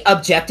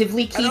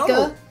 Objectively,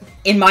 Kika,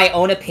 in my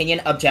own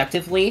opinion,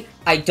 objectively,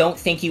 I don't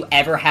think you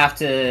ever have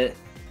to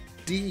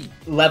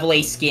level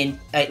a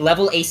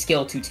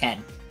skill to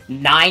 10.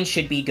 9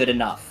 should be good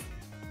enough.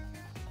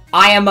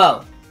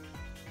 IMO.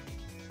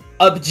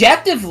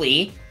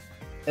 Objectively,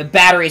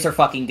 batteries are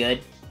fucking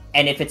good,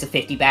 and if it's a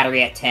 50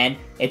 battery at 10,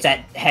 it's at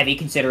heavy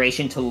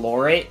consideration to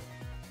lure it.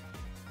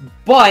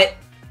 But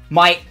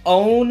my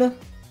own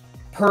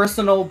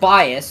personal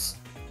bias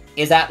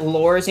is that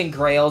lures and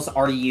grails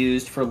are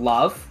used for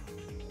love,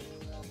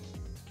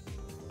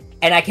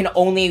 and I can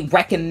only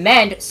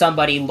recommend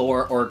somebody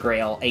lure or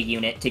grail a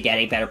unit to get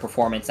a better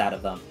performance out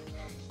of them.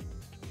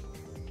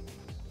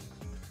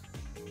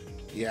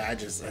 Yeah, I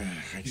just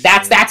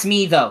that's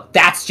me though.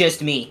 That's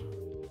just me.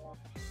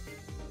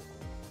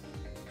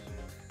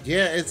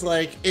 Yeah, it's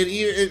like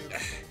and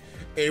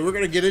we're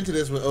gonna get into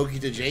this with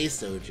Okita J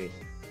Soji.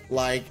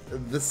 Like,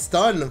 the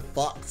stun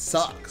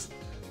sucks.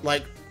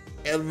 Like,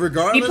 and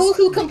regardless, people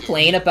who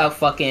complain about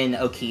fucking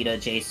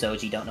Okita J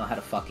Soji don't know how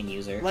to fucking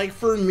use her. Like,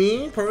 for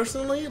me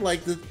personally,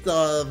 like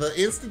the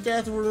instant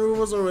death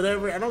removals or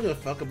whatever, I don't give a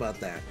fuck about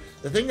that.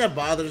 The thing that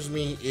bothers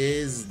me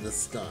is the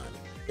stun.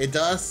 It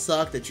does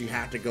suck that you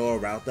have to go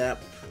around that.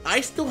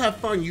 I still have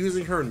fun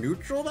using her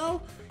neutral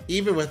though,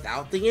 even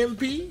without the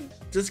MP,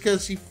 just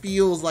because she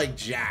feels like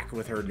Jack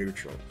with her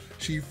neutral.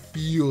 She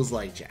feels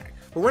like Jack.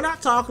 But we're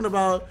not talking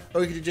about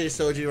Okita J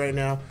Soji right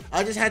now.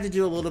 I just had to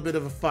do a little bit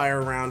of a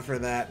fire round for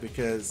that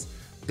because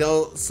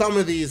though some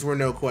of these were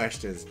no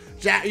questions.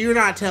 Jack, you're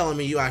not telling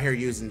me you out here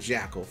using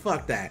Jackal.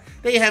 Fuck that.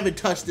 They haven't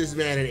touched this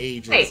man in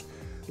ages. Hey,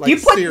 like,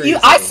 seriously.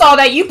 I saw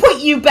that. You put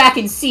you back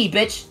in C,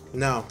 bitch.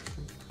 No.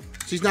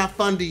 She's not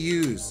fun to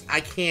use.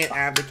 I can't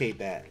advocate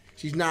that.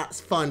 She's not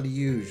fun to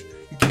use.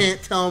 You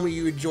can't tell me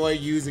you enjoy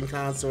using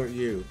Consort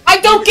U. I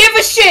don't give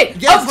a shit!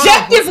 Yes,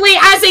 objectively,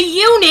 as a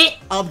unit!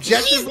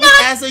 Objectively,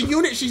 as a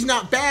unit, she's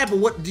not bad, but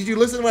what did you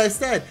listen to what I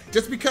said?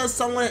 Just because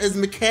someone is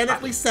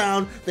mechanically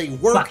sound, they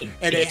work,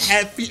 and they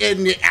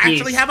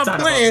actually have a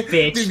plan,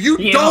 if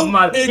you don't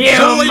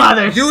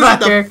enjoy using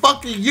the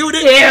fucking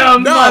unit,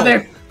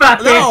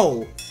 motherfucker.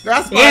 No!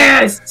 That's my.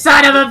 Yes,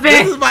 son of a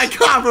bitch. This is my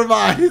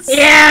compromise.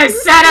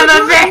 Yes, son of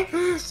a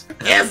bitch.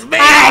 It's me,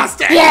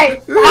 Austin.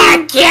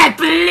 I can't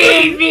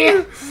believe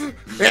you.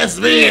 It's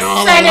me, You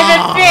all son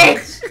along. of a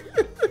bitch.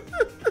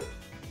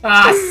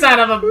 Ah, son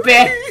of a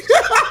bitch.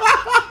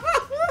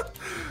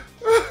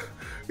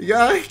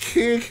 Yeah,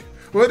 King.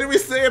 What did we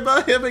say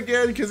about him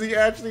again? Because he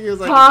actually is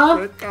like Huh? a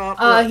trick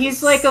cop.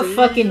 He's like a C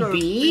fucking or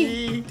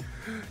B.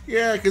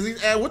 Yeah, because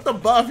he's with the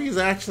buff, he's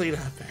actually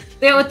not bad.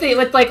 Yeah,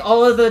 with like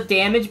all of the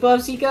damage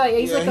buffs he got,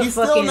 he's like a he's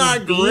fucking still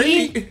not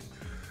B. great.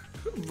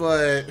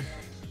 But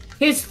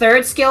His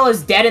third skill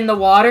is dead in the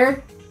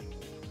water.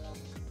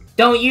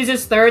 Don't use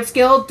his third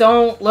skill.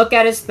 Don't look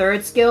at his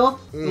third skill.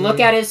 Look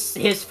at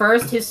his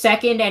first, his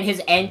second, and his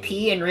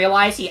NP and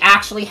realize he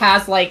actually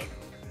has, like,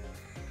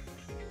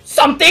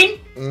 something.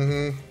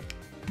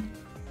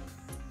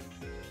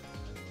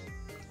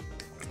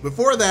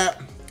 Before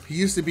that, he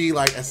used to be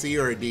like a C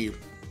or a D.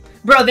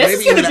 Bro, this Maybe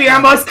is gonna even be an our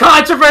F. most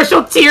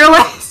controversial tier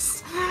list.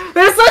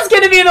 This one's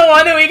gonna be the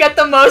one that we got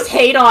the most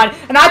hate on.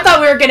 And I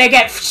thought we were gonna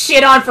get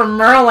shit on from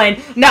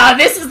Merlin. Nah,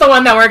 this is the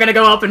one that we're gonna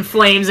go up in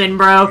flames in,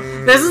 bro.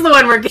 This is the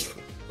one we're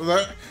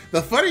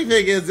The funny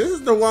thing is, this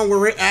is the one where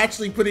we're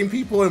actually putting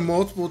people in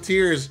multiple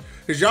tiers.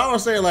 Because y'all are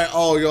saying like,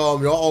 oh,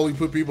 y'all only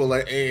put people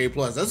like AA+.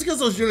 That's because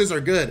those units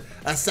are good.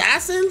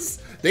 Assassins?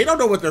 They don't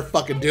know what they're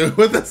fucking doing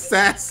with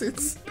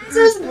assassins.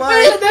 This is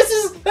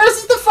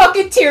the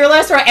fucking tier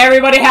list where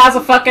everybody has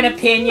a fucking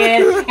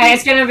opinion, and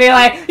it's gonna be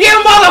like, you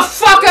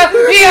motherfuckers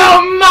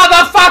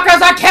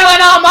are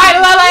killing all my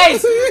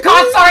lilies!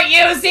 Consort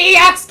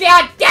UZX,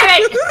 god damn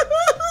it!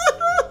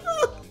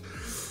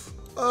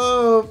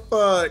 Oh,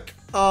 fuck.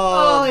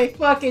 Holy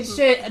fucking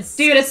shit.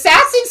 Dude,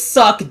 assassins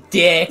suck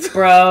dick,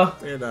 bro.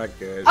 They're not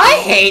good. I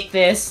hate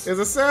this. Is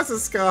Assassin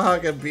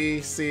Skyhawk a B,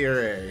 C,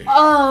 or A?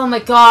 Oh my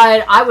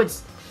god, I would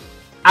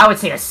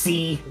say a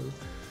C.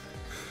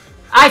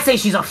 I'd say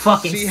she's a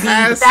fucking C,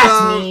 but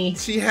that's me.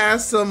 She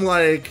has some,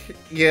 like,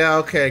 yeah,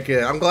 okay,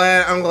 good. I'm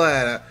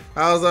glad.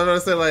 I was gonna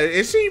say, like,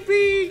 is she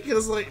B?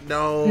 Because, like,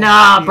 no.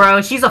 Nah,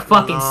 bro, she's a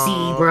fucking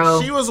C, bro.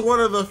 She was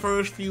one of the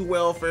first few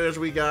welfares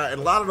we got,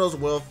 and a lot of those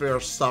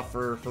welfares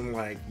suffer from,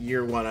 like,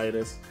 year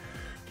one-itis.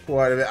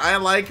 Quite a bit. I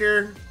like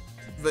her,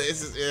 but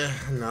it's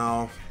just,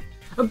 no.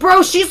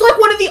 Bro, she's like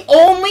one of the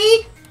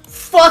only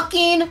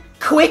fucking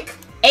quick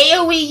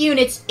AoE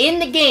units in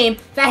the game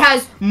that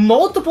has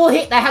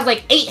that has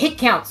like 8 hit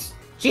counts.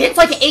 She hits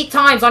like 8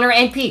 times on her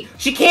NP.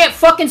 She can't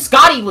fucking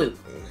Scotty loot.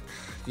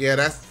 Yeah,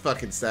 that's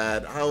fucking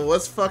sad.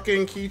 What's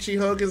fucking Kichi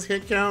Hogan's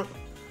hit count?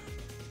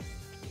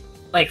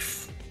 Like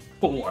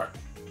 4.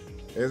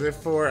 Is it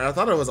 4? I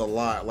thought it was a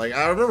lot. Like,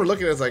 I remember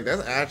looking at it, like,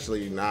 that's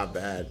actually not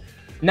bad.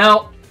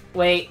 No,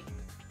 wait.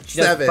 She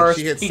 7. Does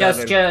she hits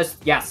 7. Does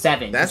just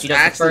 7. That's she does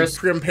actually the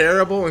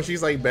comparable, and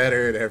she's like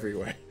better in every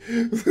way.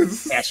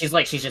 Yeah, she's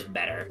just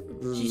better.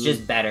 She's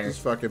just better. She's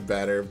fucking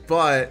better.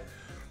 But,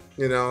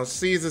 you know,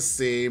 C's a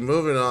C.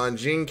 Moving on,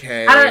 Jin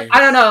K. I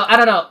don't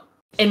know.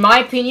 In my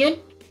opinion,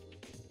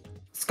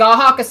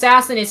 Skyhawk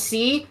Assassin is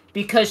C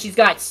because she's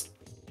got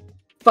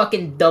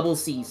fucking double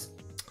C's.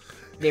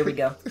 There we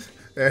go.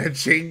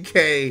 Jin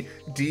K,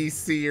 D,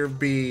 C, or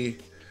B.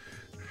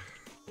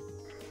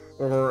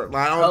 Or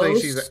I don't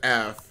think she's an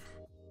F.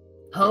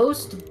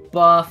 Post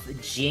buff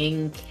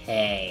Jin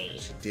K.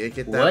 She did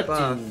get that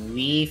buff. What do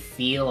we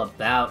feel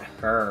about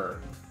her?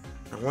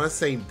 I want to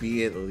say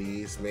B at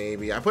least,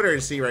 maybe. I put her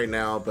in C right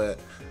now, but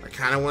I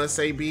kind of want to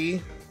say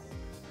B.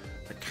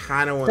 I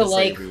kind of want to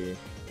say B.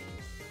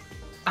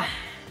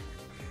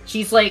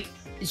 She's like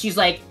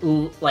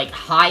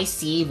high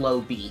C,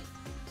 low B.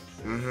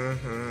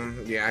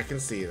 Yeah, I can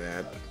see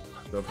that.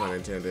 No pun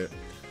intended.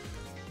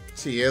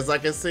 She is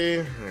like a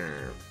C.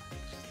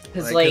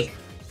 Cause like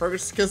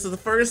because the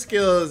first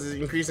skill is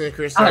increasing the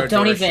crit star.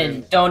 Don't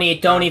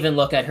even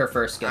look at her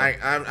first skill.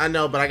 I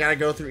know, but I gotta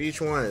go through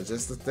each one. It's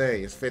just the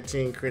thing. It's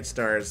 15 crit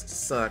stars. It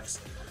sucks.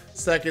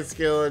 Second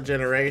skill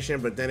generation,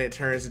 but then it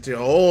turns into,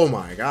 oh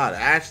my god,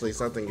 actually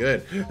something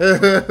good.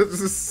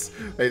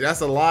 Like,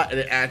 that's a lot, and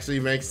it actually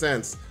makes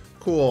sense.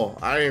 Cool.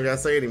 I ain't even gotta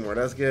say anymore.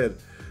 That's good.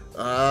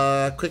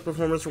 Quick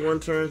performance for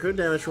 1 turn, crit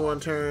damage for 1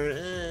 turn,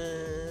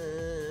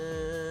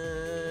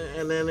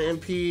 and then the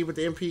MP, but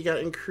the MP got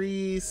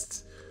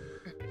increased.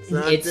 So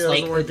it deals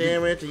like more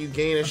damage, and you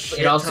gain a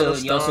shit ton of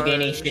stars. You also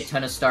gain a shit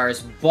ton of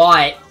stars,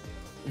 but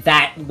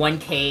that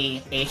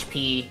 1k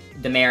HP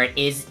demerit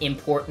is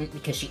important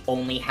because she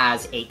only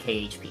has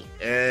 8k HP.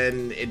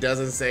 And it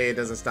doesn't say it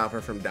doesn't stop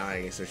her from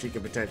dying, so she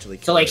can potentially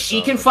kill So, like,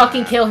 she can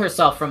fucking kill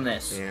herself from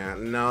this. Yeah,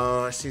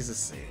 no, she's a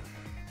C.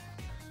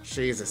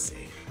 She's a C.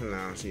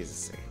 No, she's a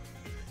C.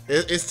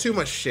 It's too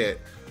much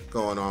shit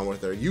going on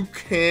with her. You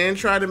can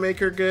try to make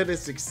her good and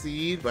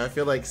succeed, but I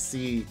feel like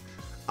C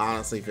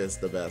honestly fits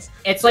the best.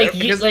 It's like,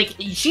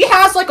 she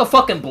has like a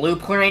fucking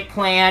blueprint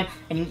plan,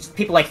 and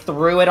people like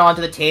threw it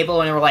onto the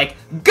table and they were like,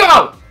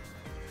 go!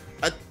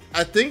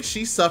 I think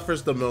she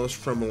suffers the most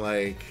from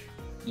like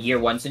year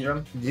 1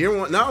 syndrome. Year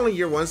 1, not only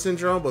year 1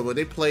 syndrome, but when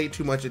they play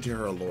too much into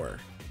her lore.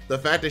 the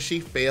fact that she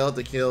failed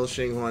to kill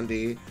Xing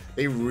Huandi,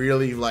 they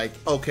really like,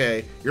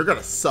 okay, you're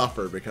gonna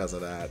suffer because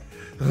of that.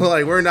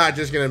 Like, you're not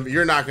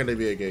gonna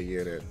be a good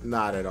unit.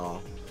 Not at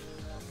all.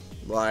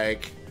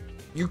 Like,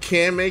 you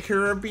can make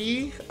her a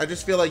B. I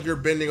just feel like you're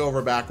bending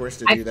over backwards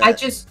to do that.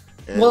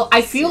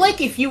 I feel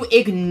like if you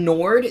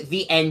ignored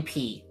the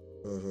NP,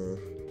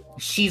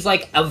 she's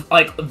like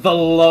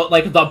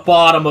the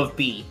bottom of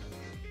B.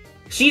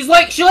 She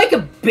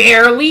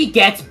barely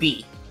gets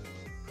B.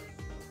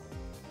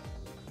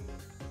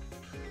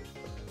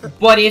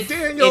 But if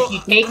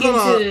you take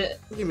into...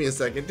 Give me a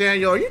second.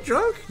 Daniel, are you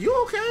drunk? You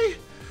okay?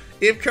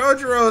 If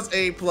Kojiro's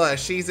A+,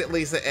 she's at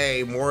least an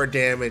A, more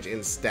damage in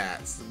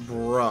stats.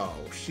 Bro,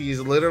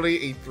 she's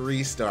literally a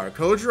 3-star.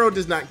 Kojiro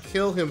does not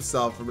kill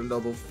himself from a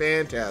noble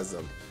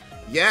phantasm.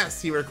 Yes,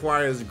 he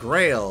requires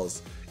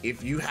grails.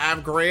 If you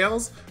have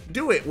grails,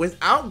 do it.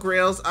 Without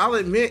grails, I'll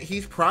admit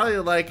he's probably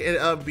like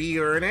a B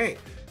or an A.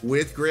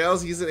 With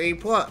grails, he's an A+.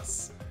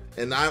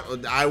 And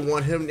I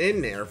want him in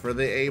there for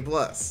the A+.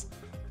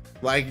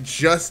 Like,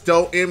 just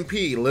don't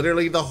MP.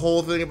 Literally the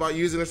whole thing about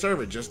using a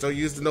servant. Just don't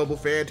use the Noble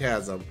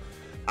Phantasm.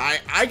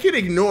 I can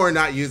ignore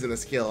not using a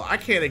skill. I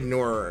can't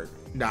ignore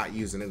not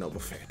using a Noble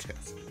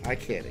Phantasm. I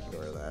can't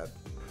ignore that.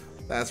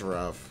 That's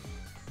rough.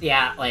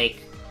 Yeah,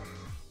 like,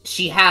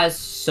 she has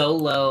so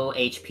low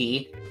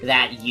HP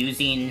that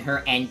using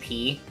her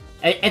NP...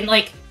 And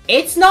like,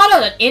 it's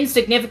not an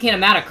insignificant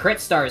amount of crit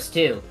stars,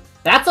 too.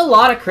 That's a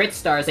lot of crit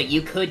stars that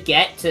you could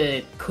get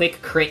to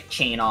quick crit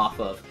chain off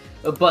of.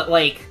 But,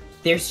 like...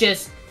 There's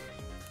just...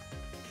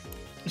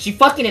 She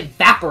fucking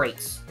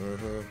evaporates.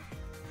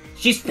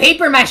 She's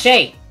paper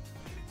mache.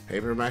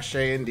 Paper mache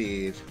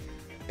indeed.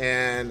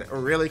 And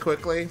really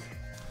quickly,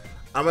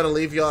 I'm going to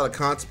leave y'all to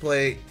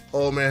contemplate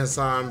Old Man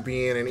Hassan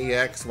being an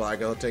EX while I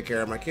go take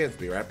care of my kids.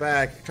 Be right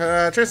back.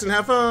 Tristan,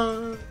 have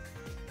fun.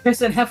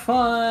 Tristan, have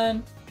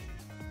fun.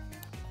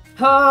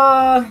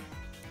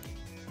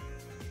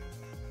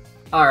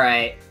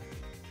 Alright.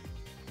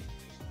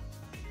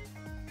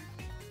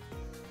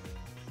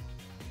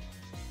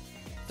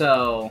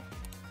 So,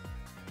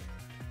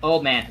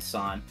 Old Man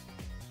Hassan.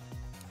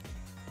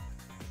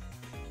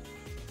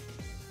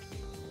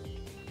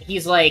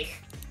 He's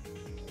like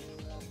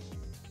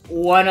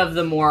one of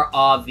the more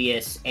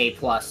obvious A+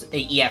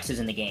 EXs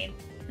in the game,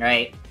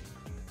 right?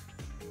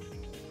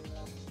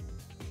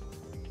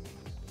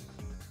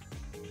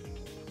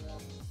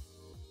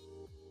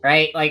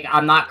 Right? Like,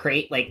 I'm not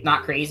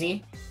not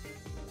crazy.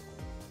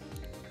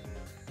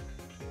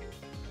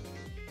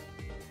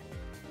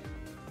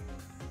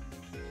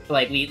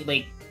 Like,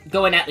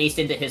 going at least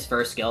into his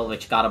first skill,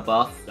 which got a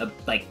buff,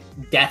 like,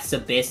 Death's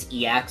Abyss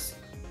EX,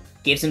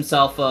 gives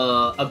himself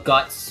a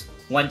Guts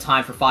 1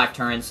 time for 5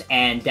 turns,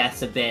 and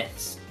Death's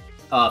Abyss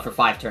for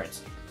 5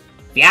 turns.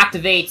 If he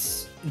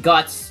activates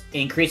Guts,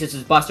 it increases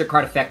his Buster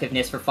card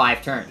effectiveness for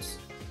 5 turns.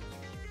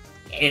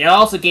 And it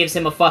also gives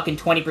him a fucking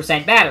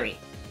 20% battery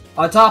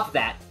on top of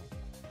that.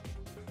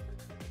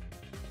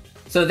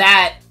 So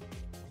that,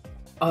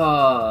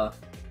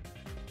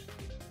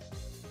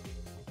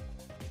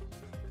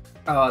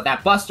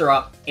 that Buster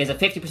Up is a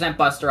 50%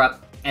 Buster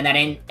Up, and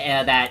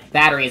that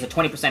battery is a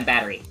 20%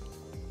 battery.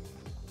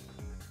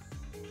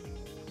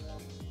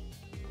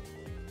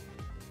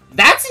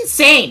 That's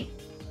insane!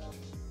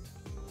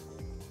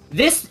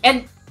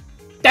 And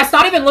that's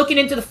not even looking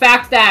into the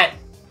fact that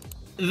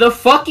the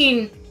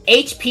fucking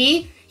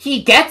HP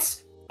he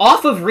gets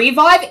off of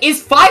Revive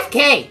is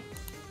 5k!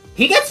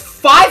 He gets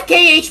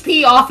 5k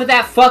HP off of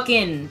that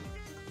fucking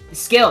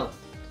skill.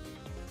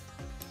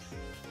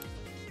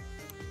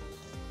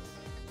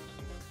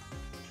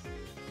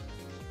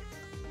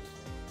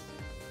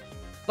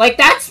 Like,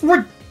 that's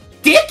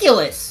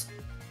ridiculous!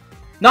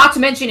 Not to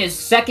mention his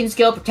second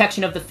skill,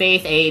 Protection of the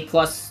Faith, A+,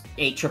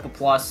 A triple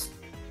plus.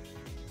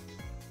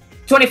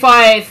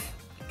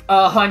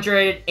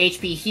 2500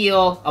 HP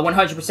heal, a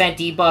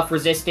 100% debuff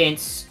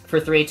resistance for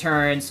 3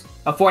 turns,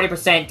 a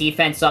 40%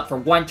 defense up for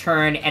 1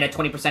 turn, and a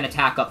 20%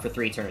 attack up for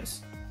 3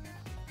 turns.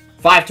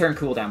 5 turn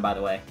cooldown, by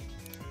the way.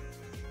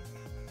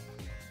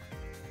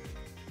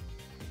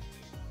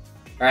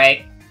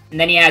 Alright, and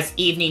then he has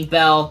Evening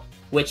Bell,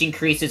 which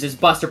increases his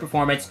Buster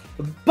performance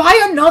by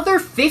another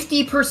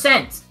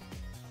 50%!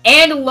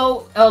 And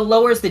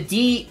lowers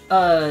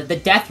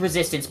the death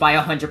resistance by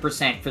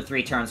 100% for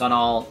 3 turns on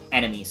all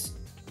enemies.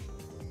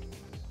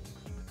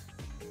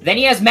 Then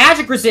he has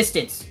magic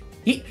resistance.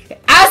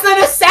 As an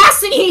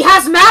assassin, he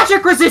has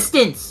magic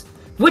resistance,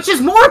 which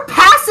is more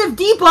passive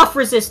debuff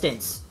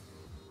resistance.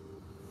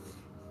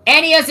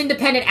 And he has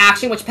independent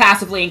action, which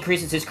passively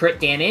increases his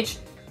crit damage.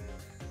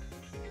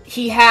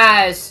 He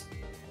has,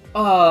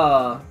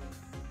 like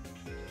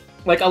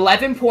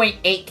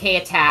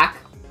 11.8k attack,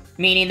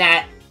 meaning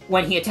that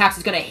when he attacks,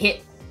 it's gonna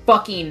hit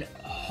fucking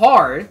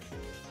hard.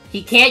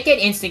 He can't get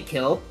instant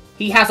kill.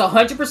 He has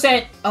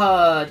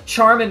 100%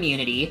 charm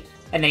immunity,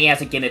 and then he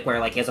has a gimmick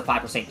where like he has a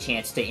 5%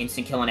 chance to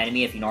instant kill an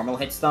enemy if he normal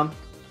hits them.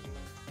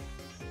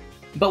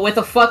 But with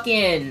a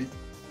fucking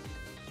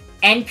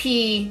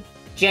NP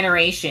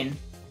generation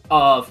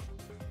of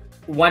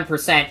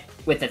 1%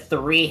 with a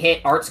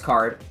 3-hit arts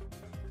card,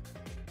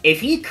 If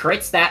he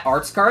crits that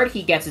arts card,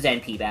 he gets his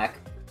NP back.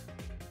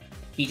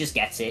 He just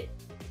gets it.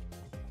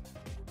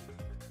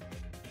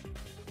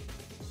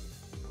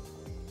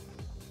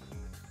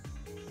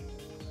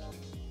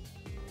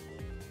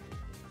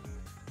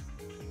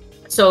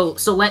 So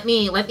let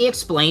me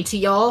explain to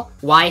y'all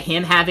why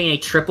him having a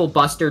triple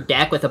Buster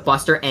deck with a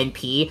Buster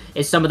NP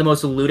is some of the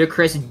most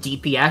ludicrous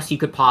DPS you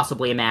could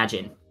possibly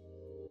imagine.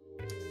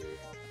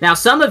 Now,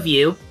 some of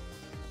you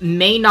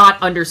may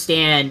not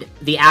understand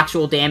the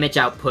actual damage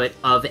output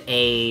of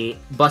a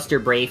Buster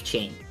Brave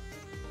Chain.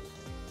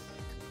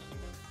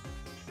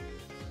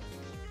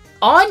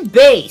 On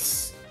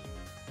base,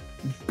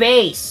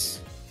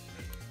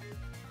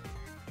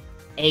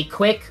 a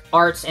Quick,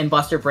 Arts, and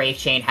Buster Brave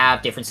Chain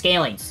have different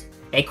scalings.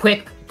 A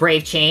Quick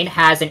Brave Chain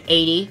has an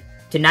 80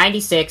 to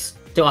 96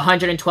 to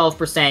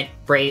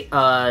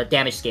 112%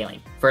 damage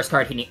scaling. First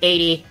card hitting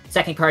 80,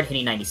 second card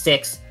hitting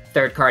 96,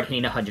 third card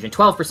hitting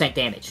 112%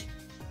 damage.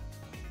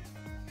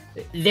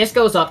 This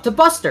goes up to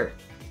Buster.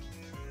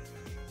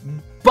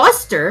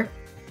 Buster,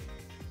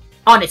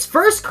 on its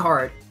first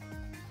card,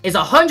 is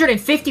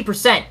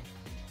 150%.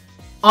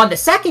 On the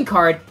second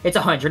card, it's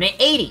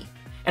 180.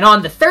 And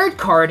on the third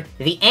card,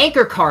 the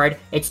Anchor card,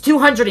 it's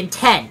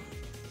 210.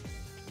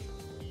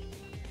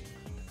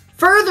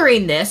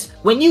 Furthering this,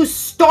 when you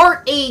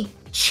start a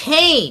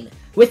chain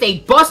with a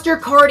Buster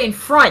card in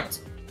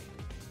front,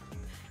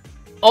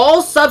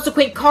 all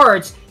subsequent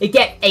cards,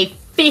 get a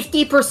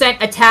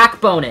 50% attack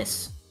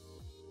bonus.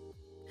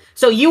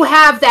 So you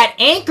have that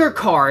Anchor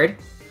card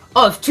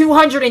of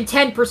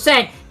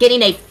 210%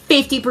 getting a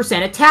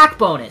 50% attack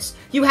bonus.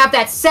 You have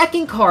that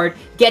second card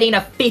getting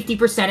a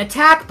 50%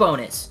 attack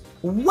bonus.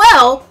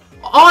 Well,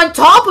 on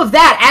top of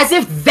that, as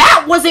if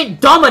that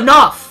wasn't dumb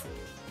enough,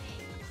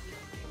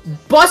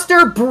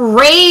 Buster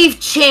Brave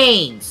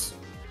Chains,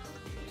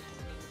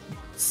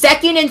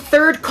 second and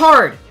third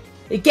card,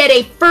 get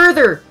a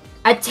further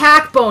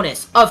attack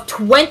bonus of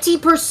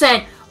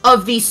 20%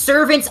 of the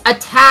Servant's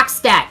attack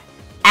stat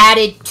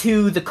added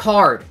to the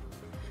card.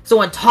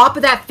 So on top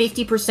of that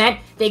 50%,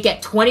 they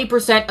get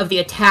 20% of the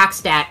attack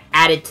stat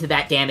added to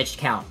that damage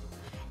count.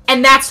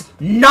 And that's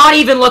not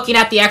even looking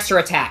at the extra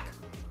attack.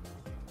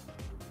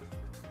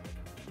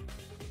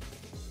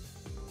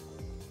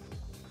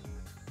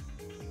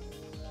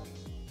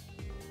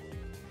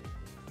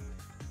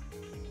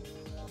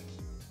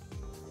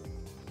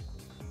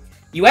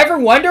 You ever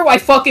wonder why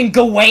fucking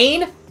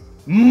Gawain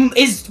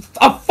is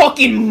a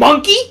fucking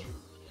monkey?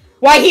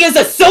 Why he is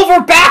a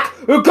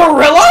silverback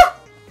gorilla?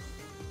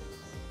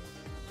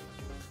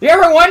 You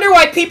ever wonder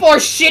why people are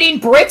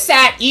shitting bricks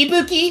at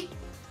Ibuki?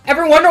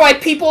 Ever wonder why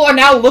people are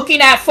now looking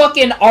at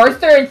fucking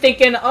Arthur and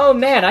thinking, oh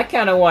man, I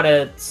kinda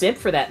wanna simp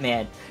for that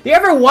man? You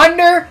ever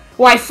wonder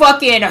why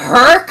fucking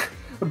Herc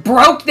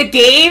broke the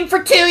game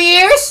for 2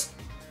 years?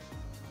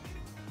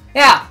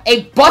 Yeah,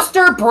 a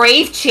Buster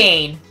Brave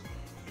Chain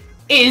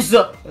is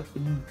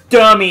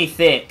dummy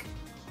thick.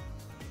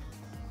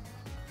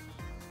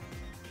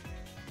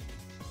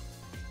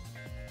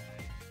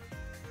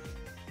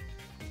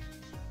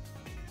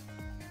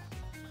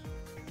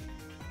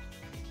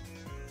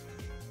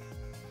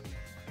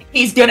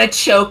 He's gonna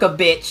choke a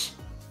bitch.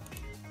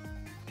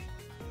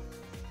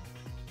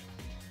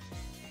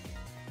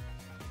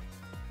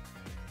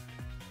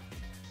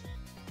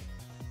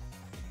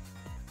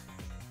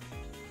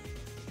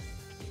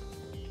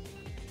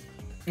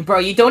 Bro,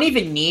 you don't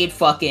even need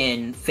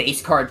fucking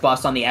face card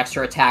buffs on the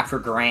extra attack for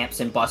Gramps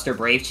and Buster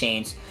Brave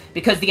Chains,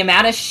 because the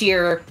amount of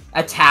sheer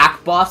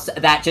attack buffs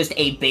that just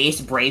a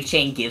base Brave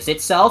Chain gives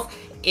itself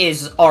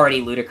is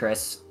already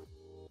ludicrous.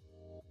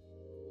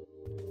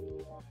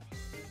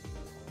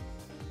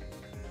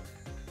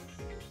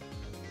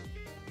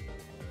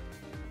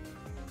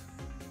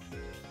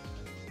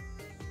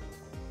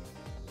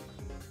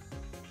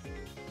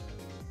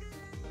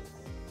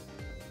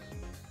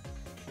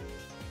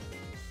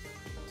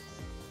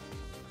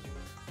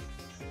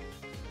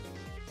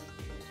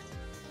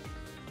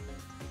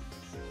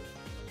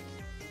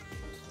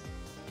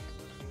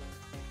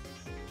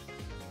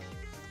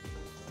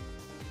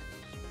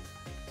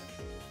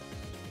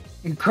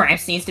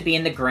 Gramps needs to be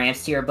in the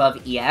Gramps tier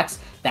above EX.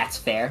 That's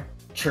fair.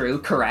 True.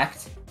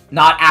 Correct.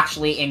 Not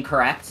actually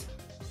incorrect.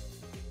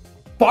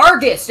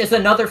 Barghest is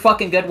another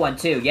fucking good one,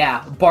 too.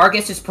 Yeah,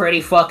 Barghest is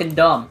pretty fucking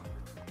dumb.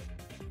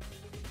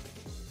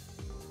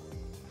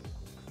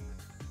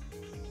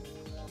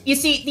 You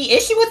see, the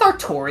issue with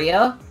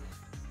Artoria,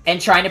 and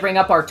trying to bring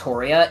up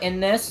Artoria in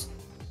this,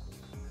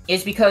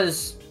 is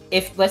because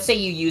if, let's say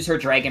you use her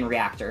Dragon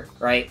Reactor,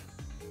 right?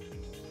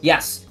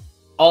 Yes,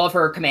 all of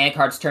her command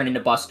cards turn into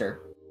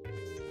Buster.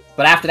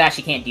 But after that,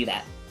 she can't do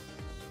that.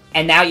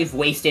 And now you've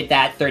wasted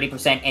that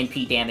 30%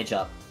 NP damage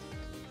up.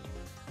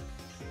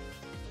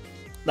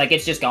 Like,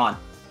 it's just gone.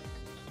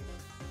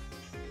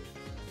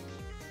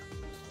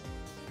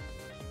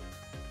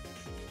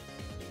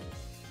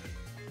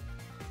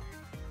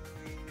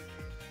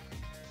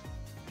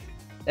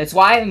 That's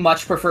why I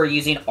much prefer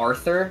using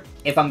Arthur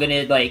if I'm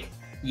gonna, like,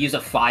 use a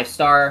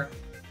 5-star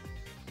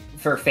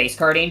for face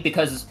carding,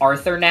 because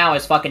Arthur now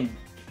is fucking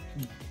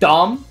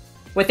dumb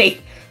with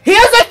a... He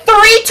has a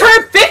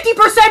 3-turn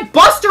 50%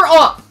 Buster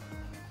Up!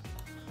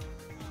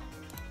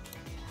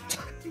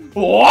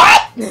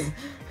 What?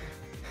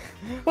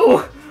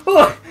 What?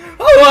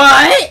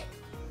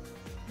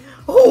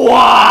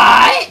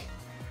 What?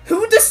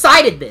 Who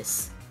decided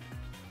this?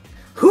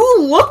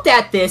 Who looked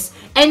at this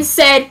and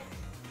said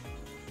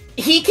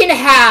he can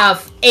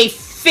have a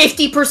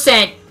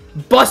 50%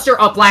 Buster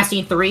Up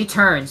lasting 3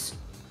 turns,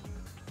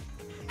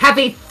 have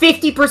a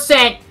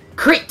 50%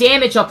 crit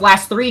damage up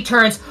last 3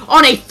 turns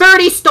on a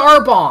 30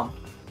 Star Bomb?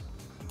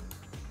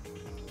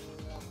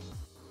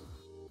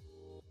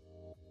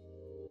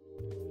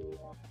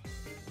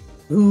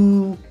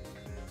 Who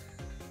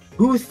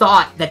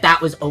thought that that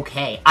was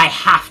okay? I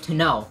have to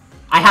know.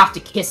 I have to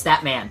kiss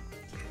that man.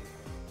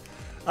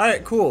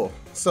 Alright, cool.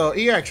 So,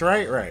 EX,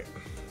 right? Right.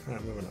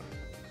 Alright, moving on.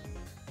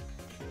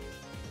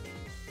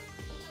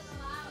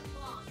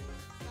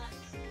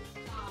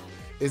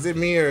 Is it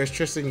me, or is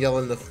Tristan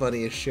yelling the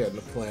funniest shit on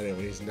the planet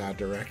when he's not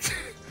direct?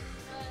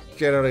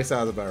 Generally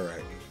sounds about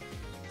right.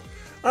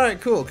 Alright,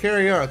 cool.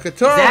 Carry on. Katara. Is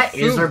that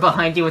Isra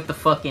behind you with the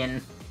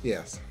fucking...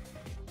 Yes.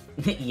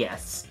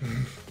 Yes.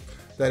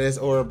 That is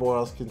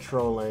Ouroboros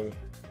controlling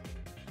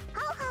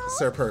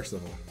Sir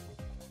Percival.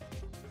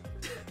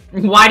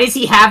 Why does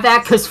he have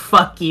that? Cause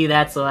fuck you,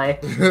 that's why.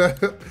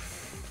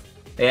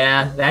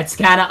 Yeah, that's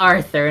kinda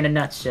Arthur in a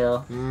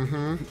nutshell.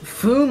 Mm-hmm.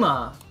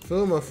 Fuma.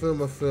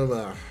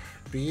 Fuma.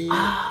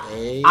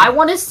 B-A... I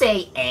want to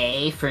say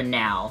A for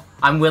now.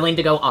 I'm willing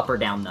to go up or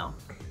down, though.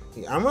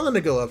 Yeah, I'm willing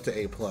to go up to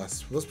A+.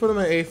 Let's put him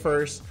at A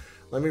first.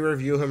 Let me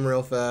review him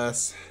real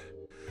fast.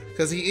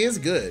 Because he is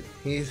good.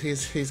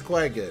 He's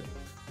quite good.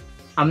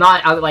 I'm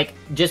not, like,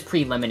 just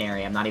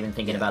preliminary. I'm not even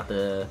thinking about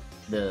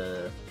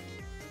about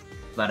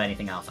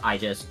anything else. I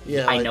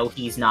know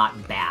he's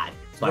not bad.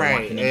 So I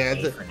want him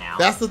in A for now.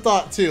 That's the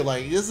thought, too.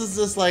 Like, this is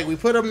just like, we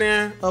put him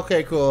there.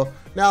 Okay, cool.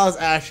 Now let's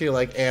actually,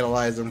 like,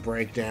 analyze and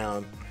break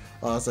down.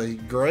 So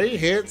great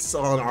hits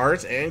on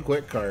arts and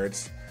quick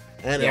cards,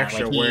 and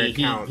extra like where it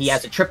counts. He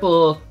has a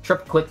triple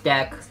quick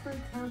deck.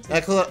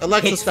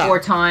 Alexa, hits stop. 4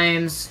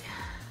 times.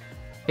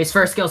 His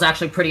first skill's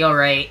actually pretty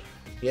alright.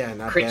 Yeah,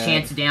 not Crit bad.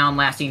 chance down,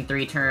 lasting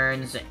 3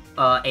 turns,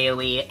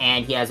 AoE,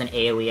 and he has an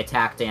AoE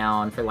attack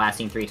down for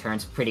lasting 3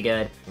 turns. Pretty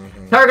good.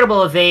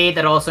 Targetable evade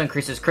that also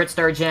increases crit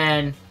star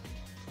gen.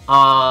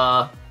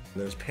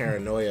 There's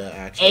paranoia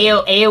actually.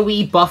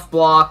 AoE buff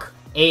block,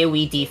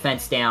 AoE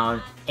defense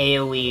down,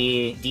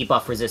 AoE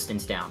debuff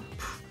resistance down.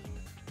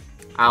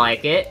 I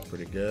like it.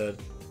 Pretty good.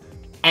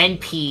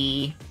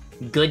 NP,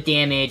 good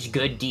damage,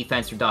 good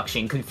defense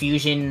reduction.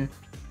 Confusion,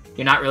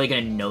 you're not really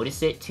going to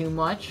notice it too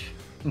much,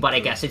 but I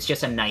guess it's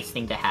just a nice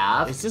thing to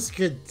have. It's just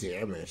good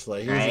damage.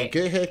 Like, he's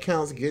good hit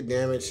counts, good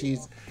damage.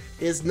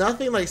 It's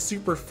nothing like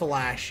super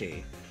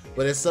flashy,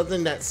 but it's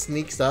something that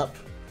sneaks up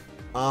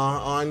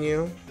on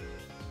you.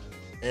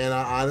 And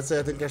honestly,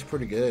 I think that's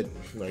pretty good.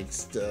 Like,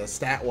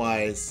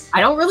 stat-wise.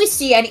 I don't really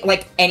see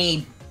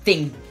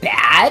anything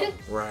bad.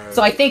 Right.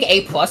 So I think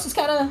A+ is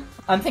kind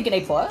of... I'm thinking A+.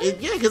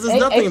 Yeah, because it's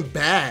nothing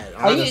bad,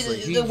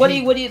 honestly. What do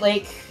you,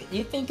 like...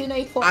 You thinking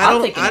A+?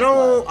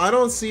 I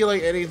don't see,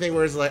 like, anything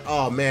where it's like,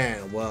 oh,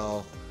 man,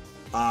 well...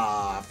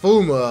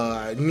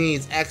 Fuma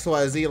needs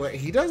XYZ. Like,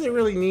 he doesn't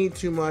really need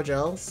too much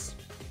else.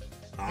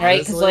 Honestly. Right,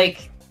 because,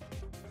 like...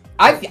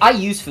 I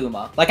use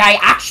Fuma. Like, I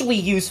actually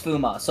use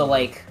Fuma, so,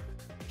 like...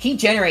 He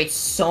generates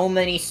so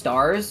many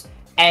stars,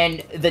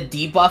 and the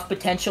debuff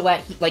potential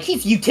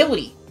he's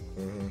utility.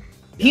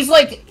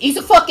 Yeah. He's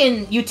a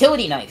fucking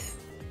utility knife.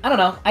 I don't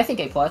know. I think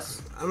A+. I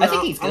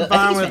think he's good.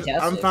 I think he's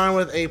fantastic. I'm fine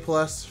with A+,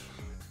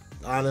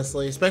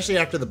 honestly, especially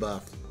after the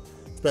buff.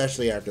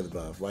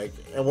 Like,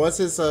 and once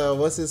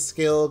his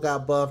skill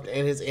got buffed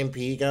and his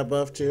MP got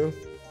buffed too.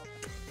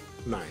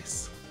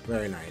 Nice,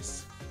 very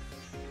nice.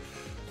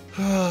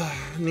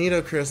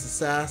 Nidocris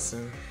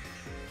Assassin.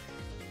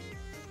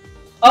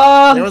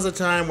 There was a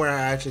time where I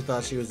actually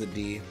thought she was a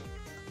D.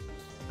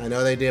 I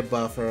know they did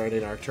buff her, and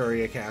then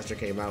Arturia Caster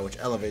came out, which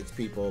elevates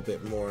people a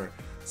bit more.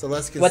 So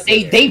let's consider. What,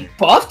 they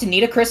buffed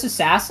Nidocris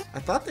Assassin? I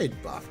thought they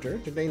buffed her.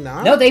 Did they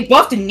not? No, they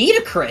buffed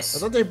Nidocris. I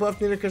thought they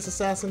buffed Nidocris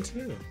Assassin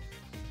too.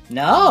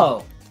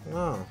 No.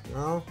 Oh,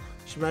 well,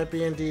 she might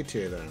be in D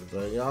tier then.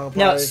 But y'all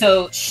no,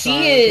 so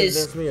she is.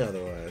 Convince me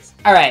otherwise.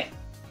 All right.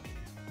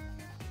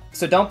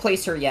 So don't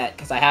place her yet,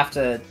 because I have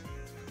to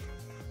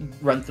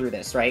run through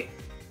this, right?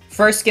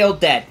 First skill,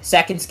 dead.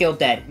 Second skill,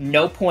 dead.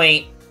 No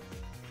point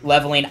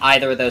leveling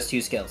either of those 2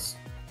 skills.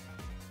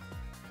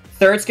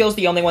 Third skill's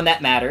the only one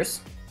that matters.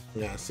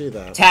 Yeah, I see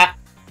that.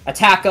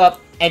 Attack up,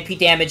 NP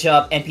damage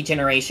up, NP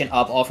generation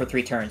up, all for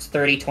 3 turns.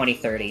 30, 20,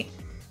 30.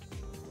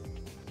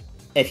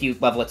 If you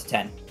level it to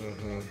 10.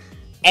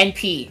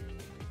 NP.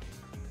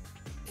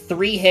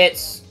 3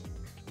 hits.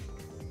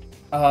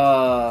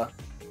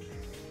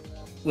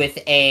 With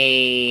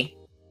a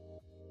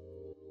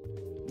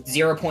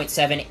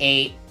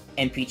 0.78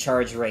 NP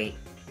charge rate,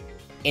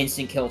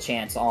 instant kill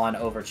chance on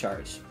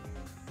overcharge.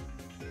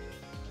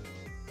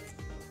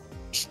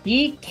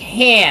 She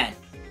can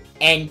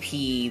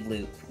NP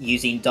loop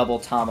using double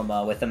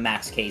Tamama with a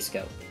max K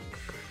scope.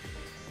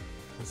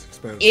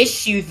 expensive.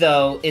 issue,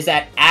 though, is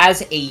that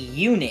as a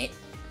unit,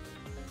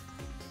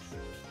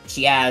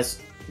 she has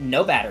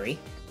no battery.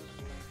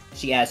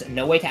 She has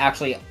no way to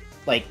actually,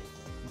 like,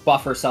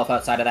 buff herself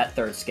outside of that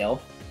third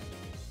skill.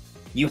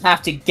 You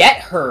have to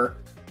get her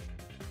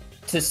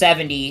to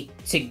 70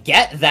 to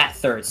get that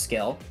third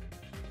skill.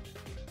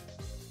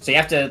 So you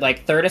have to,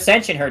 like, third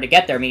ascension her to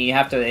get there, meaning you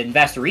have to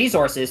invest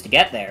resources to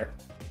get there.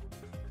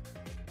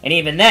 And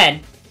even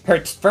then,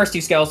 her first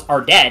two skills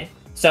are dead,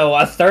 so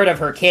a third of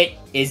her kit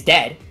is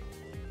dead.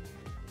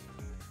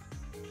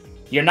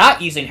 You're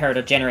not using her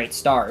to generate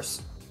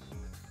stars.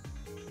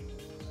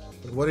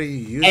 What are you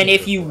using? And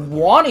if you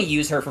want to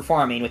use her for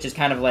farming, which is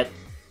kind of what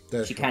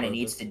she kind of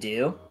needs to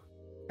do,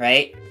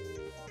 right?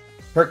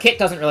 Her kit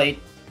doesn't really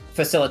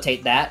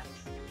facilitate that,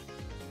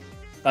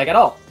 like, at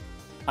all.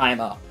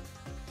 IMO.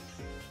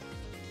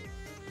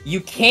 You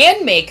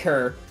can make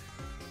her,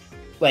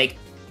 like,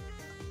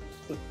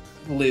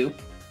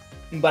 loop,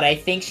 but I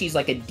think she's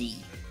like a D.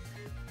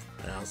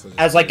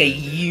 As like a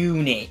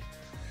unit.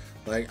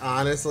 Like,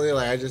 honestly,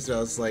 like, I just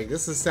was like,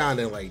 this is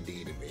sounding like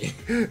D to me.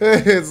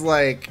 It's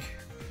like...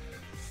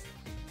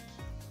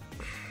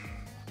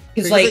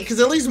 Because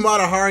at least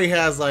Matahari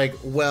has, like,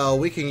 well,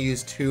 we can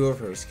use 2 of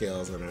her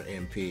skills in her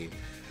MP.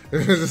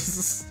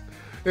 This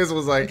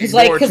was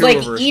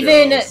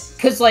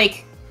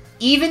like,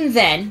 even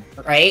then,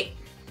 right?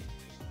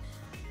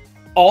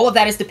 All of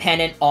that is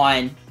dependent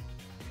on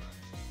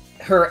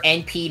her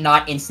NP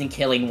not instant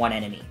killing one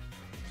enemy.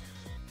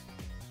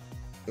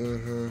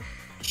 Mm-hmm.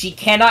 She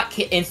cannot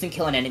instant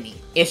kill an enemy.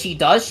 If she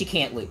does, she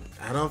can't loop.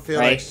 I don't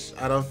feel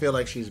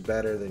like she's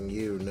better than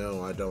you.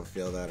 No, I don't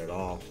feel that at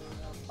all.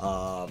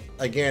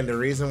 Again, the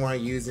reason why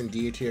I'm using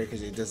D tier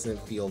because it doesn't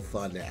feel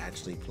fun to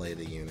actually play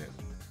the unit,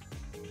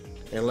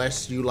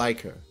 unless you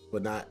like her,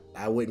 but not.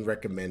 I wouldn't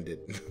recommend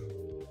it.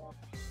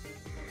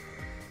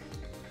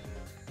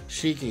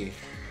 Shiki,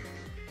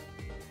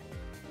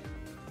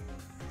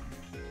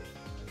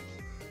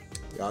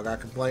 y'all got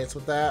complaints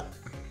with that?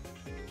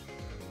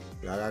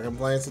 Y'all got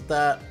complaints with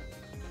that?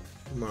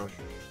 Come on,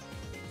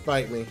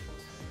 fight me.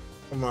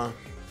 Come on,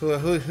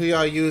 who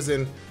y'all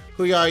using?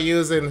 Who y'all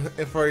using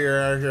for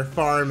your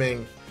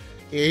farming?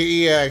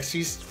 Yeah,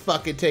 she's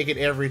fucking taking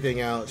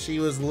everything out. She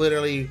was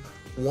literally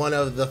one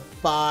of the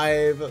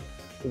 5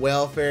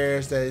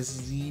 welfares that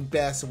is the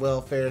best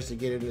welfares to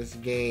get in this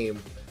game.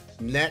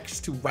 Next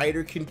to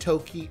Ryder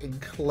Kentucky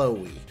and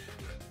Chloe.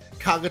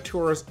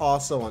 Kagatora is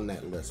also on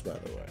that list, by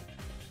the way.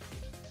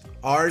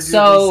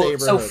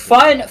 So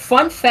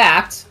fun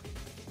fact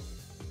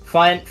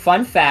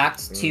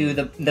to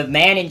the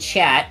man in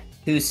chat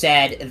who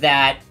said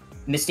that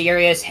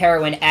Mysterious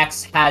Heroine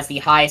X has the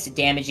highest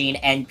damaging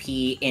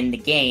NP in the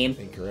game.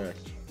 Incorrect.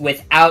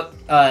 Without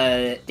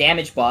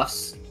damage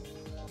buffs,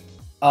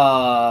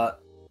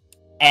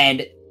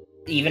 and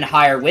even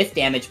higher with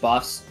damage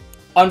buffs.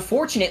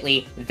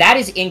 Unfortunately, that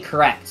is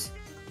incorrect.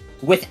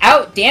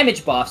 Without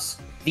damage buffs,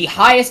 the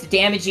highest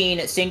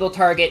damaging single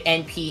target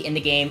NP in the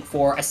game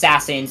for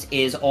assassins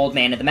is Old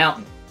Man of the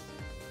Mountain.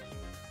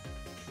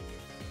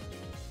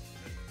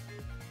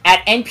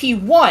 At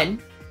NP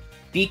 1,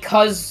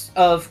 because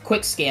of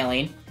quick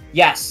scaling,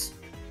 yes,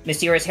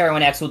 Mysterious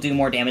Heroine X will do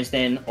more damage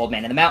than Old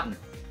Man of the Mountain.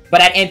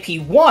 But at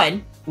NP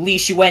 1, Li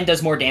Shuen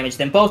does more damage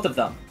than both of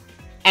them.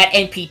 At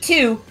NP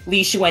 2,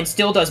 Li Shuen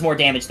still does more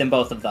damage than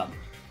both of them.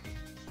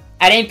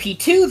 At NP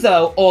 2,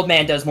 though, Old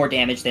Man does more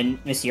damage than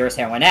Mysterious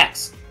Heroine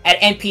X. At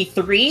NP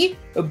 3,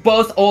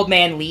 both Old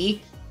Man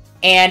Li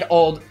and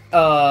Old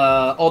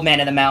Man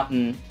of the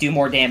Mountain do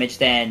more damage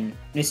than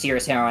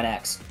Mysterious Heroine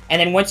X. And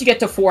then once you get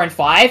to 4 and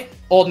 5,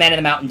 Old Man of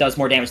the Mountain does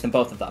more damage than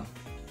both of them.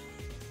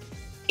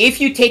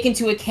 If you take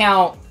into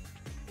account...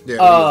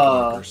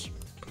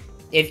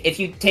 if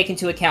you take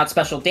into account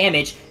special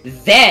damage,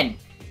 then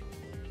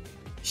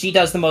she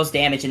does the most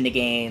damage in the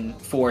game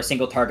for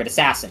single target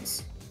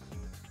assassins.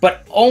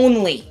 But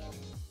only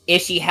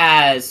if she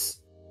has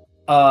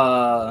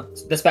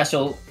the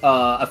special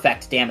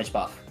effect damage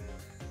buff.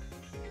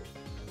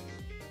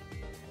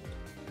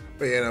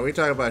 But yeah, no, we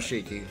talk about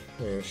Shiki.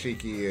 And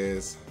Shiki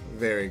is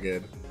very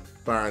good,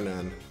 bar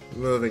none.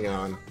 Moving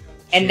on.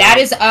 And that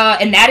is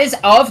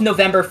of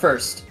November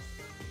 1st.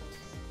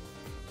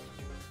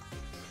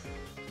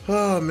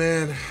 Oh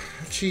man,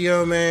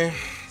 Chiyome,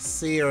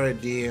 C or a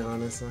D,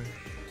 honestly.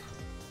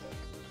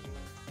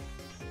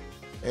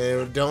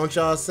 And don't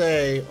y'all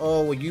say,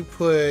 oh, well, you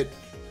put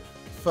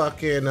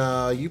fucking,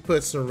 you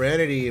put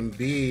Serenity in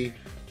B,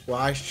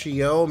 why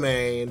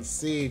Chiyome in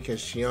C?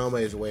 Because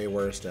Chiyome is way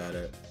worse at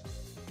it.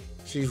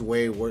 She's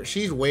way worse.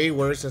 She's way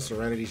worse than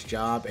Serenity's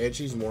job, and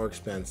she's more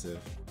expensive.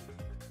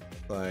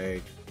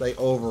 Like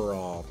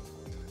overall.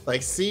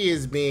 Like, C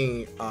is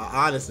being,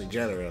 honestly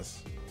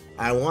generous.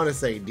 I want to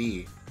say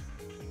D.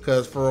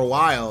 Because for a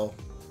while,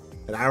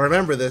 and I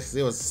remember this,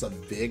 there was some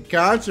big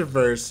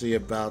controversy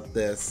about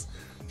this.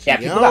 Yeah,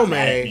 people got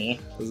mad at me.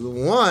 Was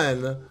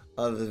one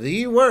of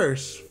the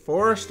worst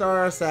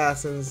 4-star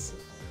assassins,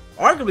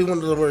 arguably one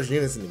of the worst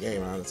units in the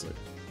game, honestly.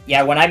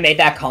 Yeah, when I made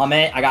that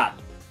comment,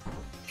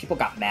 people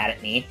got mad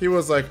at me. He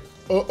was like,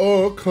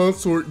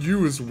 Consort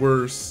U is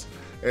worse.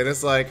 And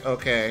it's like,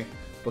 okay,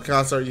 but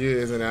Consort U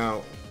isn't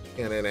out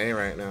in NA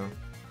right now.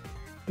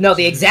 No,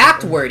 the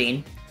exact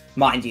wording,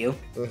 mind you,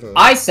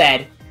 I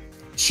said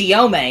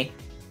Chiome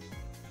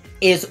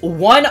is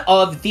one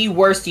of the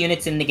worst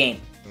units in the game.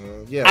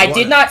 Yeah, I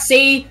did not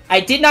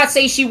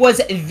say she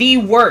was the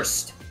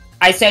worst.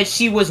 I said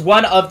she was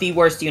one of the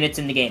worst units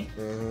in the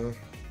game.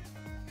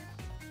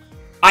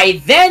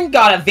 I then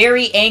got a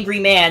very angry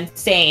man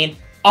saying,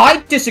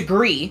 I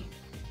disagree.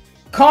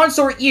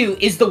 Consort U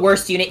is the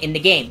worst unit in the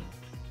game.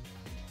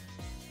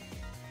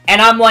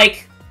 And I'm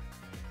like,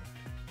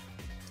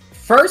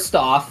 first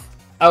off,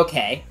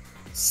 okay.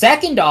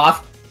 Second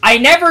off, I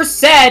never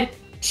said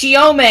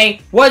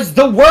Chiome was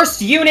the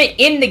worst unit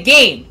in the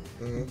game.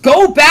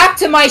 Go back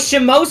to my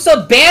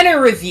Shimosa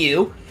banner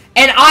review,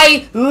 and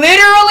I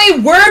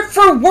literally word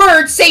for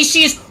word say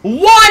she's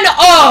one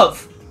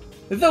of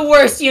the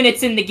worst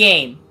units in the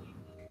game.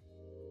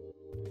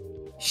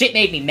 Shit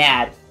made me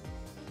mad.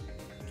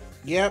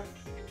 Yep.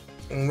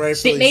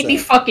 Shit made me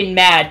fucking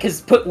mad,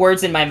 because put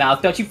words in my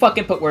mouth. Don't you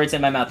fucking put words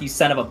in my mouth, you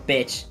son of a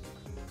bitch.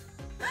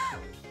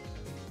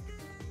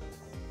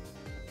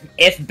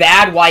 If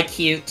bad, why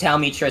cute? Tell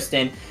me,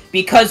 Tristan.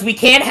 Because we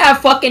can't have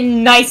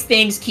fucking nice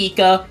things,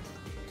 Kika.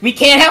 We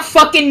can't have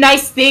fucking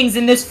nice things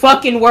in this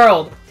fucking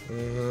world.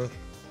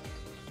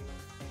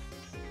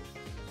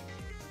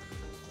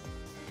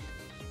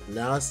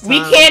 Now it's time. We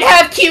can't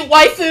have cute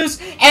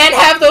waifus and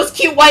have those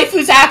cute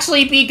waifus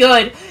actually be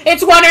good.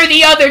 It's one or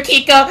the other,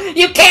 Kika.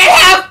 You can't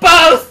have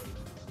both.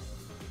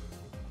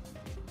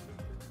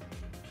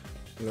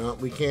 No,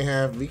 we can't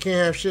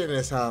have shit in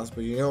this house,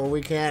 but you know what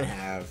we can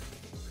have?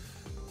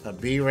 A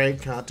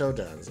B-rank Kanto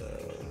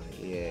Danzo.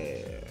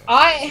 Yeah.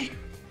 I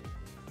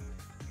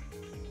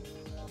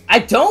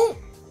don't...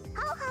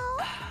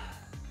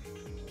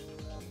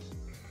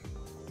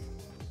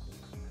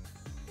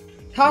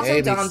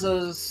 Kanto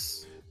Danzo's...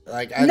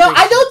 Like, I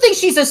don't think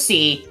she's a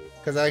C.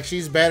 Because, like,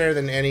 she's better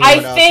than anyone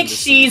else. I think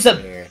she's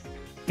a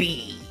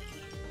B.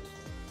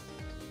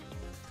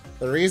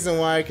 The reason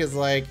why, because,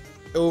 like,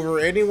 over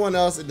anyone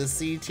else in the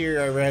C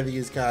tier, I'd rather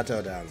use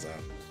Kanto Danzo.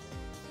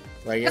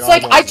 Like, it's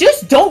like, I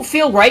just don't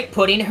feel right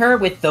putting her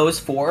with those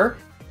four.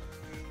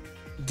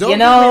 Don't get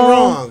me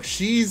wrong.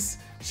 She's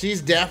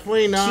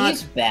definitely not...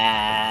 She's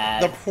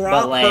bad.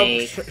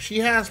 She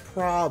has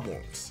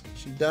problems.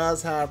 She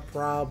does have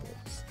problems.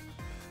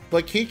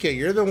 But Kika,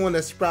 you're the one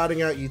that's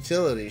sprouting out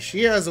utility.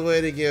 She has a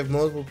way to give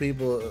multiple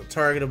people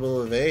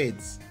targetable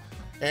evades.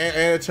 And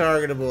a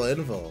targetable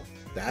info.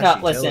 That's no,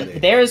 utility.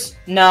 Listen, there's...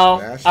 No.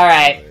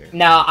 Alright.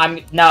 No,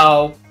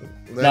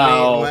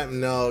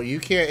 No, you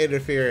can't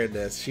interfere in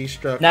this. She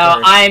struck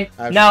No, first.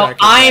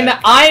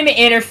 I'm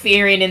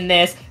interfering in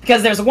this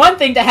because there's one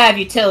thing to have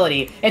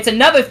utility. It's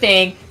another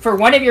thing for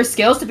one of your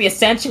skills to be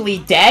essentially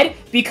dead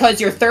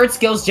because your third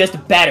skill's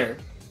just better.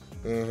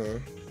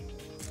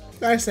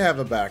 Nice to have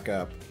a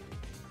backup.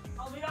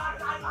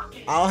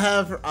 I'll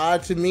have her,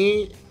 to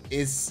me,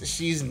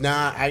 she's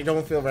not, I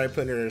don't feel right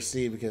putting her in a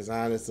C because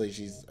honestly,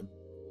 she's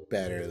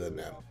better than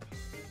them.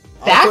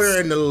 I'll put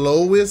her in the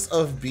lowest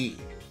of B.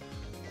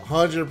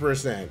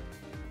 100%.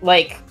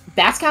 Like,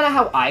 that's kind of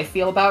how I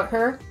feel about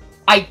her.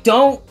 I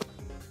don't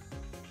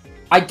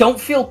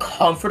feel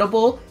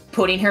comfortable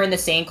putting her in the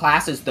same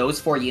class as those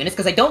four units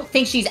because I don't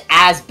think she's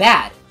as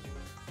bad.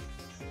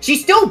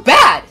 She's still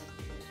bad.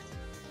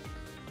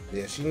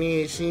 Yeah, she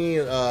needs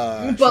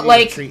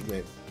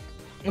treatment.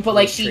 But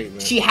like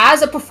she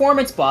has a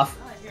performance buff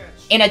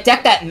in a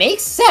deck that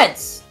makes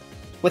sense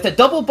with a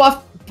double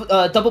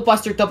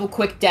buster, double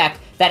quick deck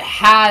that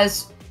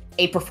has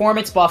a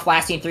performance buff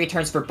lasting 3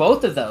 turns for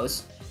both of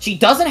those. She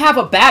doesn't have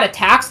a bad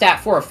attack stat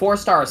for a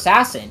 4-star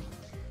assassin.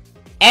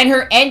 And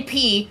her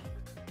NP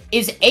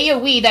is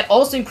AoE that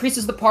also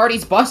increases the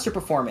party's buster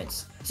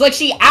performance. So like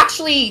she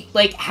actually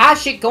like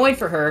has shit going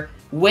for her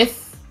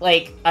with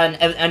like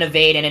an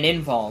evade and an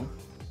invuln.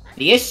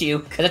 The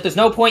issue is that there's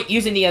no point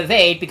using the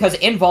evade because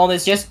invuln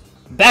is just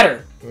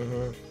better.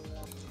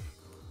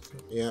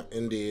 Yeah,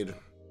 indeed.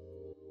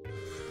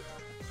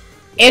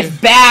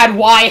 If bad,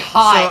 why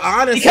high? So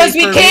honestly, because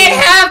we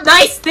can't have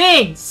nice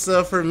things!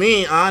 So for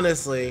me,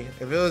 honestly,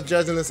 if it was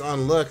judging this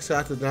on looks,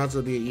 Kanto Danzo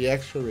would be an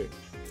EX for me.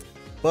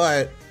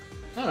 But...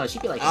 I don't know,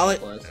 she'd be like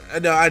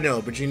No, I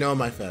know, but you know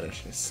my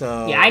fetish.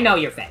 So yeah, I know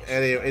your fetish.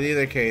 In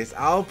either case,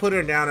 I'll put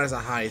her down as a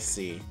high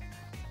C.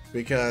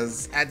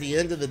 Because at the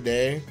end of the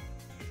day,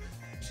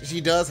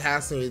 she does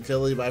have some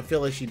utility, but I feel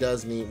like she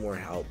does need more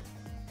help,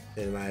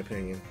 in my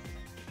opinion.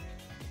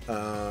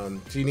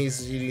 She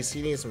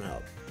needs some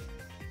help.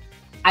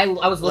 I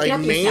was looking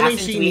at the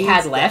assassins we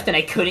had left, and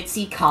I couldn't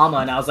see Kama,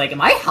 and I was like,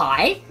 am I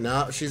high?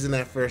 No, she's in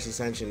that first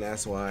ascension,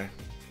 that's why.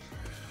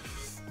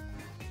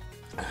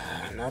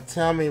 Now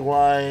tell me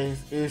why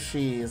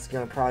Ushi is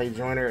gonna probably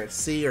join her at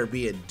C or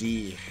be a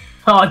D.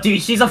 Oh,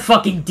 dude, she's a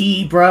fucking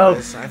D, bro.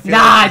 Yes,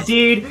 nah,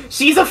 dude,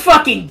 she's a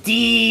fucking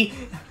D.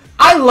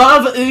 I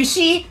love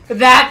Ushi.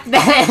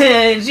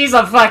 She's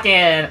a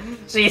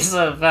fucking.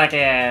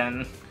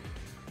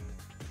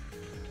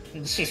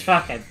 She's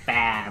fucking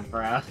bad,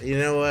 bro. You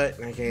know what?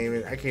 I can't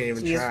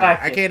even She's try.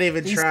 fucking- I can't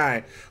even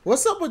try.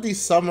 What's up with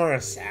these summer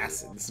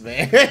assassins,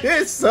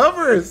 man?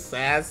 Summer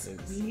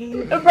assassins.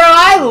 Bro,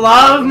 I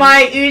love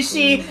my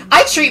Ushi.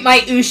 I treat my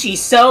Ushi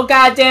so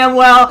goddamn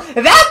well.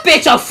 That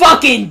bitch a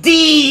fucking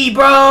D,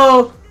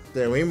 bro.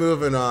 Then we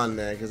moving on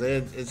then, because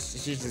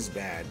she's just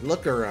bad.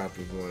 Look her up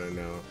if you want to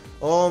know.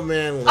 Oh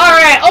man. Lee. All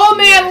right, Old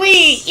Man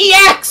Lee,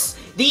 EX.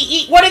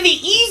 One of the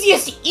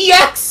easiest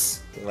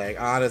EX.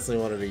 Like, honestly,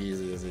 one of the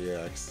easiest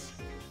EX.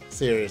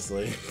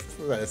 Seriously.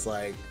 It's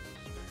like,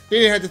 they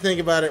didn't have to think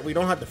about it. We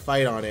don't have to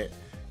fight on it.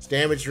 His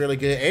damage really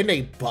good. And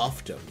they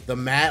buffed him. The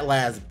Mat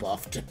Lads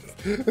buffed him.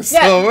 So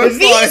Yeah,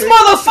 these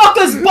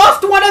motherfuckers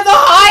buffed one of the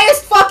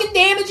highest fucking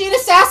damaging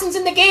assassins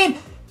in the game.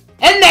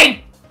 And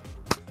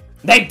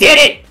they did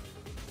it.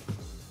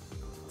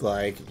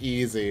 Like,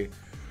 easy.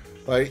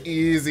 Like,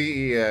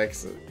 easy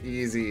EX.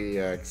 Easy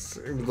EX.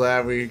 I'm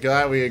glad we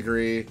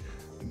agree.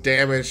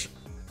 Damage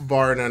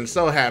bar none.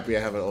 So happy I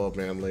have an Old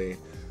Man Lee.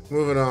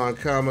 Moving on,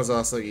 Kama's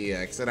also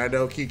EX. And I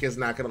know Kika's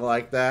not gonna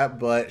like that,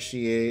 but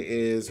she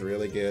is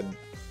really good.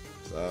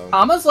 So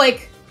Kama's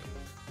like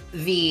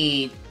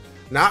the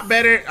not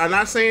better. I'm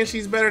not saying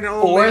she's better than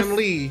Old Man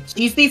Lee.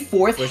 She's the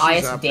fourth but she's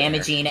highest up there.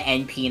 damaging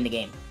NP in the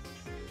game.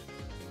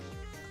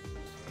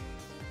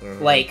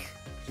 Like,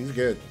 she's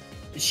good.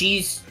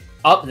 She's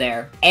up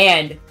there.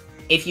 And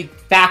if you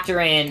factor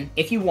in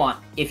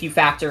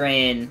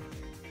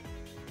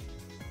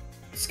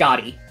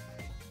Scotty,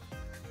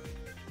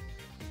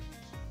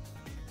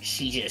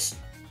 she just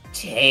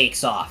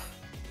takes off.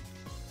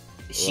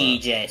 She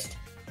just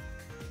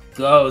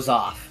goes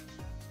off.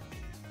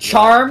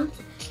 Charm,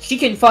 she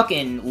can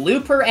fucking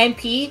loop her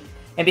MP,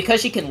 and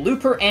because she can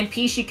loop her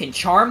MP, she can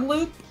charm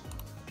loop.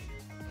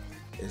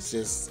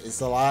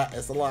 It's a lot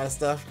of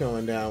stuff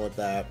going down with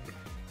that.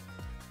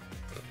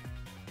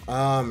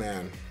 Oh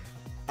man.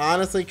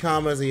 Honestly,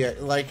 Kama's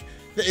like,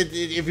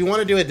 if you want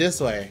to do it this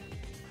way,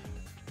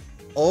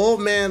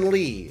 Old Man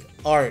Lee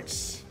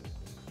arts,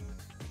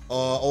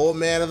 Old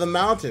Man of the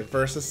Mountain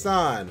versus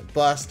San,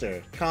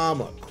 Buster,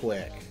 Kama,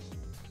 quick.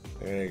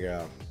 There you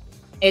go.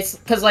 It's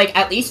because, like,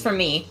 at least for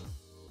me,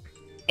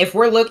 if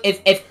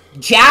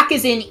Jack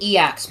is in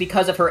EX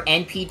because of her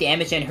NP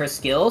damage and her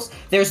skills,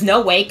 there's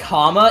no way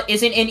Kama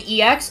isn't in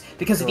EX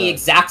because of the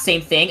exact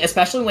same thing,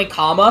 especially when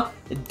Kama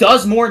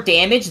does more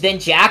damage than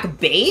Jack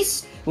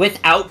base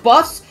without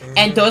buffs,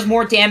 and does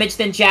more damage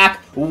than Jack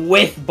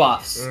with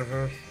buffs.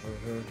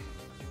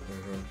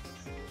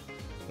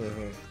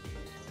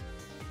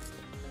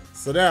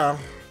 So now,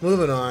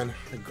 moving on,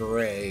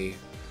 Gray.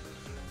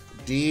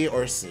 D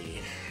or C?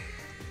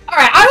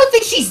 Alright, I don't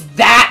think she's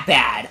that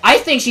bad. I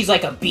think she's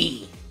like a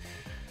B.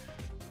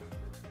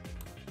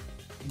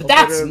 But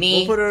that's me.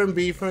 We'll put her in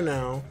B for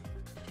now.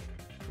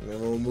 And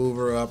then we'll move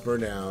her up or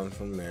down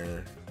from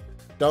there.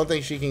 Don't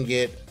think she can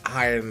get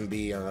higher than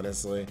B,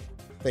 honestly.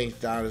 Think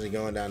honestly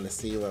going down to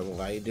C level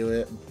while you do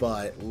it.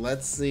 But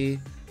let's see.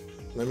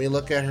 Let me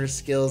look at her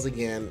skills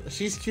again.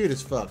 She's cute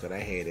as fuck, and I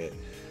hate it.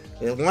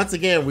 And once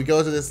again, we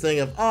go to this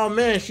thing of, oh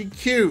man, she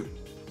cute.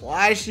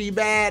 Why is she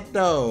bad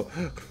though?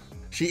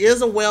 She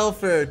is a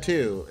welfare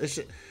too.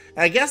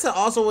 I guess that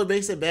also what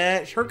makes it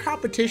bad. Her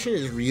competition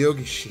is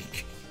Ryoga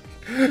Chic.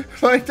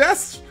 Like,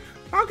 that's,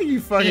 how can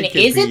you fucking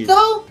compete? Is it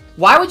though?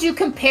 Why would you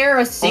compare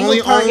a single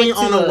target only to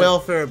on a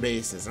welfare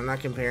basis? I'm not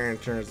comparing in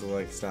terms of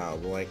like style,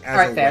 but like as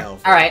alright, a fair.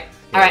 welfare.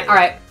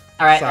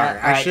 Alright. Sorry,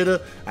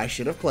 I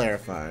should have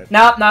clarified.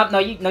 No,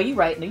 you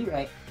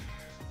right.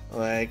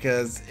 Like,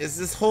 cause it's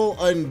this whole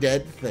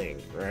undead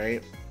thing,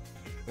 right?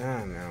 I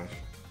don't know.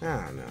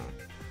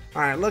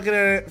 Alright, looking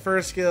at it,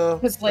 first skill,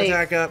 like,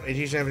 attack up, and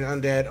teach champion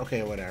undead.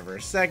 Okay, whatever.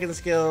 Second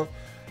skill,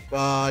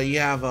 you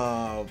have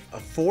a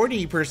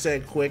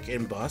 40% quick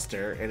in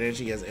Buster, and then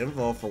she has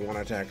invul for one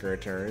attack or a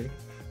turn.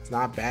 It's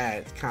not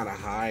bad. It's kind of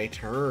high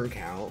turn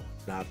count.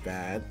 Not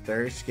bad.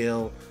 Third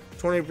skill,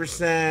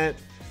 20%,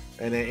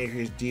 and then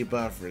increase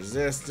debuff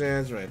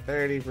resistance by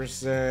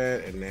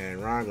 30%, and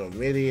then Rango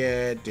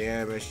Midiad,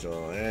 damage to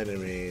all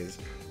enemies,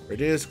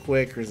 reduce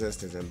quick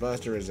resistance and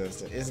Buster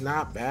resistance. It's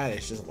not bad.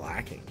 It's just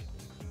lacking.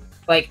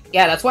 Like,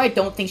 yeah, that's why I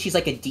don't think she's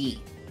like a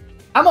D.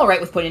 I'm alright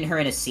with putting her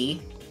in a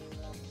C.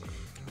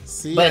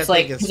 C, but it's I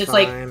like, think it's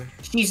fine. like,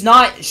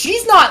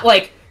 she's not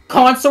like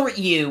Consort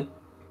Yu,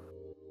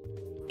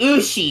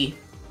 Ushi,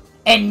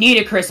 and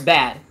Nidacris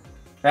bad,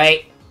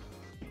 right?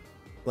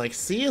 Like,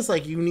 C is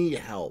like, you need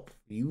help.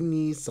 You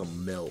need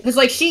some milk. Because,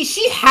 like,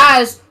 she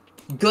has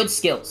good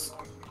skills.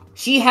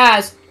 She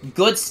has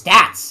good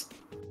stats.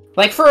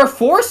 Like, for a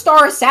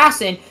 4-star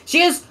assassin, she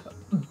has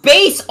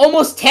base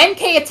almost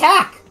 10k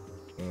attack.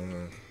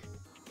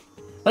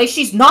 Like,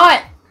 she's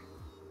not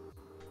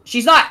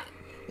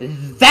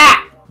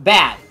that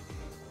bad.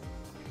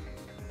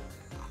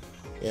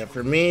 Yeah,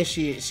 for me,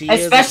 she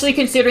especially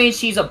considering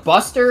she's a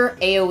Buster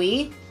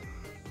AoE.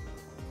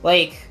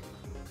 Like,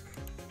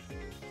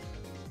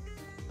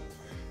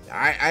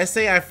 I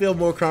say I feel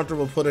more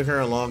comfortable putting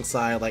her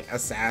alongside like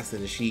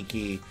Assassin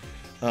Shiki,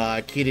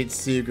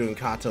 Kiritsugu, and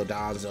Kato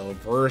Danzo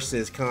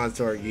versus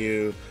Consort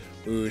Yu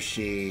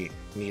Ushi,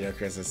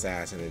 Nidokrus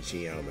Assassin, and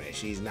Chiome.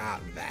 She's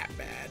not that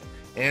bad.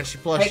 And she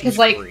plus Right, she's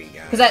like, free,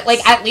 guys. Because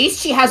like at least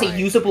she has Like- a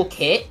usable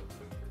kit.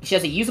 She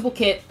has a usable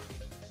kit.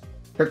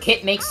 Her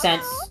kit makes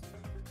sense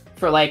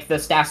for like the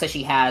stats that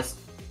she has.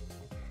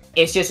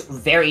 It's just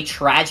very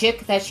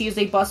tragic that she is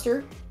a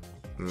buster.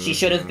 She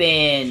should have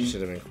been. She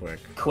should have been quick.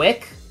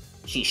 Quick.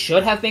 She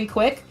should have been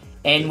quick.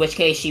 In which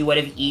case, she would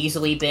have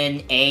easily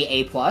been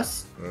A+.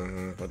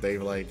 But they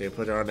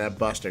put her on that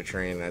buster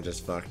train and that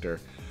just fucked her.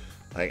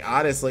 Like,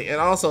 honestly,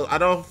 and also, I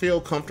don't feel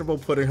comfortable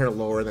putting her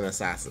lower than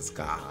Assassin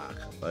Skyhawk.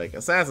 Like,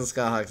 Assassin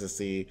Skyhawk's a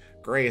C,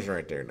 Gray's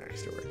right there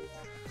next to her.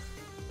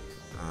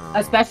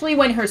 Especially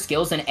when her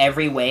skills in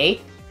every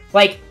way,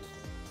 like,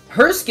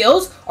 her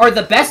skills are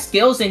the best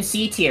skills in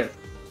C tier.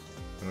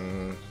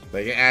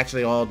 They can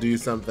actually all do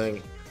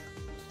something.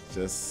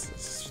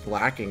 Just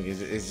lacking.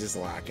 It's just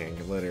lacking,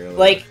 literally.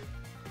 Like,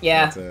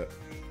 yeah. That's it.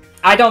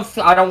 I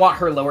don't want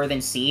her lower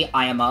than C,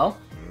 IMO.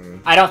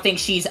 I don't think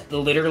she's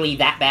literally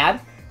that bad.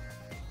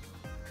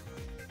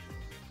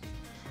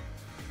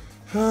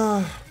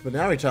 But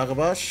now we talk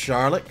about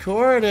Charlotte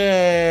Corday.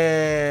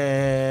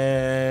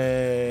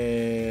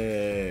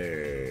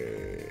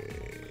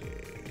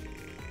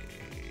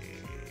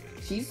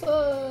 She's,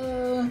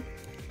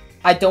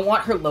 I don't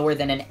want her lower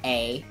than an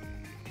A,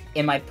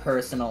 in my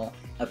personal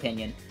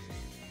opinion.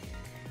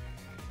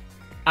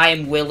 I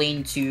am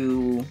willing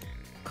to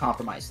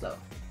compromise, though.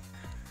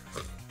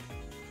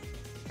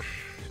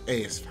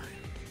 A is fine.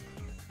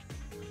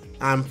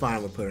 I'm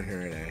fine with putting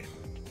her in A.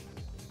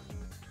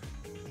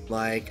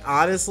 Like,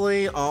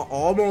 honestly,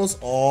 almost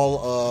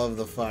all of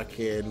the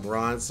fucking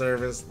bronze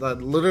servers,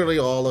 literally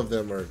all of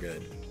them are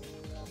good.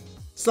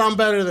 Some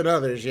better than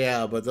others,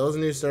 yeah, but those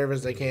new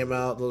servers that came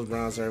out, those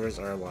bronze servers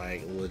are,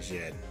 like,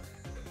 legit.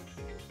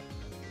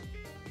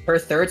 Her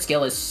third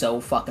skill is so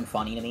fucking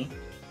funny to me.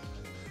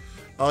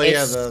 Oh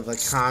yeah,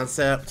 the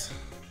concept.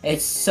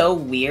 It's so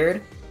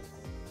weird.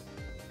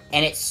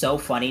 And it's so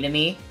funny to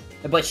me.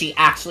 But she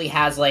actually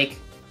has, like,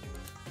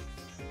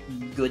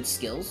 good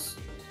skills.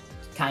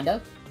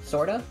 Kinda.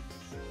 Sorta.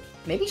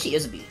 Maybe she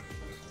is a B.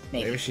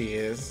 Maybe she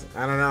is.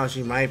 I don't know,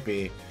 she might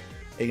be.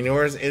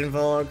 Ignores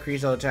invul,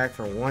 increase attack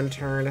for 1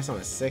 turn. That's on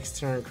a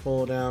 6-turn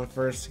cooldown.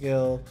 First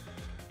skill.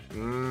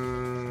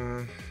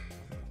 2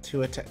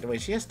 attack.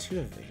 Wait, she has 2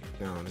 of these.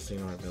 No, this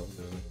is not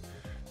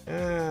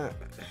available.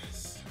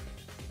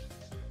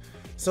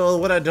 So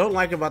what I don't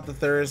like about the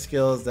third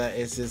skill is that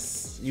it's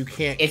just you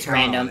can't. It's count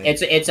random. on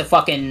it. It's a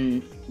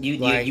fucking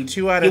you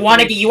 2 out of you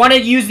want 3. to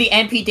use the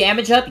MP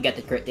damage up, you get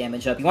the crit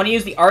damage up. You want to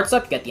use the arts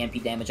up, you get the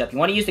MP damage up. You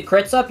want to use the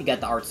crits up, you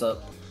get the arts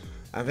up.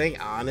 I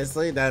think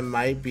honestly that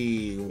might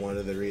be one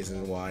of the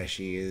reasons why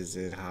she is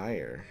in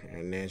higher.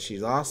 And then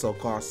she's also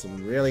cost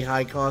some really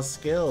high cost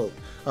skill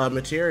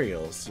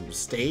materials, some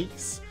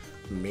stakes,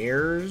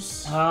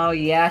 mirrors. Oh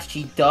yeah,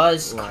 she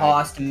does Like,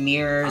 cost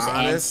mirrors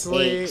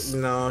honestly, and stakes.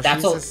 no,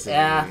 That's she's a a C.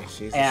 yeah,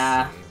 She's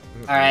yeah. a C.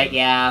 All right,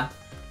 yeah.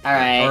 All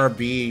right. Or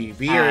B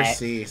or Alright.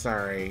 C.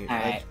 Sorry.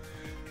 Alright.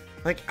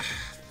 Like,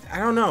 I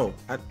don't know.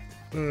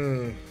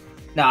 No,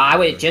 I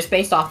would just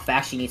based off the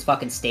fact she needs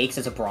fucking stakes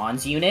as a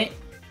bronze unit.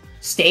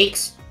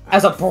 Stakes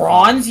as a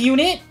bronze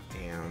unit?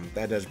 Damn,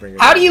 that does bring.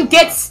 How do you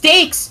get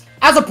stakes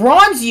as a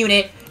bronze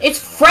unit? It's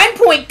friend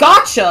point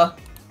gotcha.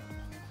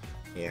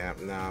 Yeah,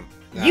 no.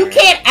 You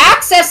can't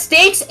access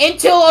stakes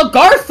until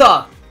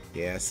Agartha.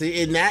 Yeah,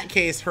 see, in that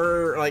case,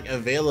 her like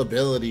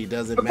availability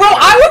doesn't matter. Bro,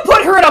 I would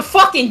put her in a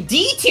fucking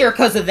D tier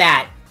because of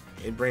that.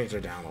 It brings her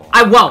down a lot.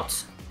 I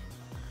won't.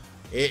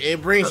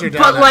 It brings her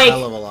down a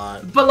hell of a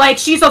lot. But like,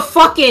 she's a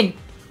fucking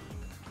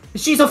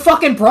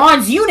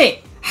bronze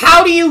unit.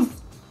 How do you?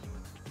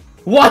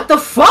 What the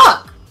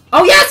fuck?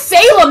 Oh yeah,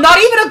 Salem. Not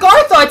even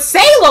Agartha. It's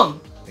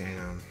Salem.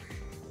 Damn.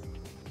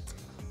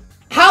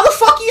 How the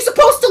fuck are you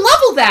supposed to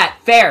level that?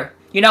 Fair.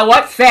 You know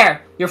what?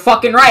 Fair. You're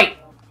fucking right.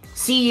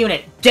 C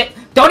unit.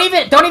 Don't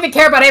even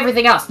care about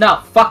everything else.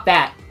 No, fuck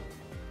that.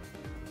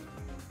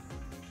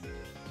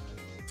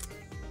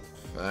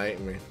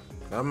 Fight me.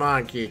 Come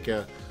on,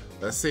 Kika.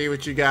 Let's see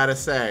what you gotta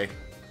say.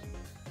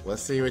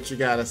 Let's see what you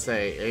gotta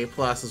say.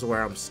 A+ is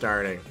where I'm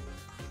starting.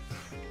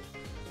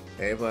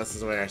 A+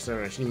 is where I'm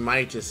starting. She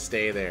might just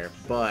stay there,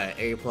 but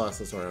A+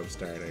 is where I'm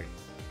starting.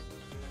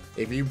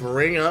 If you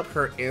bring up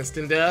her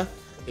instant death,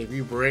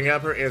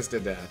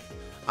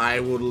 I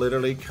will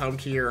literally come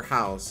to your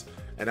house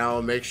and I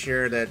will make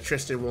sure that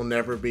Tristan will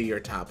never be your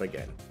top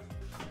again.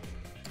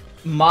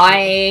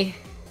 My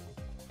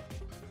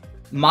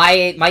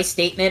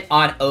statement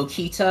on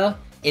Okita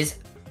is,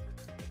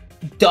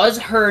 does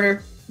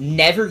her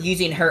never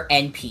using her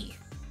NP,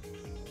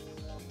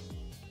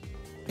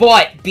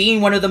 but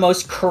being one of the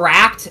most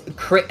cracked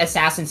crit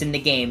assassins in the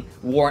game,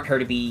 warrant her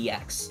to be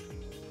EX?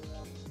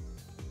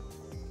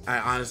 I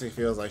honestly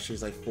feels like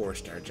she's like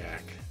 4-star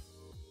Jack.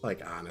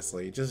 Like,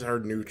 honestly, just her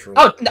neutral.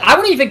 Oh, I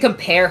wouldn't even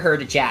compare her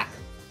to Jack.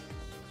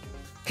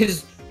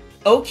 Because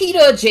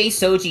Okita J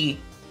Soji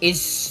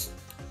is...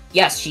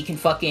 Yes, she can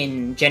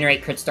fucking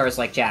generate crit stars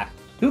like Jack.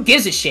 Who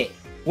gives a shit?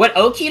 What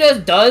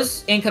Okita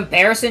does in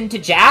comparison to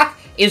Jack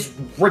is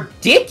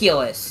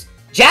ridiculous.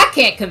 Jack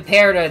can't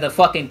compare to the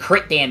fucking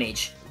crit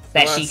damage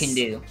that Plus, she can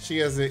do. She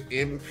has an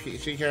MP.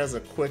 She has a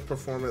quick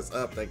performance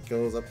up that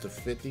goes up to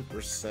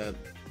 50%.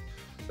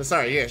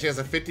 Sorry, yeah, she has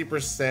a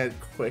 50%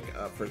 quick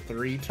up for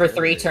 3 turns. For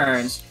 3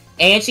 turns.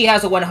 And she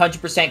has a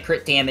 100%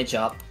 crit damage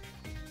up.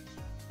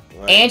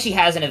 Like, and she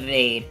has an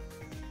evade.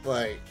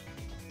 Like.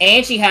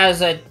 And she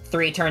has a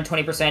 3-turn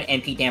 20%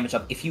 MP damage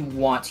up if you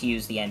want to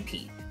use the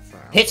MP.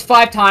 Hits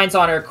 5 times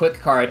on her quick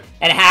card,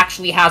 and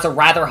actually has a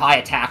rather high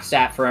attack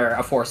stat for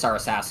a 4-star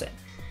assassin.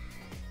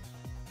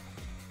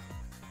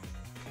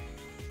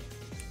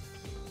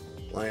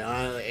 Like,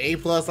 A+,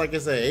 like I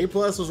said, A+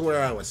 was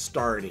where I was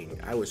starting.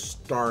 I was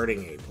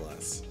starting A+.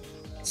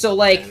 So,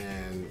 like,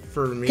 and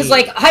for me... Because,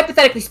 like,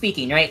 hypothetically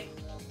speaking, right?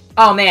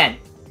 Oh, man.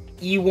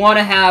 You want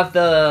to have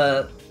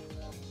the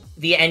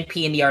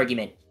NP in the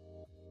argument.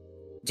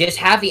 Just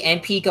have the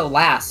NP go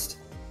last.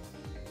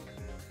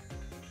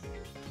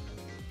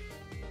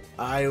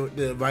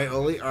 My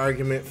only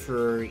argument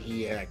for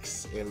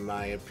EX, in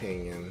my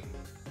opinion,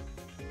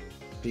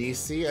 do you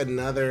see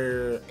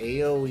another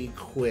AoE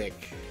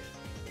quick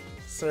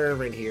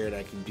servant here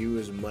that can do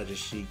as much as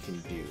she can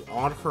do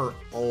on her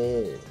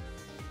own?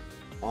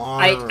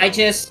 I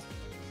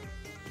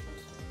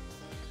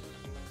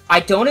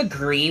don't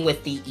agree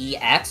with the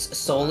EX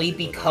solely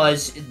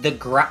because the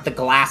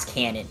glass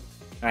cannon,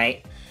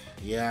 right?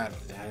 Yeah,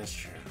 that is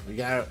true. We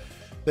got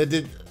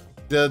the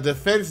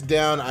defense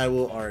down. I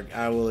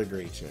will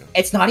agree to.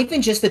 It's not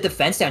even just the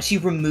defense down. She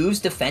removes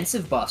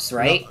defensive buffs,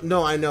 right?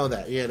 No, I know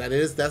that. Yeah,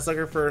 that's like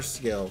her first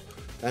skill.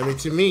 I mean,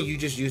 to me, you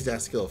just use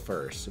that skill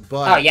first.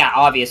 But oh yeah,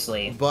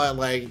 obviously. But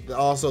like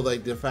also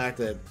like the fact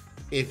that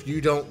if you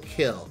don't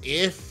kill,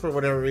 if for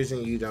whatever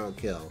reason you don't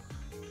kill,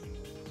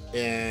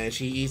 and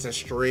she eats a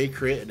stray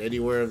crit in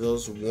anywhere of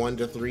those 1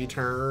 to 3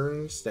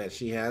 turns that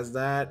she has,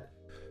 that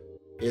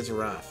it's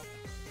rough.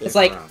 It's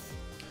like rough.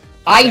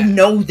 I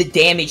know the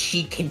damage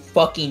she can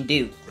fucking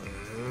do.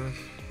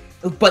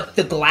 But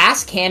the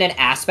glass cannon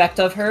aspect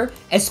of her,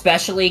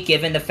 especially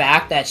given the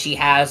fact that she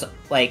has,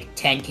 like,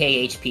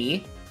 10k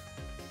HP,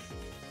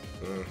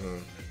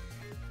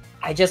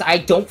 I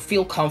don't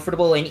feel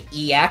comfortable in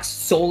EX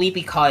solely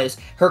because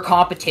her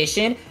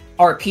competition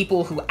are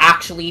people who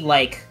actually,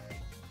 like,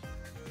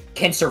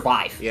 can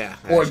survive. Yeah.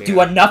 Or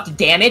do enough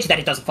damage that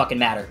it doesn't fucking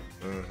matter.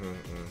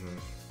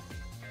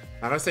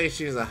 I would say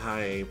she's a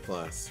high A+.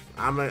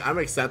 I'm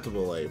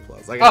acceptable A+.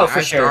 Like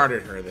I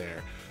started her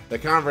there. The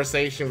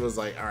conversation was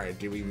like, all right,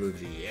 do we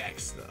move to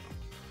EX though?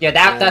 Yeah,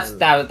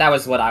 that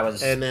was what I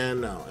was. And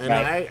then no, and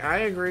right. I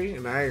agree.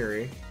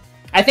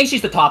 I think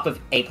she's the top of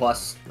A+.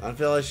 I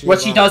feel like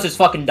what she does is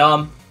fucking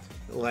dumb.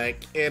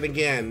 Like, and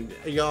again,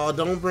 y'all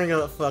don't bring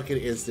up fucking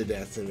instant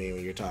death to me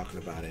when you're talking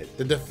about it.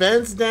 The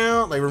defense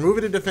down, like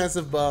removing the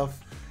defensive buff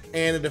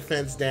and the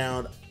defense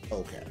down,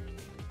 okay.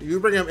 You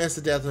bring up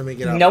instant death, let me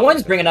get out. No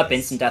one's bringing up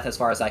instant death as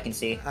far as I can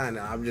see. I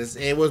know,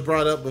 it was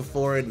brought up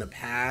before in the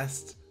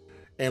past,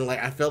 and like,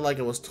 I felt like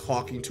I was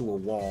talking to a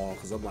wall,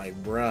 because I'm like,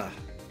 bruh.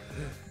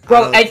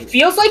 Bro, it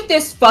feels like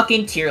this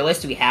fucking tier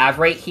list we have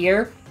right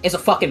here is a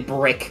fucking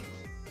brick.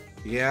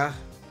 Yeah.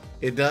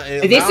 It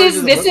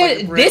does.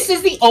 This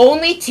is the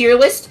only tier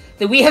list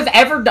that we have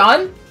ever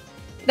done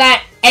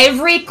that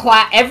every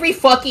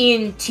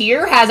fucking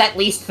tier has at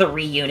least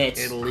 3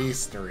 units. At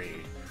least 3.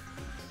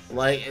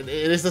 Like, it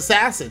is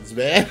assassins,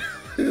 man.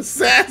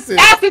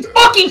 Assassins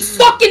fucking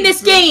suck in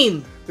this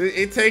game!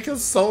 It takes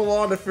us so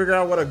long to figure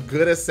out what a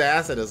good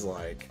assassin is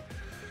like.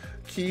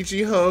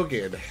 Kiji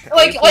Hogan.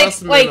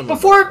 Like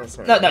before...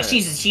 No,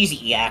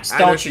 she's EX.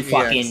 Don't you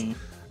fucking...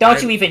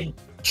 Don't you even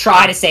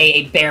try to say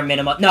a bare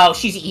minimum. No,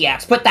 she's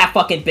EX. Put that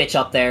fucking bitch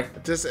up there.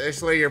 Just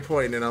explain your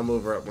point and then I'll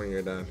move her up when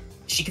you're done.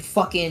 She could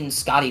fucking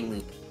Scotty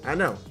loop. I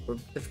know. But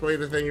explain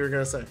the thing you were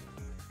gonna say.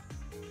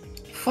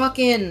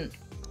 Fucking...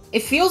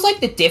 It feels like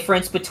the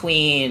difference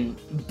between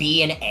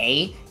B and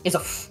A is a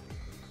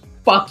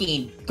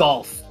fucking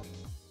gulf.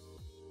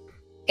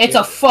 It's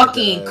a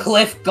fucking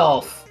cliff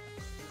gulf.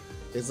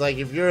 It's like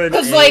if you're an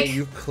A,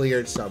 you've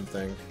cleared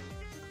something.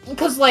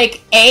 Because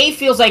like A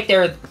feels like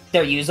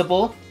they're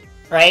usable,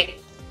 right?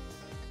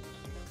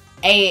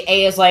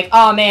 A is like,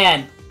 oh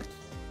man,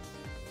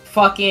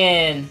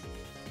 fucking,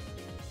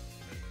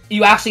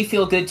 you actually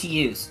feel good to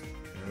use.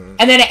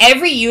 And then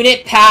every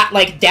unit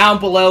like down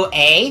below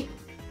A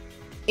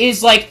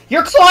is like,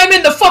 you're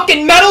climbing the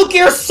fucking Metal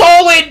Gear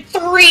Solid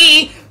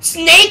 3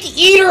 Snake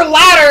Eater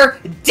ladder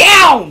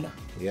down!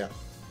 Yeah.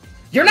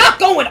 You're not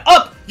going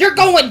up, you're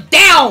going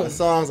down! The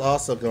song's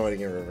also going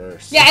in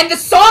reverse. Yeah, and the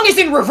song is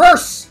in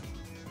reverse!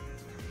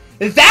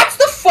 That's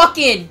the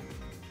fucking...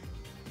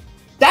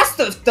 That's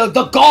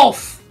the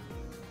gulf!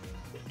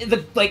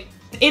 Like,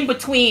 in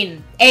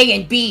between A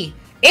and B.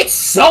 It's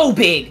so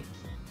big!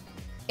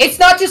 It's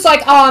not just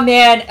like, oh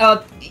man,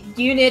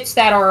 units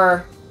that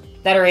are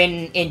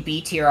in B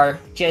tier are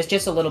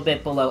just a little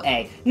bit below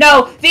A.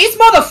 No, these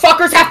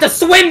motherfuckers have to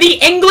swim the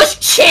English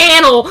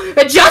Channel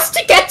just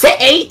to get to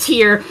A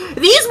tier.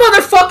 These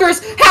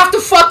motherfuckers have to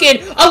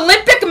fucking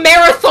Olympic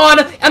marathon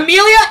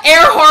Amelia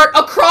Earhart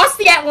across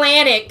the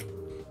Atlantic.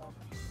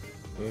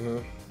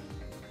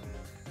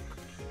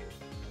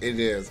 It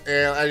is.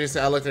 And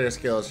I looked at her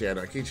skills. Yeah,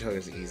 no, Kicho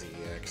is easy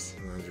EX.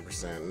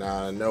 100%.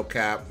 Nah, no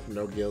cap,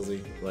 no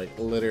Gilzy. Like,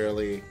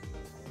 literally,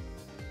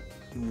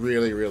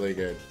 really, really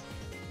good.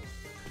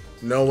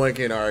 No one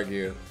can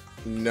argue.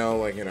 No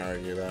one can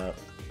argue that.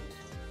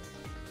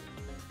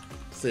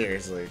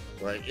 Seriously.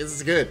 Like,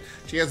 it's good.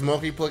 She has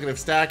multiplicative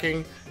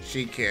stacking.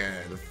 She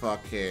can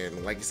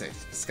fucking, like you said,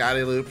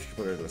 Scotty loop. She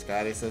put her in the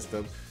Scotty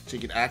system. She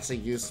can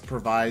actually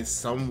provide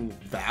some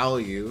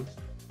value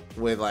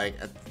with, like,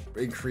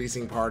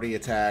 increasing party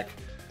attack.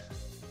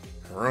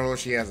 Her own,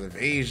 she has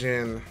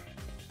evasion.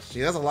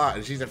 She does a lot,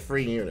 and she's a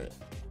free unit.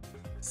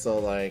 So,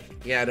 like,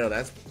 yeah, no,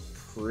 that's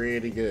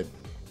pretty good.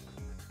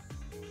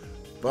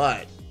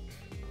 But,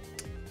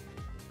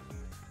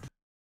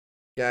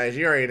 guys,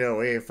 you already know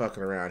we ain't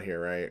fucking around here,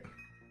 right?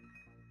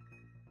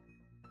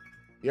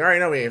 You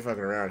already know we ain't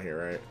fucking around here,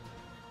 right?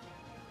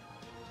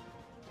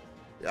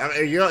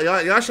 I mean,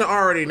 y'all should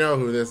already know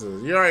who this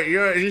is.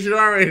 You should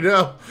already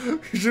know.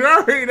 You should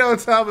already know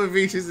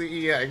Tomovich is an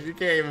EX. You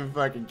can't even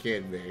fucking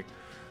kid me.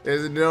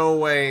 There's no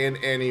way in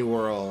any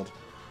world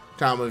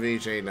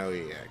Tomovich ain't no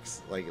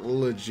EX. Like,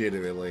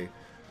 legitimately.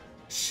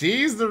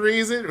 She's the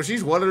reason,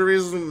 she's one of the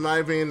reasons, in my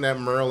opinion, that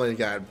Merlin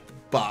got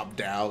bopped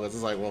out. It's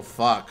just like, well,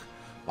 fuck.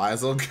 Might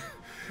as well.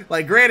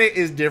 Like, granted,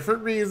 it's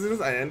different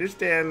reasons. I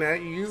understand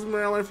that. You use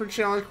Merlin for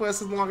challenge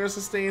quests and longer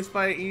sustained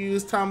fight. You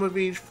use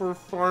Tomovich for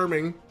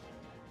farming.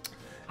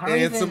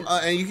 And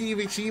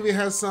she even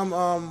has some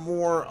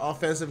more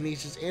offensive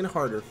niches in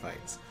harder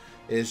fights.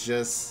 It's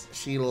just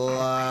she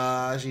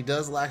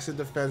does lack some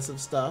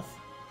defensive stuff.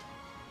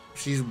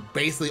 She's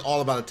basically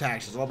all about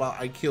attack. She's all about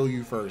I kill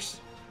you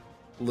first.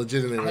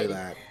 Legitimately,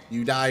 that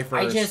you die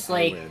first. I just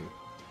like win.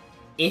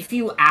 If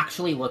you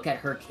actually look at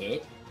her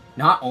kit,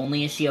 not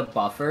only is she a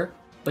buffer,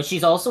 but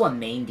she's also a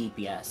main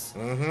DPS.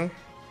 Mm-hmm.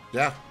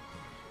 Yeah.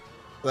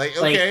 Like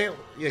okay,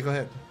 yeah. Go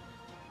ahead.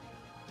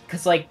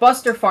 Because, like,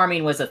 Buster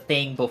farming was a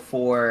thing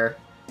before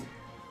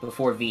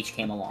Veach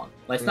came along.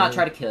 Let's not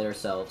try to kill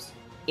ourselves.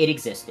 It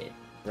existed.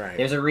 Right.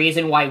 There's a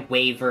reason why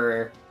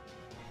Waver,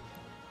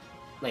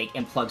 like,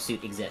 and Plug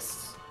Suit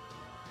exists.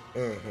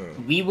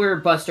 Mm-hmm. We were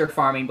Buster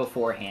farming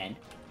beforehand.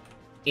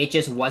 It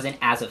just wasn't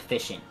as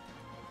efficient.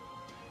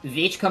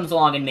 Veach comes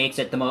along and makes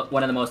it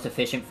one of the most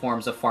efficient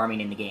forms of farming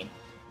in the game.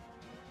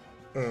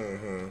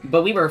 Mm-hmm.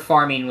 But we were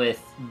farming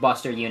with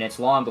Buster units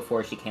long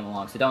before she came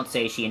along, so don't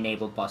say she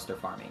enabled Buster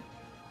farming.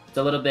 It's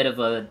a little bit of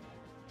a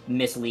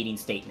misleading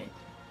statement.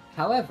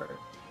 However,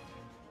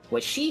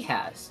 what she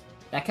has,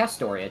 that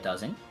Castoria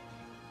doesn't,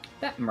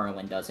 that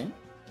Merlin doesn't,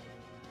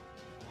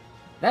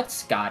 that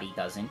Scotty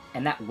doesn't,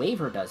 and that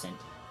Waver doesn't,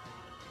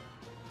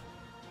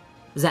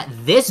 is that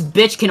this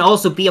bitch can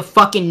also be a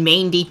fucking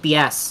main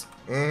DPS.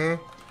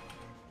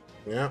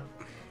 Mm-hmm. Yeah.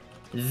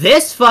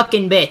 This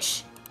fucking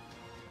bitch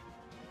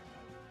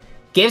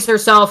gives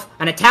herself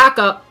an attack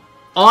up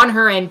on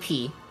her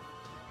NP,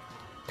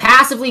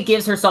 passively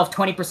gives herself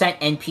 20%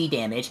 NP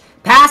damage,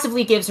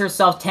 passively gives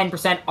herself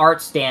 10%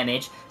 arts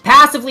damage,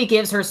 passively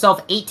gives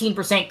herself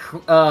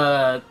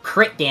 18%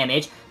 crit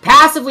damage,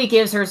 passively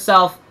gives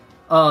herself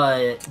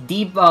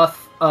debuff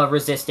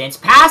resistance,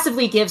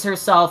 passively gives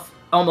herself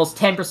almost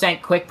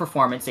 10% quick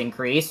performance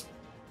increase,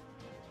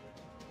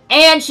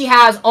 and she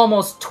has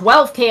almost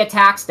 12k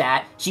attack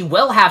stat. She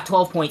will have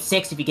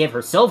 12.6 if you give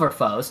her silver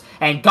foes,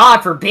 and God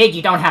forbid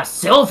you don't have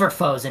silver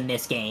foes in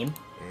this game.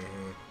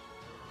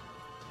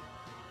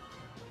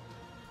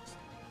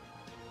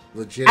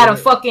 Legitimate. At a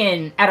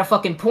fucking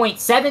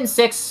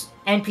 0.76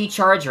 NP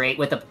charge rate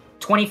with a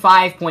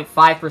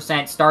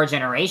 25.5% star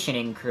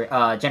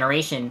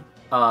generation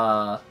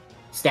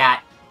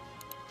stat,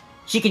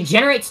 she can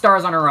generate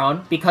stars on her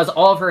own because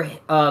all of her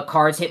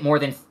cards hit more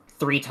than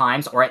 3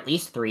 times, or at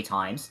least 3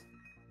 times.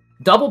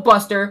 Double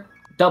Buster,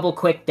 double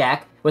Quick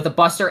Deck with a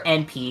Buster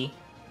NP,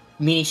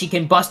 meaning she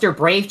can Buster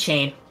Brave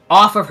Chain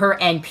off of her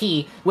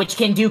NP, which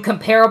can do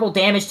comparable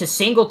damage to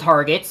single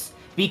targets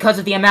because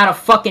of the amount of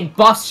fucking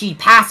buffs she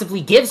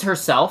passively gives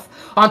herself,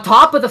 on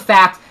top of the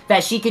fact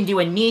that she can do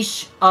a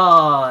niche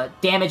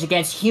damage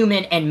against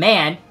human and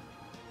man,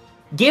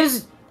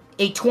 gives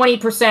a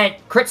 20%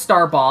 crit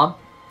star bomb,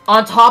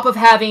 on top of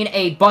having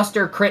a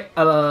Buster crit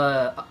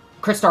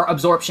star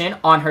absorption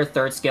on her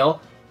 3rd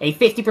skill, a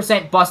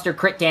 50% Buster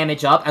crit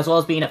damage up, as well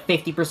as being a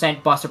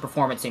 50% Buster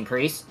performance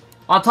increase,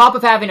 on top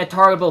of having a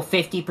targetable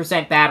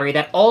 50% battery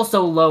that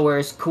also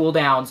lowers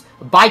cooldowns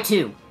by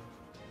 2.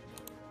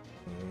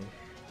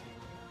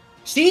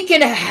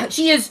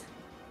 She is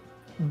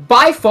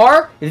by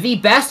far the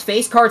best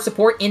face card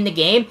support in the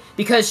game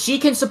because she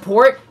can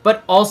support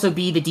but also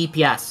be the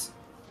DPS.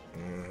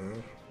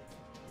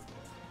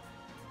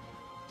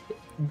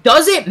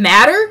 Does it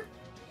matter?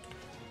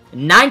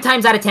 9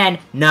 times out of 10,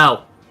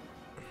 no.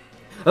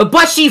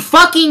 But she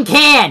fucking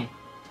can!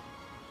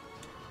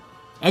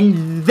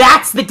 And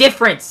that's the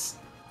difference!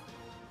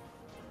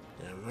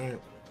 Yeah, right.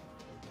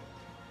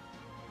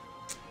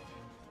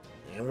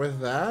 And with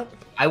that...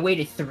 I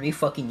waited 3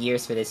 fucking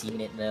years for this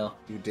unit, though.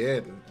 You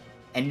did.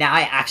 And now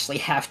I actually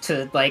have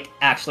to, like,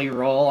 actually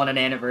roll on an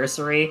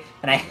anniversary,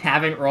 and I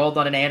haven't rolled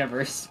on an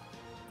anniversary.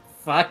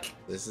 Fuck.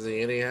 This is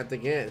the ending you have to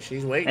get.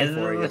 She's waiting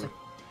for you.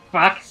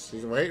 Fuck.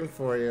 She's waiting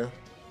for you.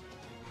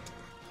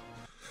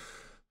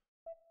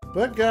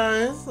 But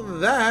guys,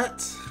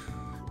 that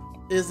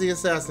is the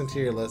assassin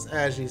tier list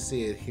as you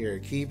see it here.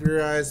 Keep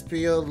your eyes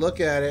peeled. Look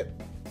at it.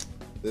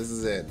 This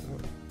is it.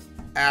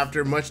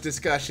 After much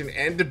discussion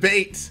and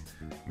debate,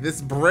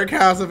 this brick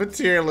house of a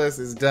tier list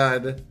is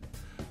done.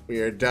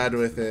 We are done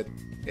with it.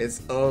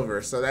 It's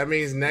over. So that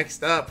means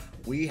next up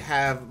we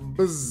have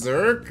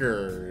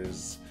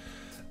Berserkers.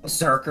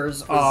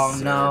 Berserkers? Oh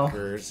no.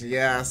 Berserkers.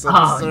 Yeah, so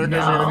Oh, Berserkers no.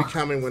 are going to be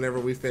coming whenever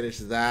we finish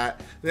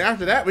that. And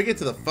after that, we get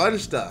to the fun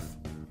stuff.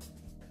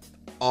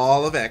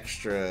 All of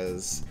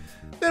extras.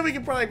 Then we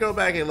can probably go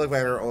back and look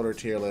at our older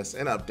tier list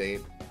and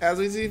update as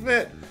we see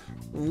fit.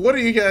 What do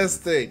you guys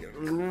think?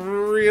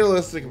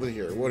 Realistically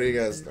here, what do you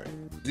guys think?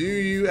 Do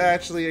you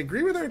actually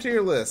agree with our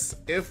tier list?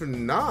 If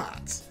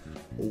not,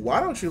 why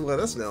don't you let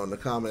us know in the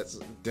comments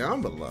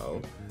down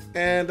below?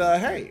 And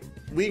hey,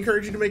 we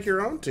encourage you to make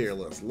your own tier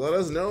list. Let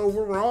us know if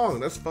we're wrong.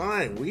 That's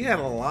fine. We had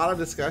a lot of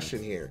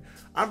discussion here.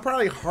 I'm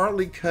probably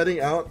hardly cutting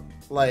out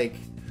like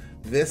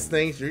this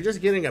thing, so you're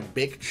just getting a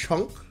big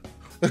chunk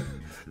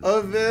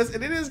of this,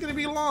 and it is going to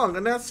be long,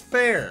 and that's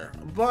fair.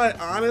 But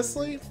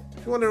honestly,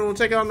 if you want to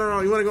take it on their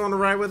own, you want to go on the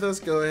ride with us,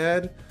 go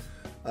ahead.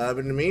 But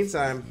in the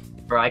meantime,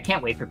 Bro, I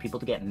can't wait for people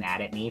to get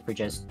mad at me for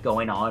just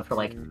going on for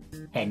like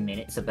 10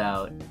 minutes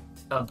about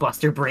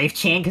Buster Brave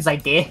chain, because I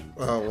did.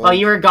 While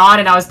you were gone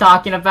and I was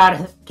talking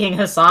about King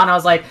Hassan, I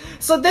was like,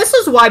 so this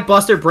is why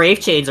Buster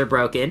Brave chains are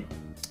broken.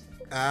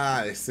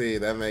 Ah, I see.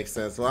 That makes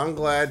sense. Well, I'm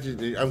glad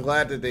I'm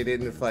glad that they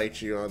didn't fight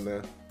you on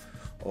the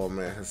old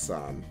man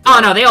Hassan. Oh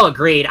no, they all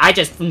agreed. I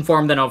just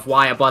informed them of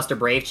why a Buster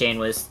Brave chain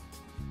was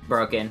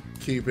broken.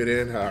 Keep it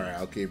in? Alright,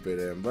 I'll keep it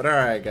in. But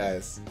alright,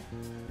 guys.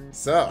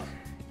 So,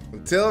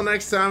 until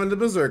next time in the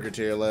Berserker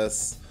tier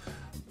list,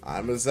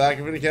 I'm Isaac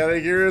of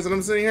Academy Gears, and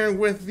I'm sitting here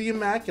with the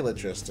Immaculate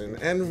Tristan,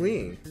 and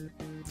we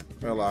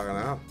are logging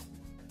out.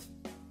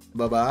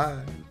 Bye-bye.